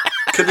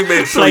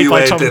you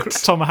edit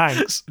Tom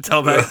Hanks?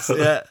 Tom Hanks,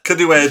 yeah. Can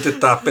you edit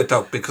that bit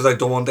out, because I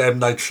don't want M.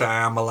 Night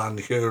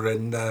Shyamalan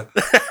hearing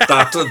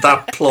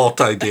that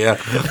plot idea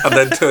and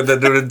then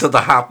turning it into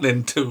The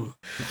Happening 2.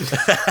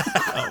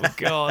 Oh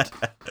God!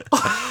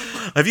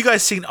 Have you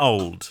guys seen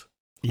Old?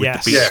 With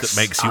Yes. The beach that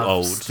makes you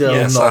old.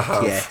 Still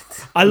not yet.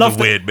 I love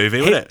the weird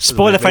movie, wasn't it?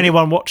 Spoiler for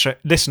anyone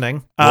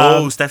listening.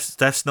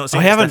 Steph's not seen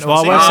it. I haven't.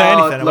 Well, I won't say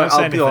anything.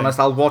 I'll be honest.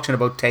 I'll watch in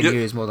about 10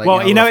 years more. Well,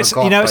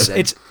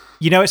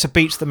 it's a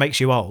beach that makes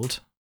you old.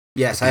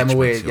 Yes, I am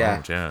aware.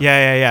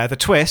 Yeah. The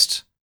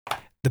twist: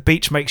 the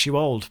beach makes you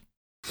old.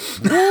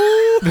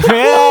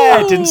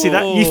 Yeah, didn't see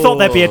that. You thought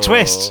there'd be a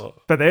twist,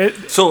 but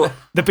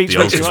the beach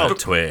makes you old.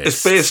 Twist.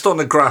 It's based on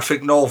a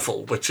graphic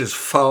novel, which is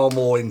far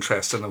more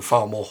interesting and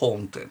far more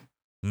haunting.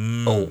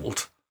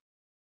 Old,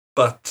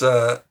 but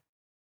the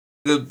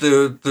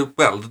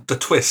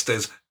twist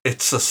is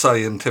it's a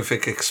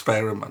scientific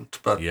experiment.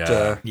 But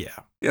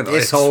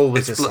it's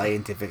always a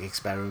scientific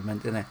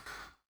experiment, isn't it?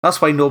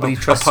 That's why nobody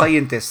trusts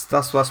scientists.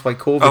 That's why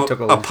COVID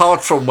took over.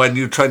 Apart from when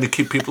you're trying to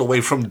keep people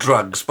away from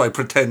drugs by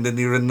pretending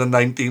you're in the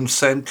 19th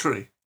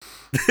century.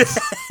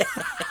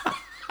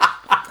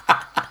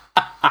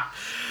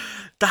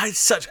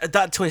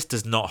 That twist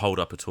does not hold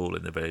up at all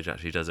in The Village.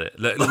 Actually, does it?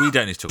 Look, we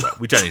don't need to talk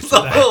about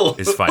it.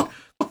 It's fine,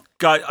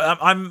 guys.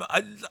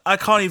 I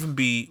can't even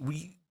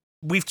be.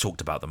 We've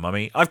talked about The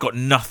Mummy. I've got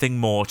nothing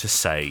more to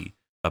say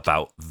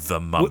about The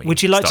Mummy.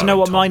 Would you like to know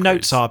what my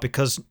notes are?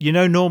 Because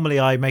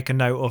normally I make a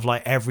note of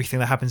like everything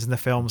that happens in the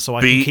film, so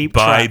I can keep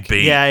track.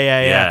 Beat.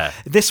 Yeah.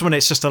 This one,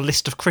 it's just a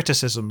list of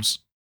criticisms.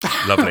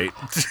 Lovely.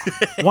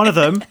 One of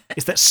them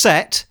is that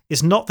Set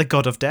is not the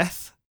god of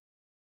death.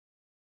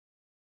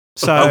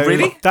 So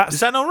really?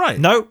 Is that not right?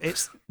 No,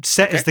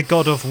 Set is the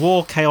god of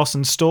war, chaos,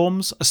 and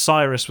storms.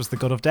 Osiris was the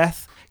god of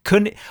death.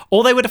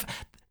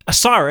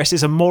 Osiris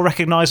is a more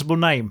recognisable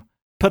name.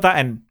 Put that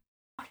in.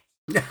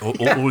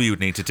 All you would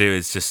need to do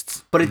is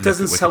just. But it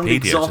doesn't sound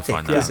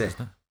exotic, does it?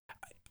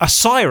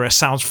 Osiris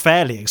sounds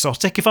fairly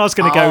exotic. If I was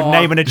going to go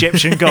name an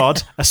Egyptian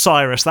god,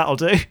 Osiris, that'll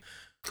do.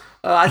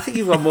 I think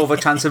you've got more of a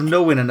chance of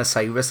knowing an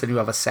Osiris than you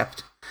have a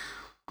Sept.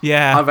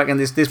 Yeah. I reckon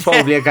there's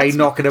probably a guy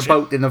knocking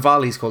about in the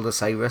valleys called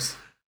Osiris.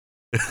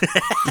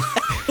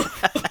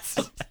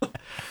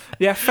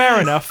 Yeah, fair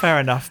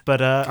enough.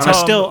 But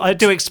I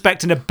do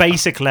expect a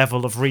basic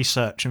level of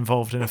research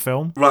involved in a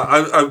film.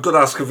 Right, I'm going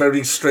to ask a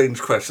very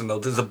strange question, though.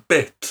 There's a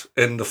bit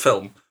in the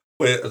film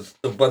where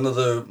one of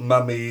the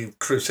mummy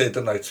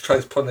Crusader Knights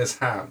tries putting his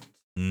hand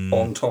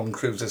on Tom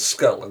Cruise's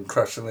skull and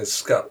crushing his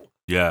skull.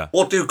 Yeah.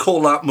 What do you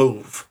call that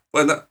move?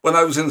 When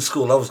I was in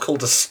school, I was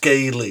called a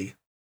scaly.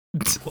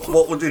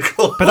 What would you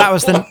call? But that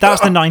was the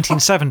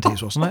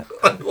 1970s, wasn't it?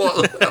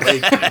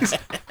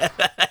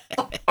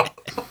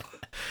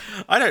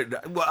 I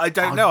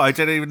don't know. I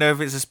don't even know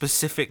if it's a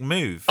specific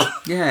move.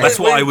 Yeah, that's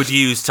what I would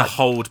use to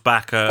hold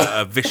back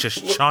a vicious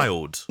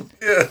child.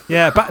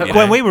 Yeah. But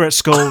when we were at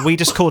school, we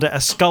just called it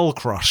a skull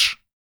crush.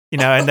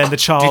 And then the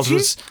child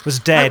was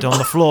dead on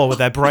the floor with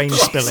their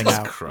brains spilling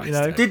out.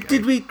 Christ,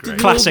 did we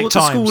classic all go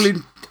times. To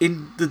school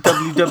in the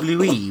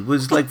WWE?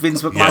 Was like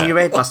Vince McMahon your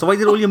headmaster? Why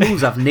did all your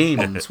moves have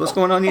names? What's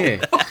going on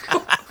here?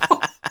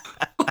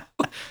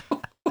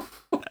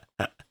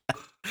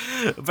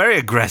 Very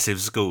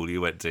aggressive school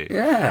you went to.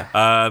 Yeah.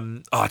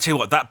 I tell you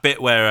what, that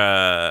bit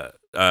where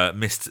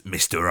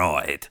Mr.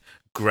 Hyde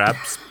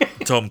grabs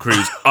Tom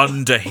Cruise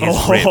under his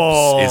ribs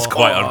is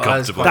quite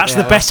uncomfortable. That's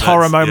the best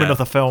horror moment of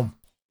the film.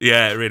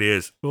 Yeah, it really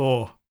is.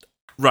 Oh.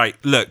 Right,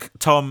 look,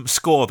 Tom,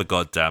 score the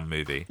goddamn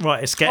movie.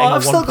 Right, it's getting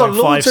I've still got 1.5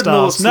 loads of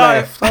notes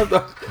stars.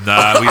 left.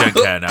 No, we don't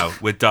care now.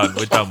 We're done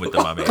with The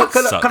Mummy.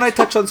 Can I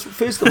touch on,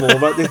 first of all,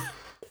 about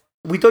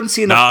we don't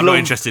see enough I'm not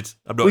interested.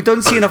 We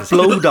don't see enough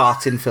blow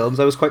darts in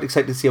films. I was quite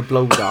excited to see a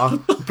blow dart.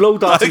 Blow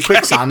darts in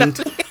quicksand,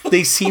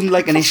 they seemed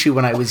like an issue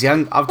when I was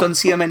young. I don't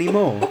see them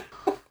anymore.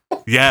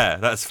 Yeah,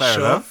 that's fair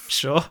enough.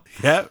 Sure.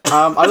 Yeah.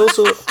 I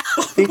also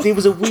there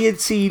was a weird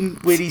scene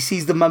where he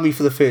sees the mummy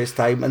for the first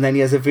time, and then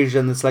he has a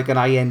vision that's like an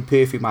IN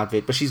perfume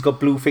advert, but she's got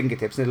blue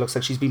fingertips, and it looks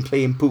like she's been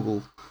playing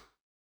pool.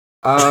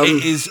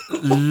 It is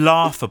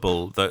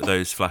laughable,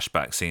 those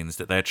flashback scenes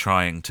that they're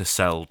trying to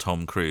sell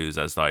Tom Cruise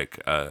as like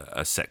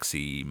a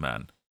sexy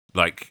man.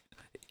 Like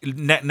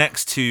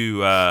next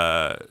to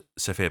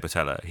Sophia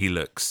Botella, he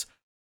looks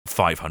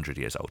 500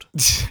 years old.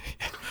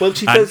 Well,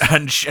 she does,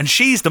 and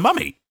she's the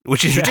mummy.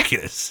 which is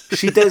ridiculous.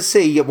 She does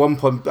say at one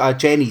point,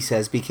 Jenny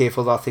says, "Be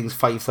careful, that thing's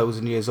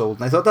 5,000 years old."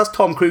 And I thought, that's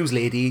Tom Cruise,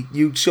 lady.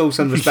 You'd show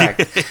some respect.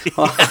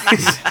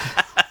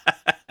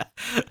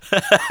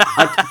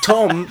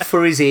 Tom,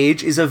 for his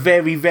age, is a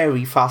very,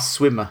 very fast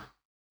swimmer.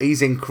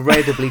 He's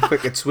incredibly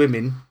quick at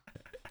swimming.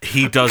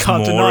 He does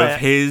more of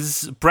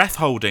his breath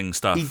holding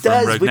stuff. He does,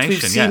 from Rogue which Nation,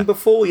 we've seen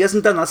before. He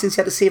hasn't done that since he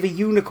had to save a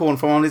unicorn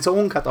from having its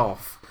own cut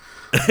off.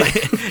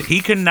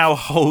 He can now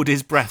hold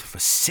his breath for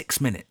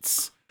 6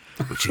 minutes,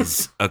 which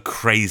is a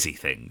crazy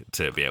thing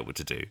to be able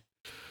to do.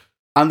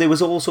 And there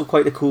was also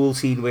quite a cool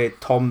scene where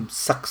Tom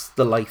sucks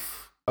the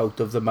life out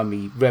of the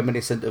mummy,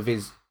 reminiscent of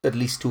at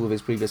least 2 of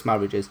his previous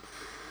marriages.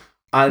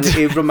 And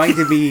it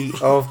reminded me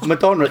of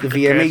Madonna at the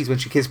VMAs when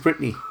she kissed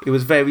Britney. It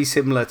was very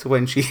similar to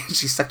when she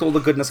sucked all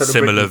the goodness out of Britney.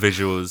 Similar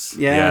visuals.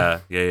 Yeah.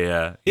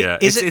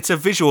 It's a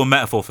visual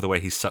metaphor for the way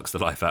he sucks the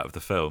life out of the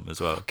film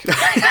as well.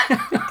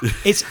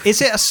 Is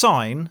it a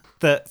sign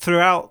that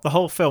throughout the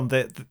whole film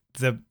the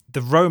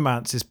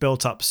romance is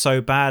built up so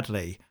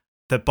badly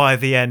that by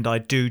the end I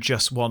do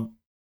just want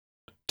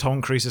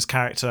Tom Cruise's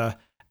character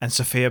and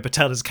Sofia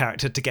Boutella's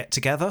character to get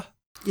together?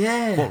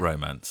 Yeah. What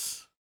romance?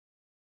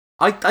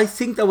 I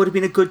think that would have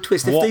been a good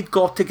twist if they'd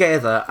got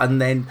together and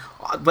then,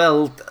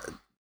 well,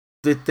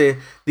 the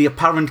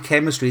apparent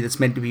chemistry that's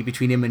meant to be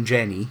between him and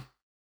Jenny.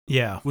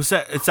 Yeah. Is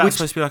that supposed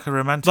to be like a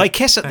romantic They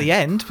kiss at thing? the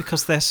end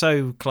because they're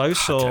so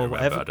close or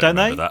whatever, don't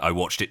they? That. I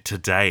watched it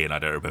today and I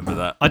don't remember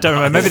that. I don't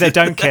remember. Maybe they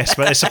don't kiss,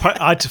 but it's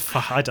I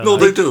don't know. No,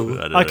 they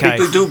do. Okay.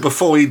 They do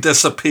before he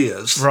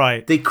disappears.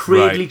 Right. They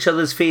cradle each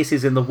other's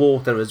faces in the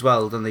water as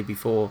well, don't they,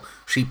 before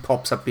she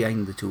pops up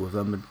behind the two of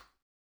them and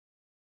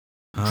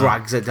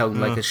drags her down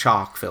like a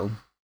shark film.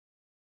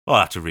 I'll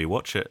have to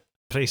rewatch it.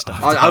 Please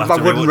don't.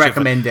 I wouldn't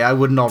recommend it. I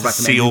would not recommend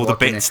see all the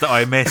bits that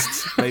I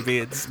missed.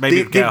 Maybe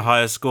get a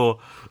higher score.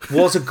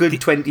 Was a good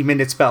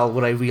 20-minute spell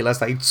when I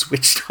realised I'd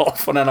switched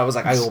off, and then I was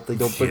like, I hope they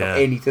don't bring up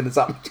anything that's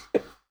happened.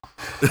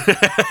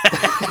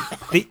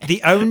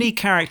 The only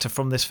character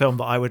from this film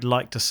that I would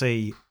like to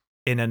see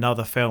in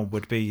another film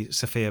would be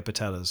Sofia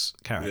Boutella's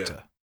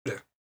character. Yeah.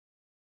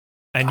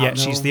 And yet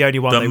she's the only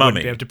one they wouldn't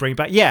be able to bring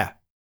back. Yeah.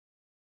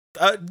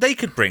 They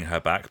could bring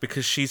her back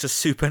because she's a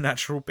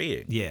supernatural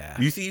being. Yeah.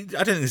 I don't think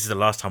this is the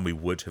last time we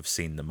would have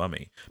seen the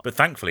Mummy, but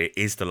thankfully it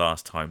is the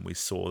last time we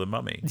saw the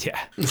Mummy.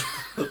 Yeah.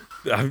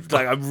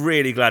 I'm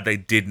really glad they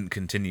didn't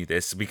continue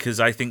this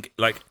because I think,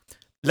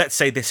 let's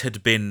say this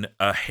had been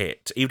a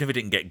hit, even if it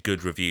didn't get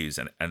good reviews,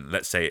 and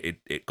let's say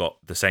it got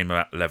the same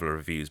level of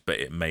reviews, but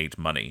it made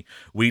money,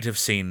 we'd have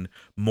seen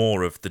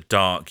more of the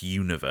dark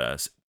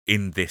universe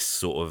in this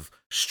sort of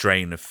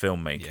strain of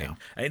filmmaking. Yeah.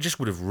 And it just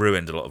would have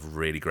ruined a lot of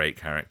really great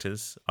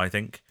characters, I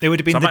think. They would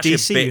have been the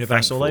DC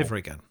universe all over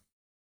again.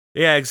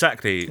 Yeah,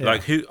 exactly. Yeah.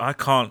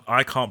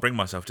 I can't bring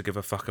myself to give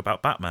a fuck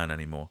about Batman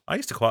anymore. I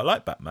used to quite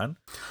like Batman.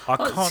 I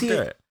can't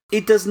do it.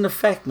 It doesn't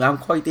affect me. I'm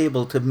quite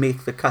able to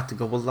make the cut and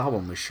go, well, that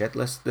one was shit.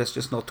 Let's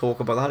just not talk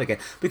about that again.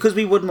 Because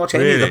we wouldn't watch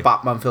any of the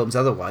Batman films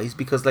otherwise,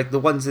 because the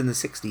ones in the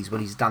 60s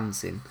when he's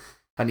dancing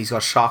and he's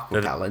got shark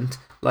repellent,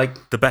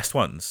 the best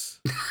ones.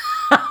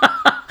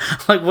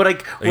 Would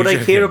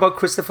I care about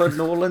Christopher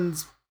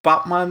Nolan's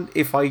Batman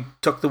if I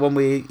took the one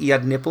where he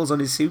had nipples on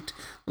his suit?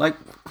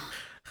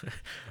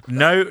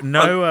 No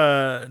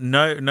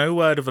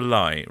word of a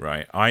lie,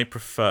 right? I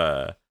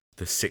prefer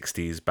the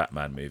 60s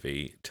Batman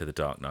movie to The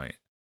Dark Knight.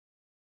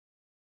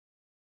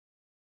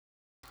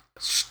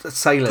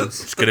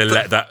 Silence. Just gonna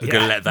let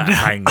that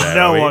hang there.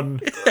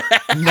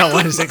 No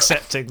one is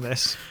accepting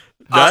this.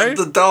 No?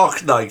 The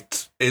Dark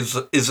Knight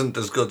isn't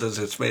as good as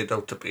it's made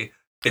out to be.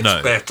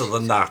 It's better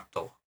than that,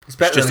 though. It's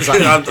better than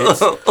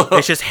that.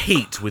 It's just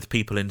heat with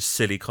people in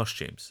silly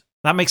costumes.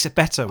 That makes it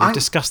better. We've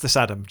discussed this,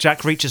 Adam.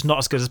 Jack Reacher's not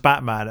as good as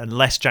Batman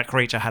unless Jack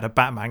Reacher had a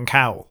Batman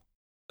cowl.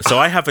 So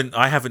I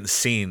haven't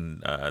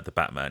seen the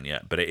Batman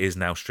yet, but it is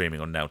now streaming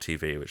on Now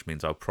TV, which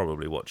means I'll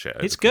probably watch it.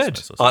 It's good.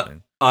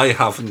 I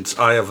haven't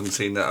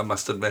seen it. I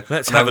must admit.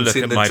 Let's have a look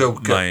at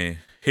my.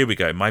 Here we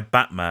go. My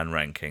Batman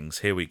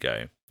rankings. Here we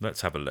go.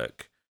 Let's have a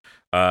look.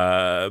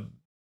 What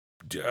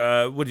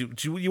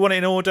do you want it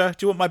in order?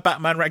 Do you want my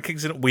Batman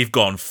rankings in? We've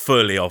gone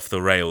fully off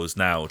the rails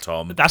now,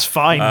 Tom. That's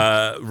fine.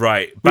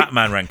 Right,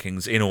 Batman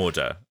rankings in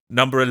order.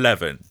 Number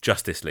 11,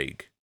 Justice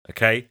League.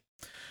 Okay.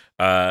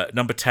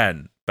 Number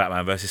 10,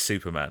 Batman vs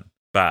Superman.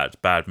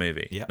 Bad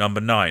movie. Yep.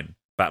 Number 9,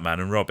 Batman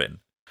and Robin.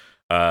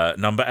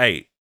 Number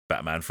 8,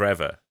 Batman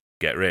Forever.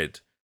 Get rid.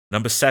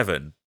 Number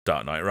 7,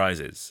 Dark Knight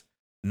Rises.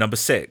 Number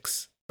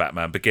 6,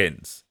 Batman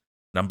Begins.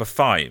 Number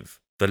 5,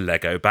 the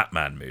Lego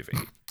Batman movie.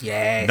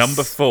 Yes.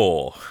 Number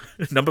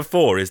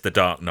 4 is The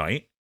Dark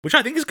Knight, which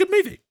I think is a good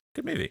movie.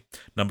 Good movie.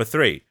 Number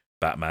 3,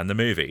 Batman the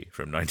movie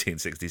from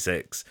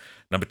 1966.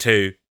 Number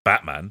 2,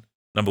 Batman.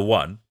 Number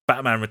 1,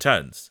 Batman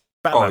Returns.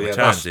 Batman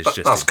Returns is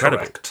just that's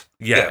incredible. Correct.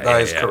 Yeah,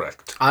 that is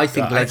correct. I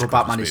think Lego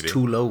Batman is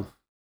too low.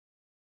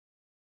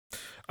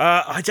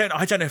 I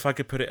don't know if I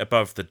could put it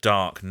above The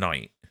Dark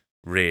Knight,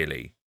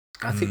 really.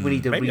 I think we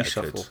need a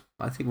reshuffle.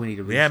 I think we need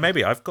a reshuffle. Yeah,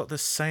 maybe. They've got the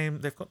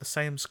same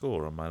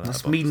score on my laptop.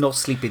 That's me not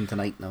sleeping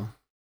tonight now.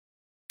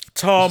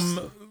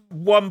 Tom,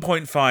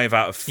 1.5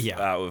 out of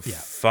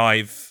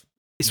 5.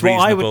 It's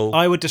reasonable. what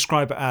I would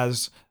describe it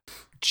as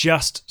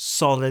just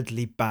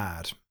solidly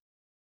bad.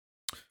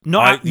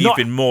 You've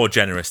been more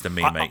generous than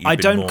me, mate. I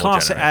don't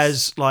class it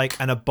as like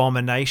an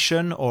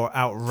abomination or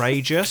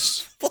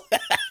outrageous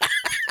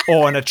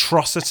or an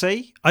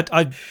atrocity. I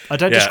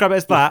don't describe it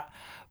as that,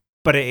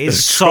 but it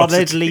is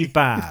solidly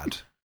bad.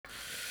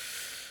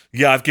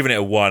 Yeah, I've given it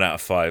a 1 out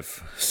of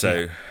 5.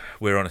 So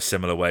we're on a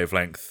similar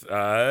wavelength.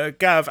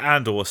 Gav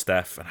and or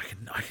Steph, and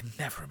I can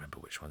never remember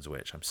which one's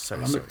which. I'm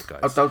so sorry,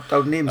 guys.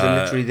 Our names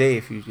are literally there.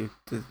 If you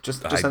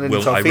just I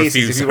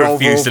refuse to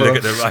look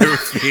at them. I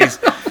refuse.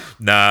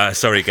 Nah,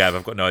 sorry, Gav.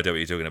 I've got no idea what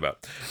you're talking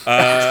about.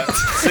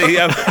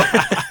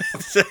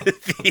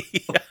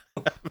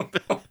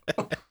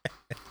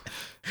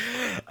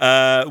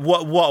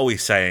 What are we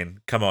saying?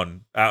 Come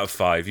on, out of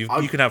 5. You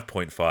can have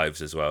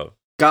 0.5s as well.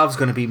 Gav's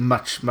going to be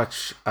much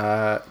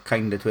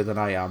kinder to it than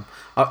I am.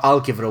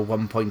 I'll give it a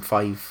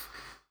 1.5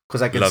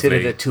 because I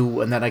considered it 2,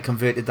 and then I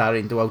converted that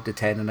into out of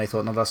 10, and I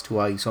thought, no, that's too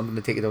high, so I'm going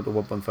to take it out to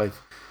 1.5.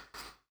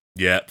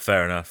 Yeah,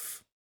 fair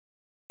enough.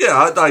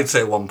 Yeah, I'd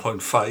say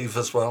 1.5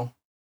 as well.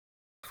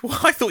 Well,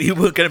 I thought you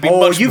were going to be much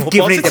more positive. You've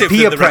given it the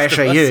peer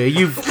pressure,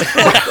 You've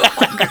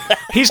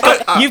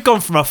you've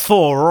gone from a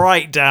 4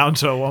 right down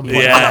to a 1.5.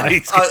 Yeah.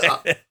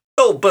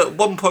 But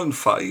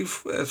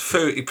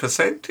 1.5,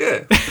 30%,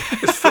 yeah.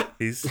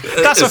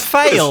 That's a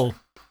fail.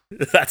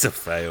 That's a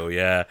fail,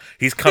 yeah.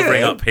 He's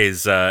covering up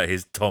his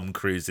Tom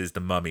Cruise's The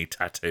Mummy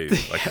tattoo.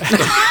 But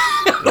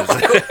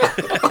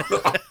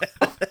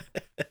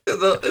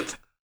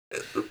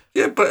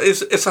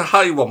it's a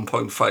high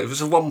 1.5. It's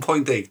a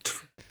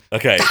 1.8.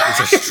 Okay, it's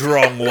a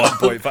strong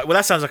 1.5. Well,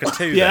 that sounds like a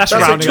 2. Yeah, that's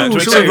rounding up to a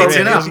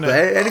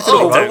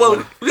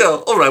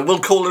 2. All right, we'll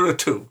call her a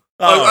 2.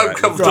 I'm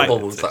comfortable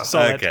with that.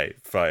 Solid. Okay,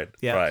 fine.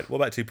 Yeah. Right. What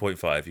about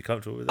 2.5? You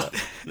comfortable with that?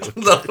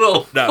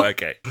 No,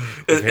 okay.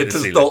 It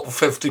is not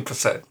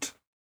 50%.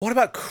 What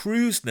about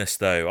cruiseness,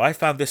 though? I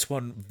found this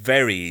one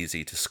very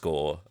easy to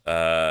score.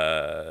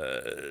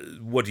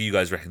 What do you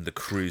guys reckon the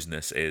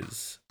cruiseness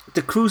is?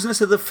 The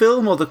cruiseness of the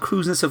film or the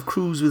cruiseness of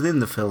Cruise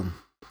within the film?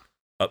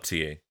 Up to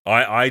you.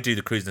 I do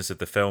the cruiseness of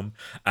the film,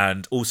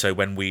 and also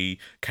when we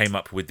came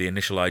up with the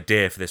initial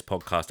idea for this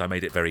podcast, I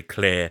made it very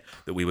clear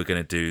that we were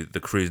going to do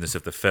the cruiseness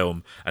of the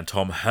film, and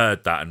Tom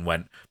heard that and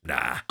went,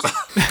 nah.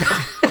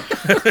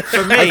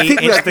 For me,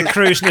 it's the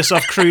cruiseness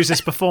of Cruise's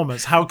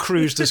performance. How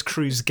cruise does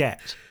Cruise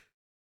get?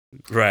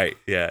 Right,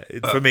 yeah.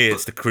 For me,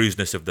 it's the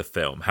cruiseness of the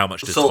film. How much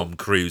does Tom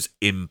Cruise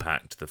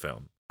impact the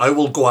film? I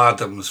will go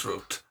Adam's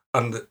route,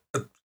 and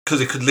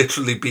because it could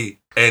literally be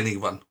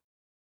anyone.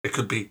 It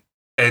could be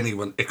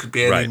anyone. It could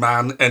be any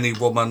man, any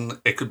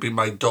woman. It could be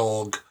my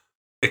dog.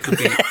 It could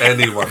be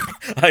anyone.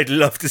 I'd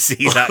love to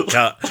see that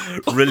cut.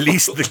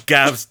 Release the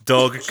Gav's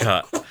dog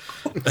cut.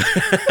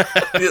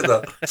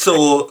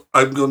 So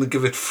I'm going to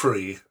give it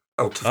 3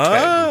 out of 10.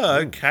 Ah,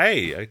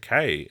 okay.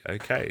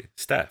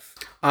 Steph?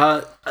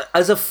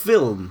 As a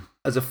film,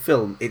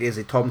 it is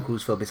a Tom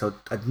Cruise film. It's a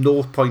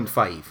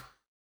 0.5.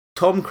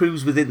 Tom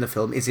Cruise within the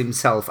film is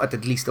himself at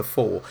least a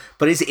 4,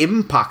 but his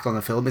impact on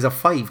the film is a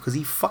 5 because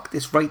he fucked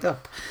this right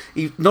up.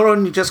 He, not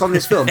only just on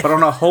this film, but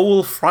on a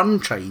whole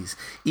franchise.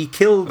 He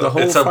killed the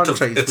whole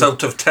franchise. It's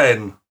out of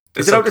 10.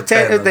 Is it out of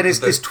 10? Then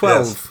it's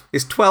 12. Yes.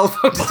 It's 12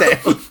 out of 10.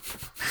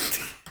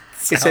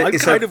 I'm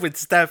with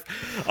Steph.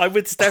 I'm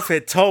with Steph here.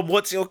 Tom,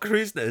 what's your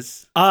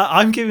cruiseness?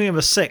 I'm giving him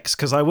a 6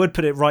 because I would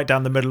put it right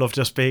down the middle of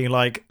just being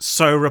like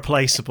so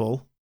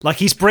replaceable. Like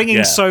he's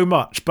bringing so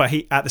much, but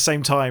he at the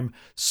same time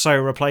so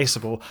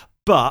replaceable.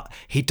 But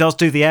he does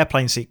do the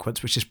airplane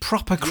sequence, which is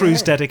proper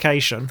Cruise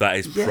dedication. That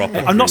is proper.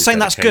 I'm not saying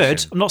that's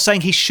good. I'm not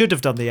saying he should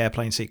have done the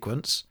airplane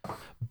sequence,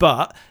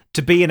 but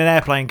to be in an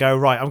airplane and go,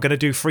 right, I'm going to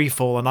do free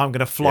fall and I'm going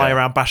to fly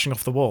around bashing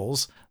off the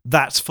walls,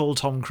 that's full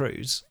Tom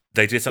Cruise.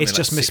 They did something it's like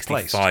just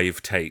misplaced.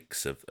 65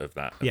 takes of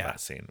that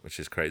scene,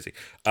 which is crazy.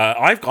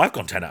 I've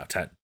gone 10 out of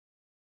 10.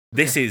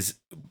 This is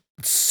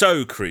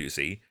so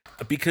cruisy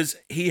because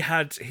he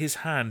had his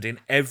hand in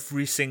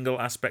every single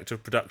aspect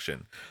of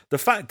production. The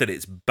fact that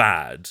it's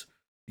bad,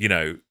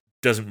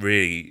 doesn't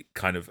really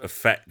kind of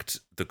affect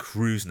the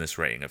cruiseness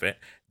rating of it.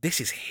 This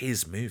is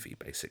his movie,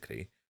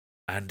 basically,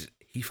 and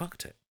he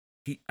fucked it.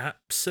 He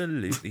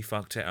absolutely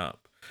fucked it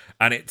up.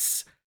 And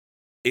it's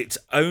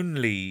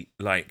only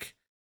like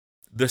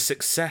the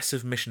success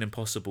of Mission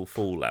Impossible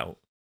Fallout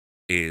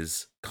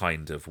is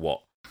kind of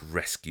what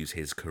rescues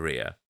his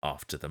career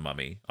after The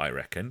Mummy, I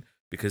reckon,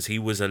 because he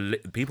was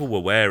people were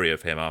wary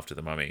of him after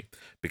The Mummy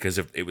because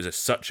it was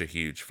such a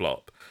huge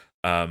flop,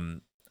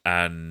 and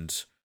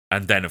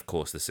then of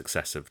course the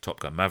success of Top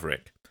Gun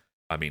Maverick.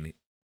 I mean,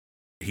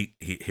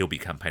 he'll be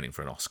campaigning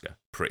for an Oscar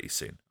pretty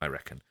soon, I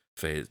reckon,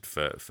 for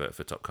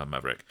Top Gun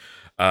Maverick.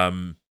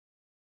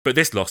 But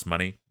this lost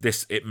money.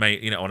 It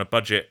may on a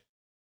budget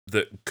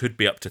that could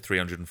be up to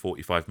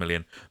 345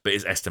 million, but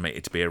is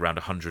estimated to be around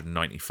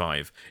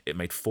 195. It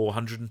made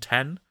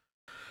 410.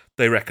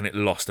 They reckon it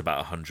lost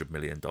about $100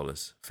 million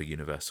for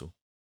Universal,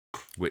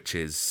 which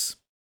is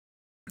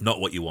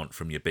not what you want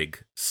from your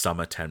big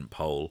summer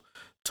tentpole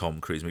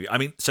Tom Cruise movie. I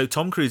mean, so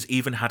Tom Cruise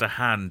even had a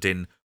hand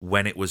in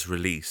when it was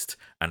released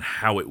and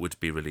how it would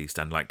be released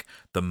and like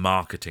the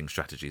marketing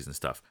strategies and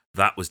stuff.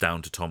 That was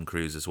down to Tom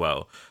Cruise as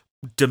well.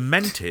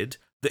 Demented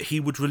that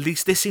he would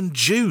release this in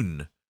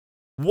June.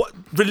 What?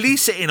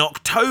 Release it in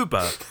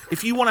October.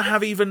 If you want to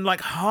have even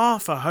like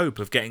half a hope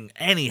of getting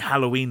any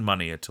Halloween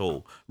money at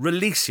all,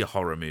 release your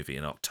horror movie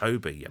in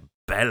October, you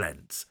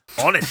bellends.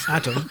 Honestly.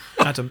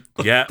 Adam,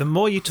 yeah. The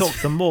more you talk,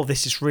 the more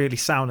this is really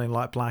sounding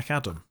like Black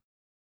Adam.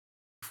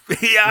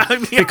 Yeah, I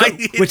mean,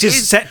 which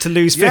is set to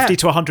lose $50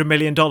 to $100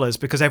 million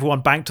because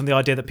everyone banked on the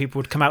idea that people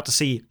would come out to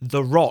see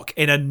The Rock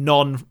in a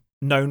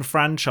non-known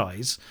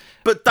franchise.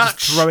 But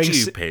that's throwing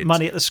stupid.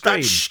 Money at the screen.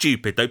 That's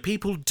stupid, though.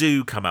 People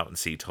do come out and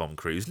see Tom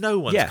Cruise. No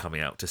one's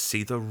coming out to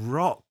see The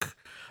Rock.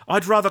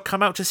 I'd rather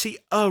come out to see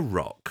a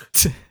Rock.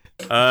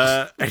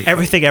 Anyway.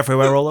 Everything,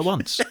 everywhere, all at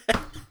once.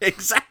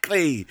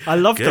 Exactly. I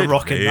love The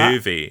Rock in that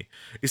movie.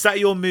 Is that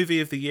your movie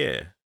of the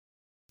year?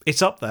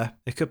 It's up there.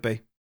 It could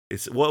be.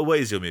 What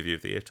is your movie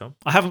of the year, Tom?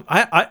 I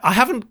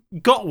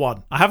haven't got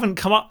one. I haven't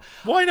come up.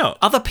 Why not?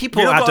 Other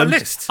people, Adam, got a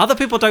list. Other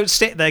people don't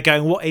sit there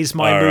going, "What is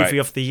my movie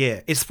of the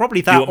year?" It's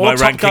probably that or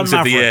Top Gun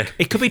Maverick.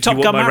 It could be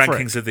Top Gun Maverick. My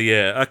rankings of the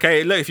year.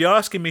 Okay, look, if you're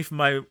asking me for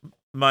my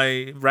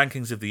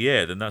rankings of the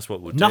year, then that's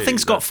what we'll do.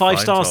 Nothing's got 5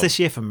 stars Tom. This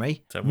year from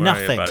me. Don't worry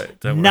Nothing. about it.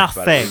 Don't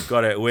Nothing. Worry about it.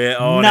 Got it. We're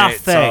on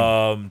it,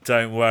 Tom.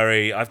 Don't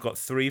worry. I've got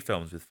 3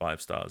 films with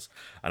 5 stars,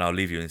 and I'll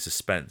leave you in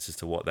suspense as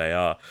to what they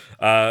are.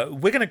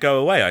 We're going to go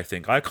away, I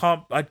think. I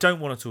don't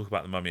want to talk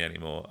about The Mummy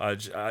anymore.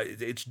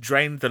 It's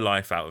drained the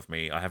life out of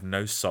me. I have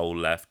no soul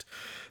left.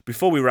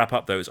 Before we wrap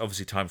up, though, it's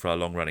obviously time for our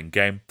long-running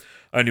game.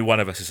 Only one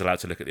of us is allowed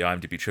to look at the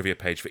IMDb trivia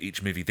page for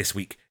each movie this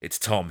week. It's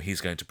Tom.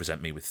 He's going to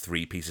present me with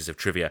 3 pieces of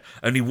trivia.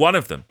 Only one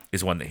of them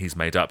is one that he's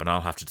made up, and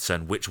I'll have to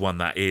discern which one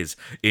that is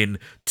in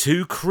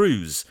 2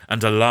 Crews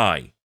and a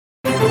Lie.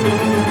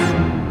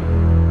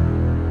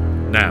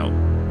 Now,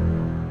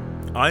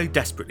 I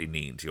desperately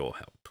need your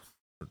help,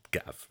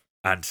 Gav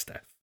and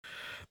Steph,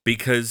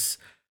 because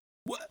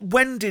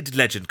when did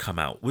Legend come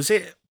out? Was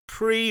it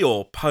pre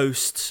or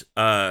post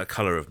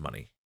Colour of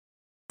Money?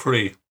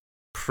 Pre.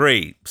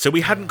 So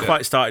we hadn't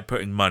quite started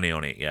putting money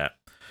on it yet.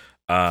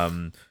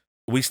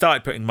 We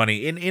started putting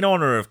money in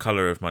honor of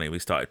Colour of Money. We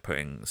started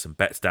putting some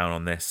bets down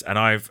on this, and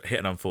I've hit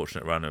an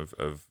unfortunate run of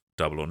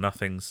double or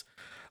nothings.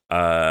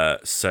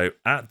 So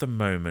at the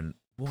moment,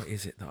 what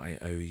is it that I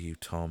owe you,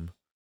 Tom?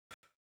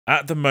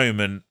 At the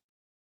moment,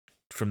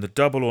 from the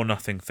double or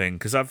nothing thing,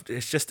 because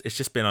it's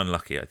just been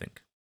unlucky. I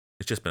think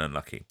it's just been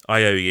unlucky.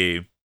 I owe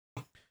you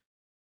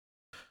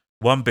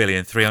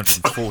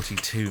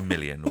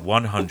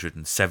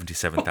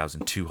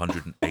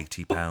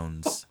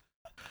 £1,342,177,280.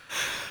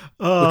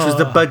 Which was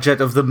the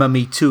budget of The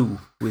Mummy 2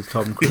 with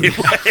Tom Cruise.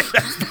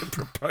 That's the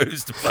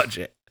proposed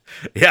budget.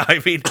 Yeah, I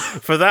mean,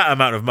 for that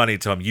amount of money,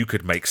 Tom, you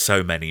could make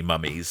so many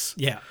mummies.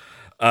 Yeah.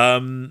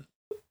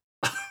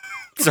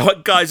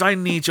 So, guys, I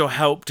need your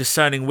help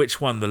discerning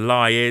which one The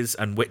Lie is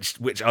and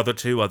which other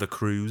 2 are The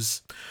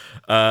Crews.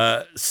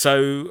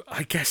 So,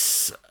 I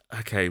guess,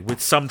 okay,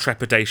 with some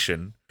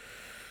trepidation,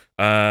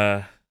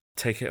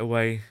 take it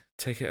away,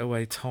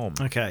 Tom.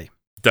 Okay.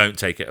 Don't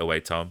take it away,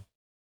 Tom.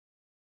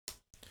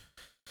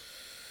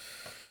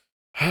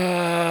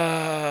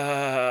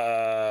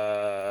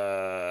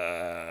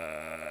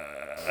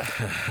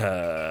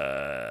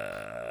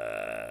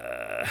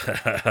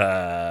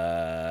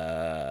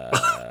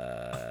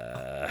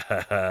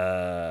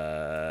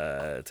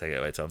 Take it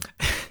away, Tom.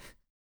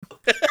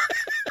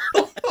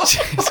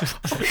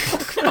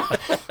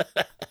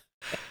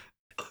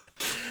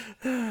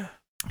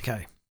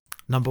 Okay.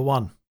 Number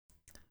 1.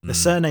 The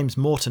surnames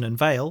Morton and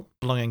Vale,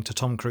 belonging to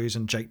Tom Cruise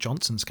and Jake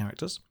Johnson's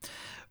characters,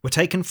 were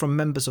taken from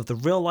members of the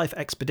real-life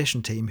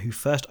expedition team who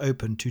first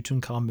opened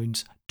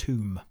Tutankhamun's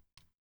tomb.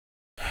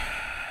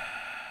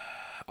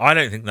 I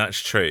don't think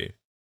that's true.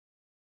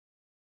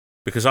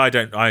 Because I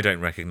don't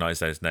recognise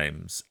those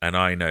names, and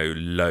I know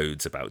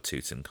loads about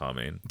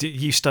Tutankhamun.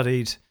 You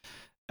studied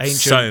ancient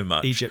so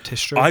much Egypt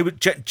history? I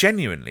would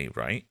genuinely,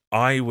 right?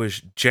 I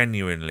was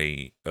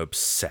genuinely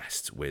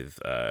obsessed with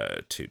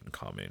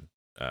Tutankhamun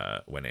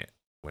when it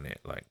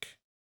like,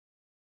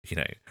 you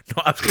know,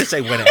 not, I was going to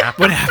say when it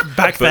happened. When it happened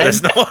back then?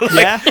 Not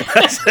like, yeah.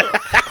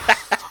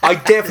 I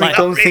definitely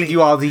don't think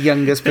you are the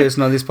youngest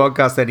person on this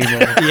podcast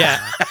anymore. Yeah.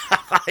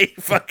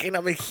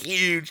 I'm a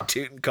huge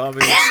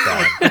Tutankhamun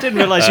stan. I didn't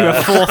realise you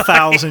were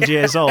 4,000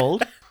 years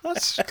old.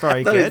 That's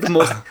very that good. Is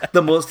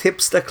the most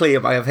hipster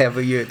claim I have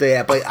ever heard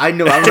there, but I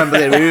remember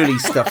their early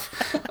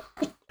stuff.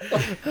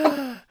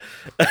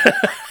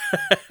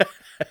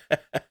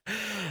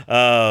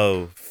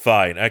 Oh,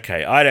 fine.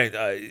 Okay. I don't.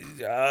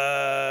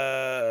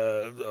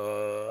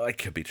 It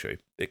could be true.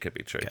 It could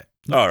be true. Okay.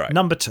 All right.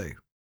 Number 2.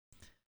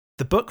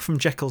 The book from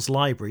Jekyll's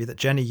library that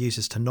Jenny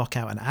uses to knock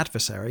out an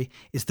adversary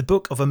is the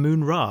Book of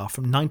Amun-Ra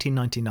from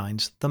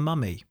 1999's The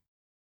Mummy.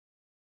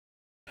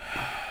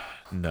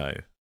 No,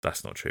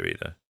 that's not true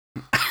either.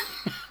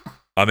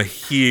 I'm a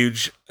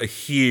huge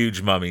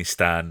Mummy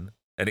stan,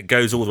 and it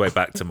goes all the way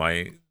back to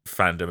my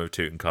fandom of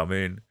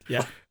Tutankhamun.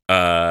 Yeah.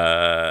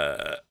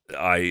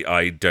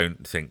 I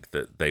don't think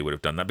that they would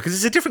have done that because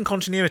it's a different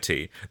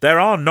continuity. There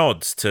are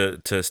nods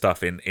to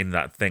stuff in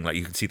that thing. Like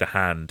you can see the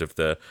hand of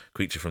the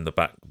creature from the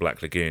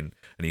Black Lagoon,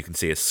 and you can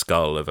see a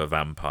skull of a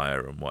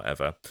vampire and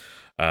whatever.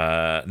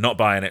 Not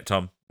buying it,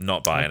 Tom.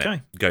 Not buying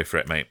it. Go for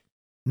it, mate.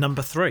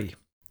 Number 3.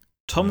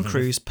 Tom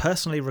Cruise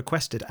personally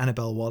requested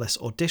Annabelle Wallis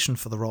audition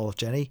for the role of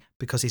Jenny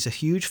because he's a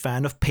huge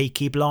fan of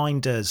Peaky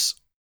Blinders.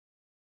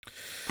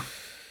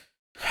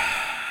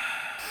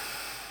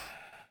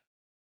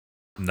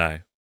 No.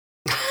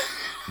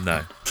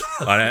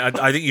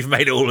 I think you've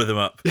made all of them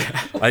up.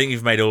 I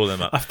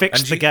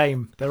fixed the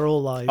game. They're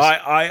all lies.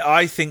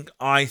 I think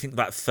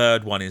that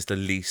third one is the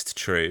least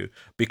true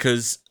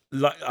because,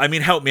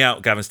 help me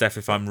out, Gavin, Stef,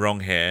 if I'm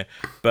wrong here.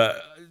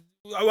 But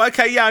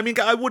okay, yeah.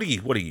 What do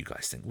you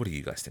guys think? What do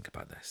you guys think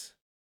about this?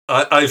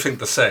 I think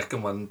the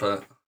second one,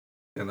 but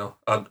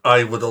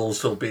I would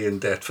also be in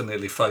debt for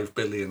nearly $5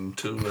 billion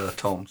to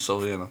Tom.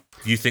 So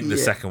you think the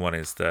second one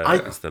is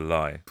the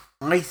lie?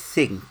 I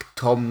think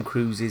Tom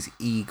Cruise's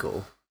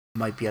ego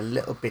might be a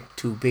little bit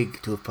too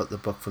big to have put the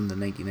book from the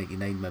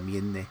 1999 Mummy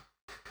in there.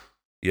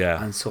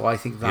 Yeah. And so I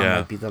think that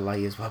might be the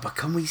lie as well. But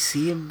can we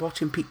see him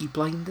watching Peaky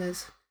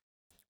Blinders?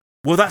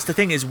 Well, that's the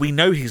thing is we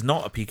know he's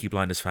not a Peaky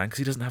Blinders fan because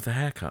he doesn't have the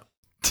haircut.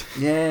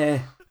 Yeah.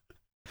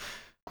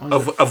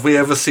 Have we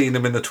ever seen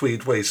him in a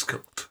tweed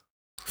waistcoat?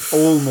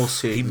 Almost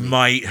certainly. He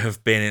might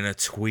have been in a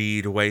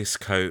tweed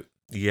waistcoat.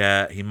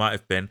 Yeah, he might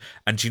have been.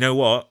 And do you know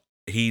what?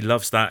 He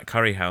loves that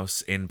curry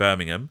house in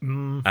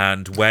Birmingham.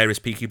 And where is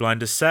Peaky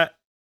Blinders set?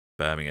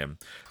 Birmingham.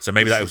 So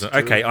maybe that was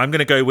okay. I'm going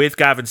to go with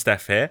Gavin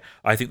Stef here.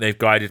 I think they've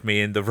guided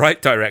me in the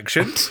right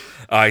direction.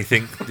 I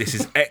think this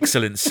is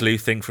excellent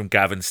sleuthing from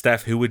Gavin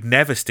Stef, who would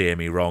never steer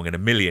me wrong in a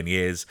million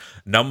years.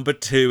 Number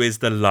 2 is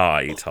the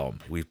lie, Tom.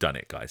 We've done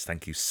it, guys.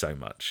 Thank you so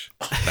much.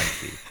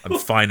 Thank you. I'm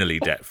finally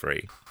debt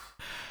free.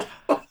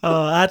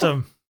 Oh,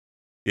 Adam.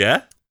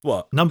 Yeah?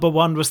 What? Number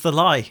 1 was the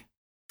lie.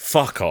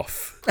 Fuck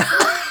off.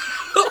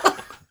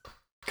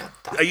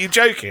 Are you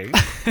joking?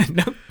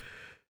 No.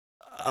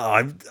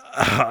 I'm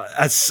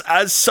as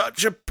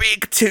such a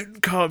big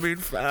Tutankhamun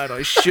fan,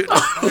 I should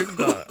have known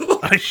that.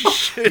 I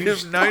should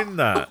have known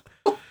that.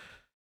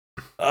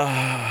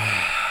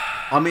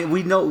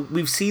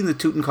 we've seen the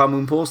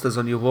Tutankhamun posters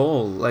on your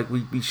wall. Like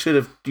you should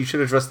have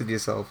trusted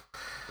yourself.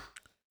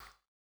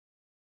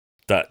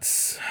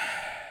 That's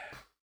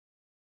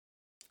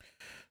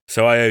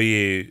so I owe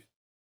you.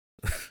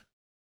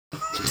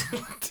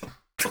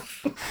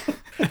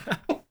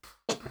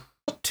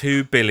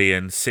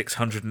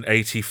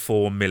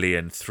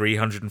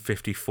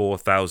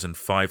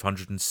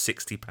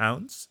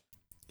 £2,684,354,560.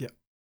 Yeah.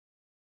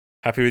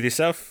 Happy with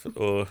yourself,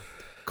 or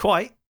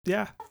quite?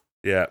 Yeah.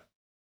 Yeah.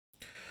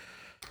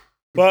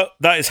 Well,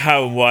 that is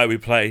how and why we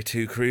play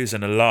Two Crews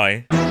and a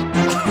Lie.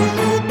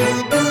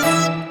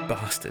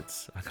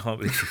 Bastards! I can't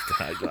believe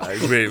that. I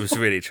was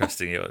really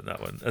trusting you on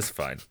that one. That's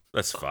fine.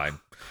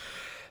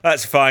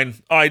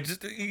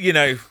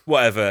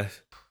 Whatever.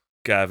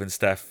 Gav and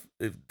Steph.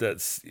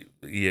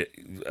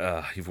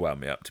 You've wound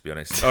me up, to be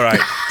honest. All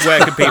right,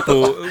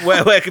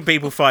 where can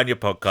people find your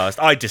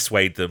podcast? I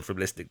dissuade them from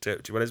listening to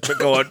it, to be honest. But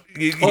go on,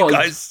 you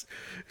guys.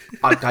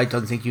 I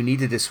don't think you need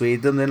to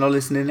dissuade them; they're not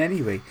listening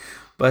anyway.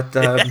 But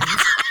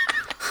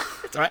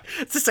it's all right.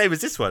 It's the same as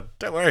this one.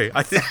 Don't worry.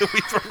 I think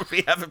we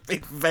probably have a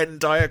big Venn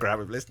diagram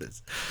of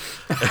listeners,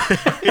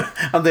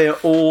 and they're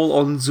all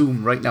on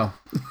Zoom right now.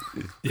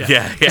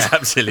 Yeah,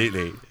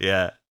 absolutely.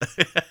 Yeah.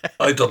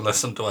 I don't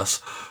listen to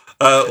us.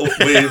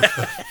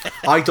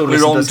 I don't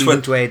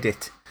listen to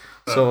edit.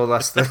 So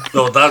that's the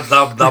no.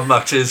 That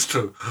much is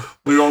true.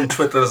 We're on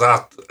Twitter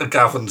at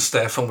Gavin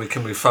Stef, and we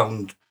can be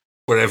found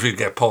wherever you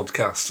get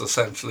podcasts.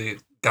 Essentially,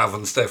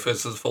 Gavin Stef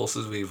versus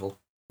Forces of Evil.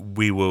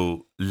 We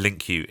will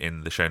link you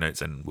in the show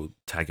notes, and we'll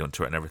tag you on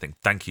Twitter and everything.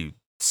 Thank you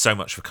so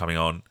much for coming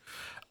on.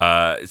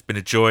 It's been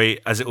a joy,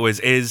 as it always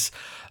is.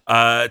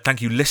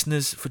 Thank you,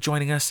 listeners, for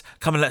joining us.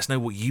 Come and let us know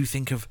what you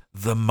think of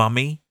The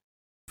Mummy,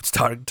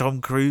 starring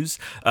Tom Cruise.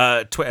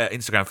 Twitter,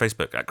 Instagram,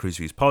 Facebook at Cruise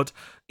Views Pod.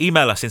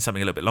 Email us in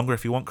something a little bit longer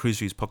if you want,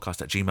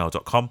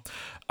 cruiseviewspodcast@gmail.com.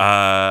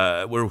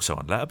 We're also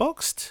on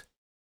Letterboxd.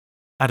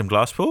 Adam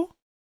Glasspool,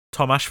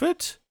 Tom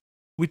Ashford.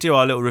 We do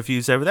our little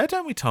reviews over there,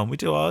 don't we, Tom? We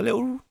do our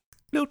little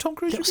Tom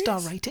Cruise little reviews. star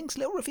ratings,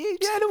 little reviews.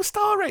 Yeah, little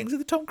star ratings of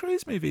the Tom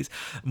Cruise movies.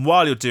 And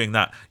while you're doing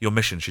that, your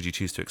mission, should you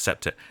choose to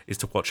accept it, is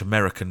to watch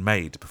American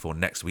Made before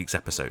next week's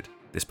episode.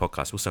 This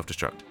podcast will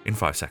self-destruct in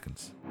 5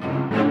 seconds.